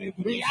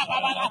 Ya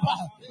babada.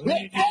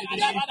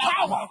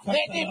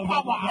 Any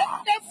power,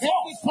 any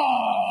force,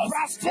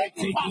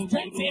 frustrating,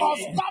 or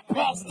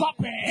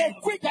stopping, the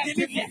quick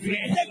delivery,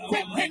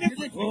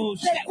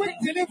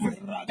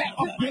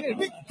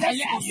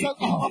 yes, of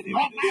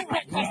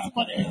my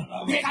testimony,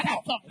 be cut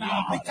off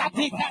now, be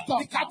cut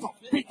off,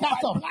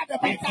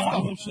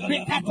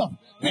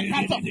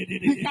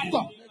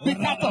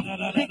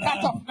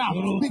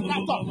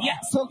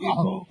 yes, so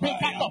go, be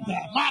cut off,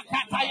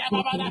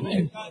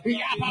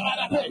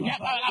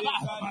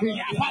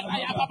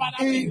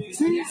 In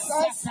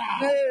Jesus'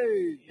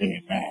 name.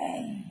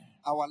 Amen.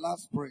 Our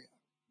last prayer.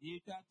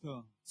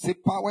 Say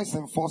powers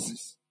and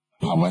forces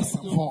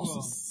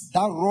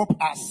that rob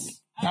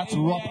us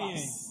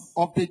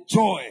of the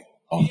joy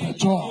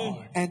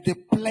and the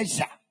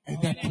pleasure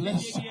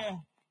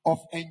of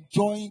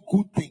enjoying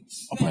good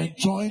things. Do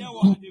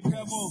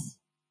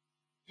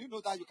you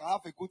know that you can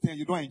have a good thing and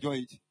you don't enjoy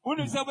it?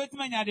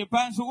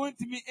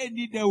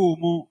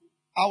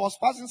 I was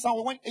passing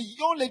somewhere when a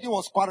young lady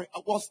was crying.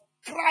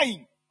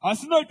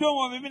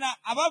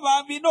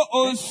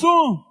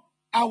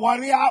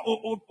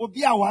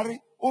 Obi aware,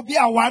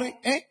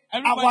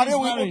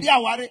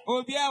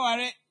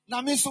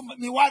 na me so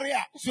me worry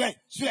asem.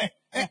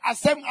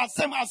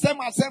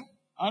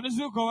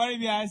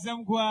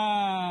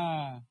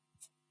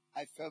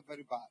 I felt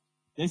very bad.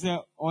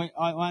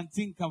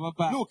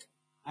 Look,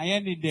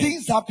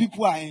 things that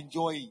people are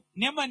enjoying,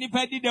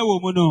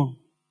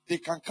 they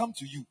can come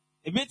to you,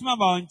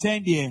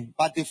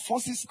 but the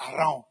forces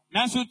around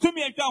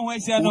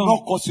will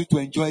not cause you to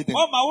enjoy them.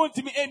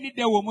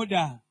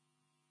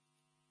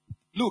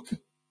 Look,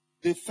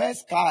 the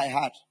first car I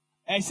had,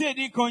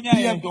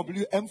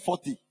 BMW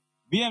M40.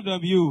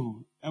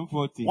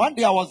 One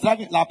day I was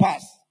driving La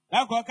Paz.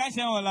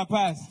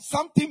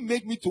 Something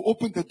made me to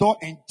open the door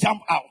and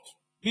jump out.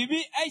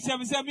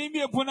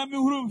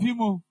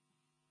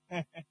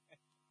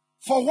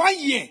 For 1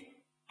 year,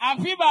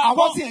 I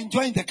wasn't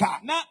enjoying the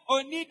car.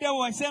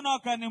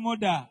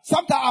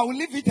 Sometimes I will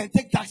leave it and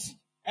take taxi.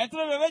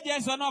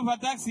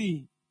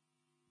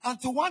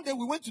 Until one day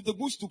we went to the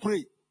bush to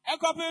pray.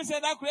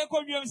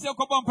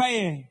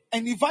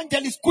 An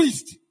evangelist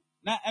quizzed.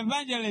 He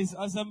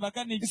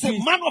said,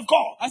 man of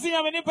God,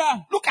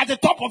 look at the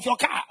top of your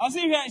car. I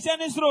said,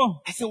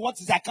 what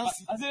is that? I can't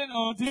see.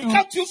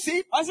 Can't you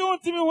see?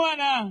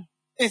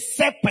 A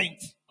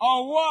serpent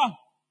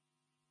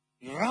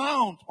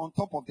round on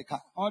top of the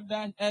car.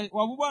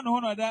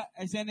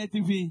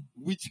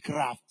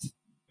 Witchcraft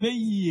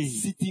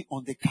sitting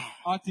on the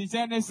car.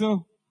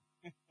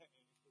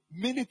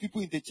 Many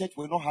people in the church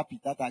were not happy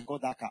that I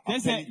got that car.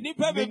 That day,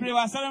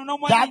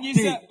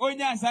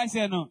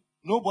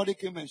 nobody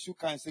came and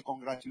shook hands and said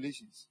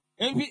congratulations.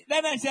 No one.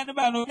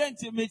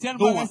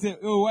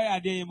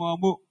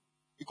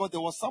 Because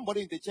there was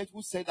somebody in the church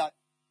who said that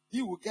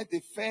he will get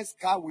the first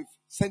car with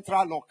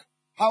central lock.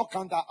 How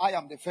come that I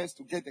am the first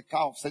to get the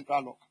car of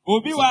central lock?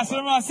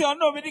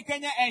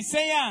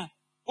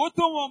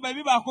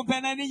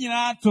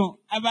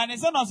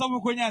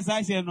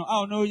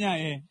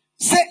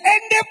 Say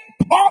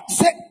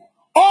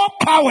all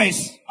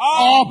powers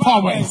all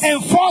powers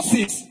and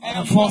forces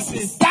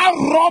that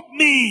rob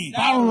me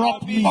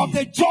of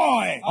the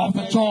joy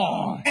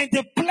and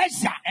the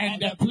pleasure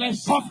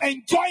of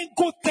enjoying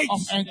good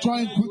things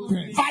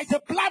by the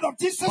blood of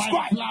Jesus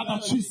Christ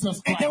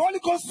and the Holy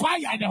Ghost fire.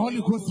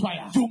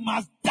 You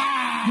must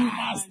die.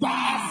 As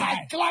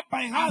I clap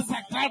my hands.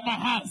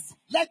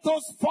 Let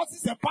those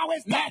forces and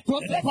powers die. Let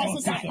those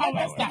forces and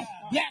powers die.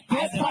 Let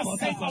those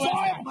forces and powers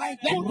die. Let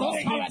those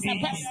forces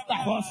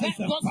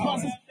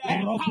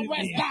and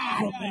powers die.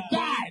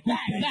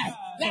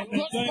 Let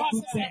those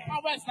forces and powers die. Let those forces and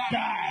powers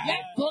die.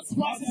 Let those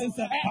forces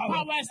and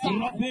powers die.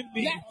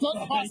 Let those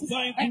forces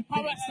and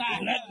powers die.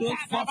 Let those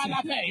forces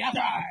die.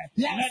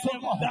 Let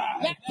them die.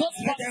 Let those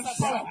forces and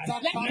powers.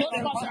 Let those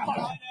forces and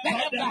powers. Let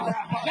them die.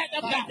 Let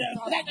them die.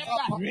 Let them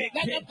die.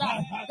 Let them die.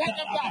 Let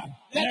them die.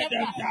 Let them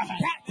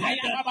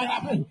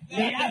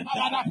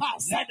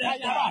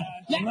die.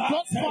 Let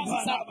those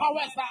forces and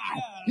powers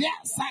die.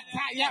 Yes,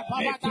 Sataya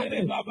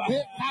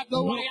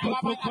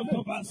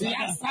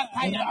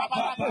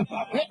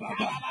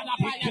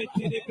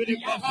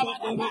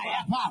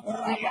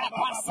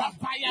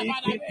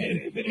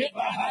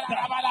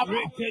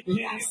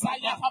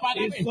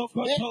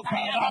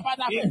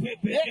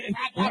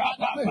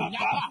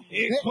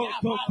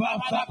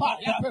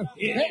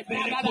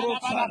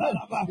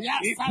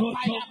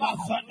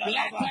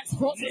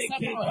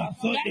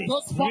let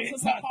those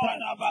forces and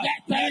powers.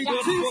 In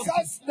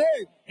Jesus'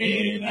 name.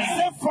 Amen.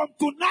 Say from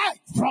tonight,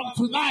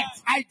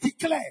 I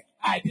declare.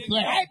 I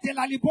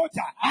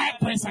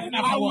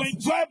will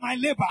enjoy my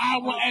labor. I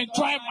will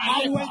enjoy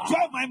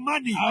my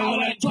money. I will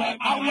enjoy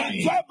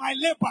my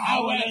labor. I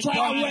will enjoy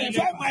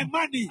my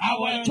money. I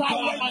will enjoy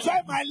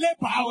my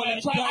labor. I will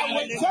enjoy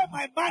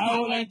my money. I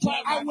will enjoy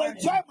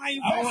my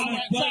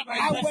investment.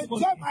 I will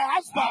enjoy my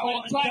husband. I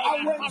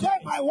will enjoy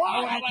my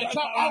wife.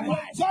 I will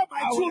enjoy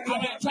my children. I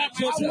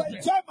will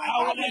enjoy my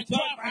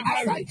marriage.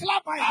 As I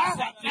clap my hands, I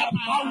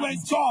will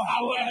enjoy.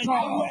 I will enjoy. I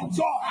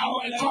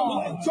will enjoy.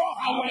 I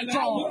will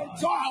enjoy.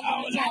 I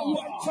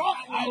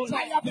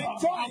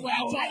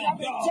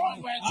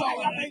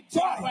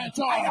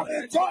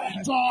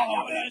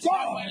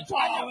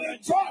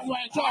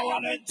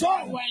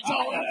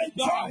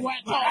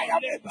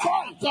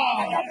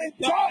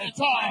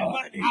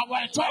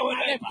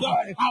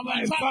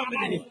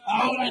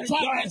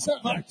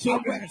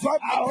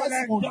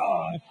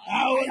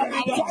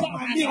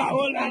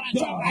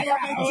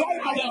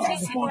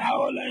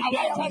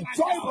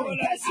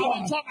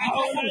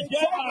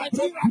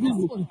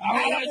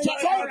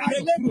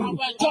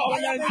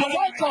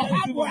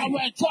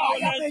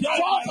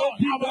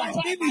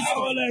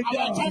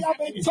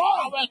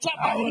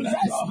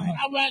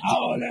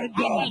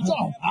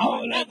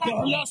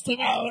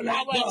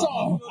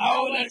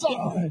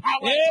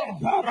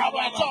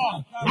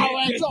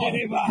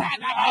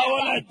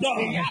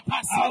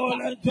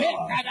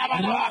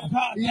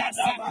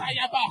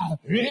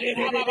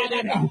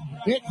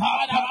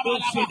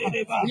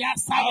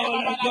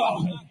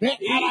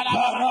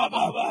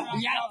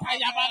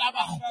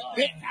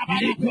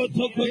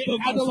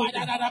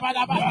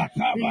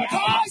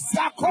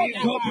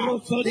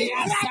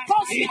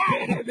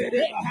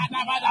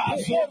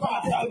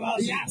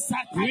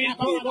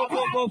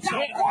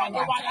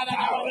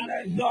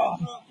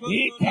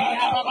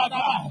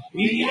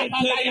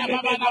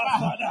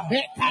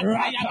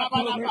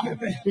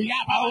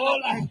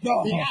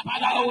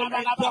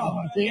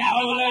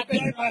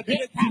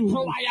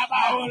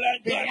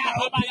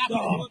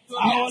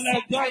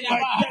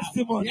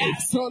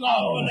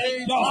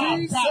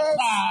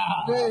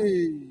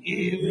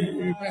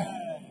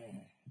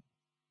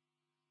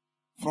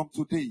From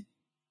today,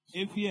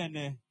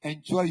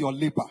 enjoy your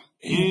labor.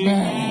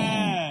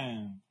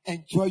 Amen.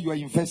 Enjoy your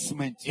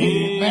investment.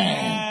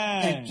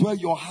 Amen. Enjoy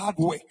your hard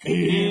work.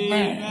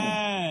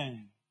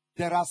 Amen.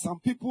 There are some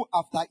people,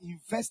 after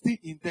investing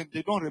in them,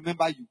 they don't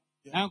remember you.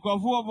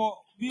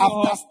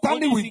 After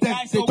standing with them,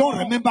 they don't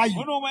remember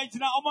you.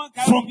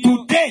 From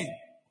today,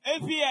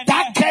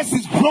 that curse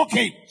is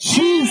broken.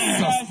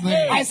 Jesus'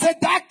 name. I said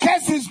that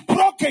curse is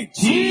broken.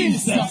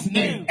 Jesus'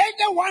 name.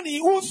 Anyone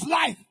in whose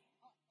life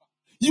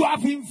you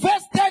have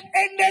invested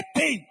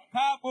anything,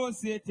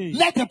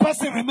 let the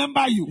person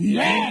remember you.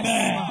 Yes.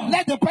 Amen.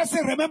 Let the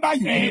person remember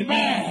you.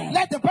 Amen.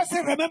 Let the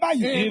person remember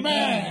you.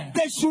 Amen.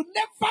 They should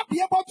never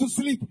be able to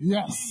sleep.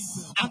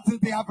 Yes. Until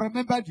they have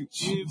remembered you.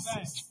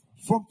 Jesus.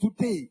 From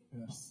today,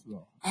 yes,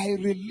 I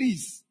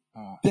release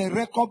the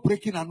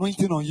record-breaking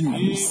anointing on you.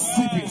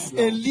 Yes.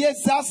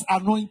 Eliezer's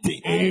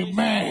anointing.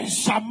 Amen.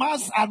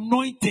 Shammah's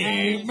anointing.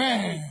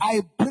 Amen.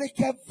 I break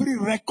every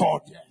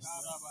record.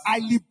 Yes. I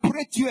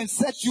liberate you and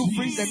set you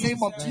free in the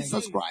name of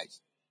Jesus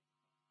Christ.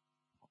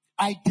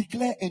 I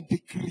declare and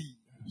decree,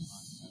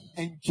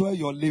 enjoy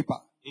your labor.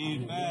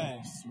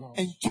 Amen.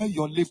 Enjoy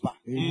your labor.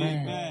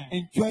 Amen.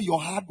 Enjoy your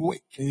hard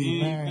work.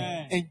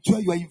 Amen. Enjoy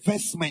your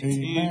investment.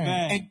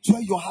 Amen. Enjoy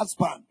your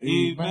husband.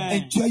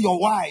 Amen. Enjoy your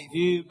wife.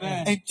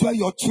 Amen. Enjoy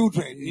your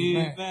children.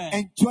 Amen.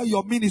 Enjoy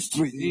your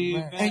ministry.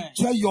 Amen.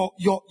 Enjoy your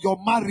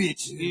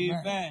marriage.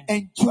 Amen.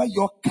 Enjoy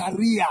your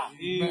career.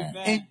 Amen.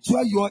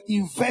 Enjoy your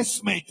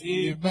investment.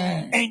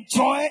 Amen.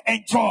 Enjoy.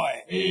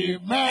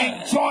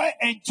 Amen.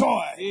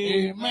 Enjoy.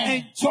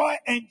 Amen.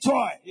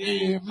 Enjoy.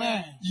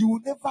 Amen. You will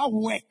never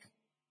work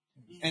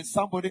and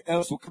somebody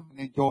else will come and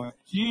enjoy.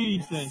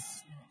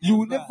 Jesus. You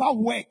will never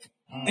work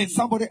and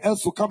somebody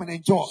else will come and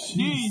enjoy.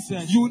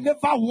 Jesus. You will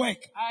never work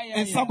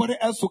and somebody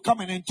else will come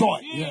and enjoy.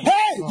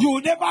 Hey, you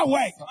will never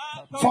work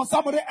for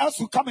somebody else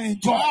to come and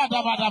enjoy.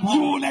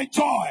 You will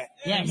enjoy.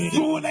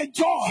 You will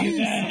enjoy.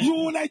 You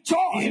will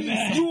enjoy.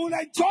 You will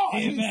enjoy.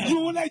 You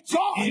will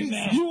enjoy.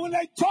 You will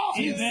enjoy.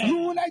 You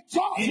will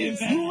enjoy. You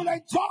will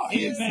enjoy.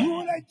 You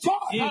will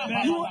enjoy.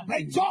 You will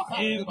enjoy.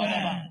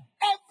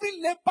 Every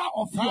labor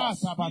of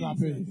yours,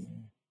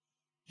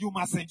 you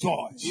must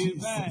enjoy.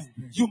 Amen.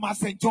 You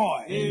must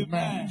enjoy.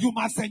 Amen. You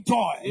must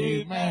enjoy.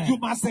 Amen. You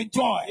must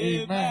enjoy.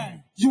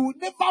 Amen. You will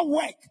never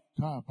work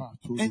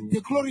and the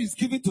glory is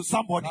given to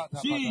somebody.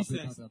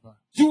 Jesus.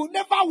 You will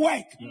never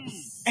work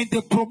and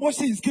the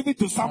promotion is given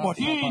to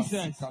somebody.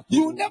 Jesus.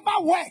 You will never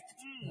work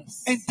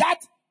and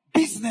that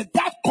business,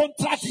 that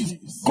contract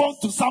is gone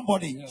to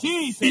somebody.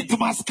 Jesus. It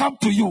must come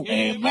to you.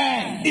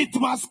 Amen. It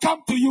must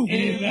come to you.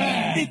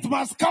 Amen. It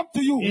must come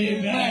to you.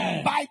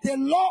 Amen. By the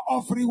law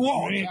of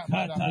reward.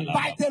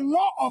 By the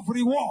law of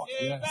reward.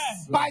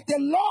 By the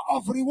law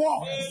of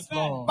reward.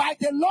 By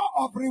the law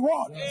of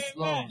reward.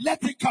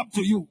 Let it come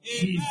to you.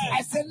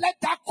 I said, let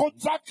that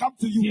contract come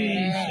to you.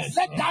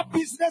 Let that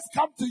business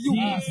come to you.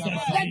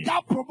 Let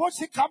that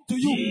promotion come to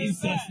you.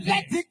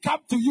 Let it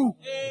come to you.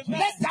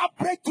 Let that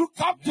breakthrough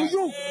come to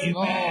you.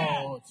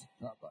 Amen.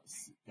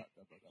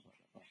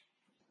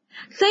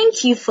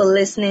 Thank you for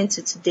listening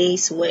to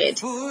today's word.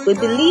 We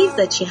believe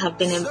that you have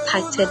been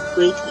impacted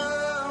greatly.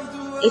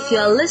 If you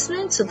are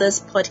listening to this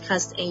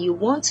podcast and you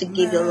want to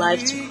give your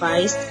life to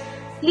Christ,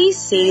 please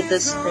say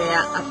this prayer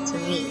after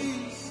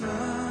me.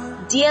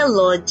 Dear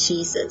Lord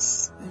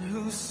Jesus,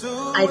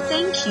 I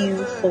thank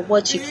you for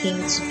what you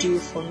came to do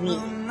for me.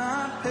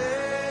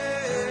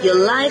 Your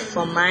life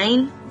for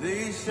mine,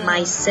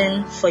 my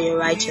sin for your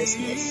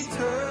righteousness.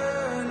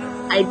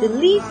 I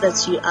believe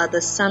that you are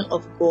the Son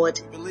of God,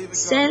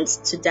 sent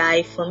to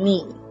die for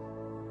me.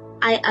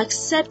 I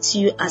accept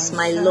you as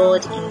my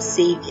Lord and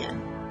Savior.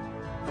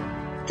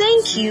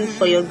 Thank you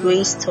for your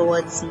grace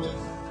towards me.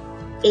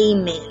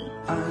 Amen.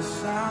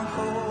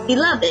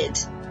 Beloved,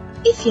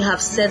 if you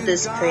have said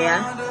this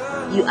prayer,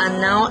 you are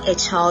now a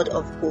child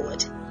of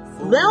God.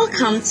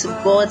 Welcome to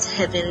God's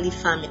heavenly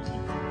family.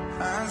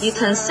 You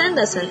can send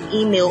us an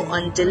email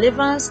on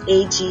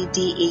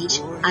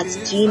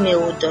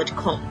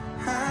deliveranceagdh@gmail.com.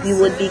 We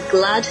would be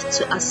glad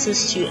to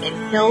assist you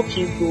and help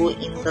you grow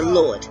in the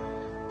Lord.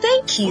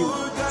 Thank you.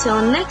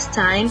 Till next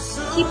time,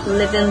 keep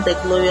living the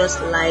glorious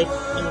life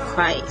in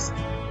Christ.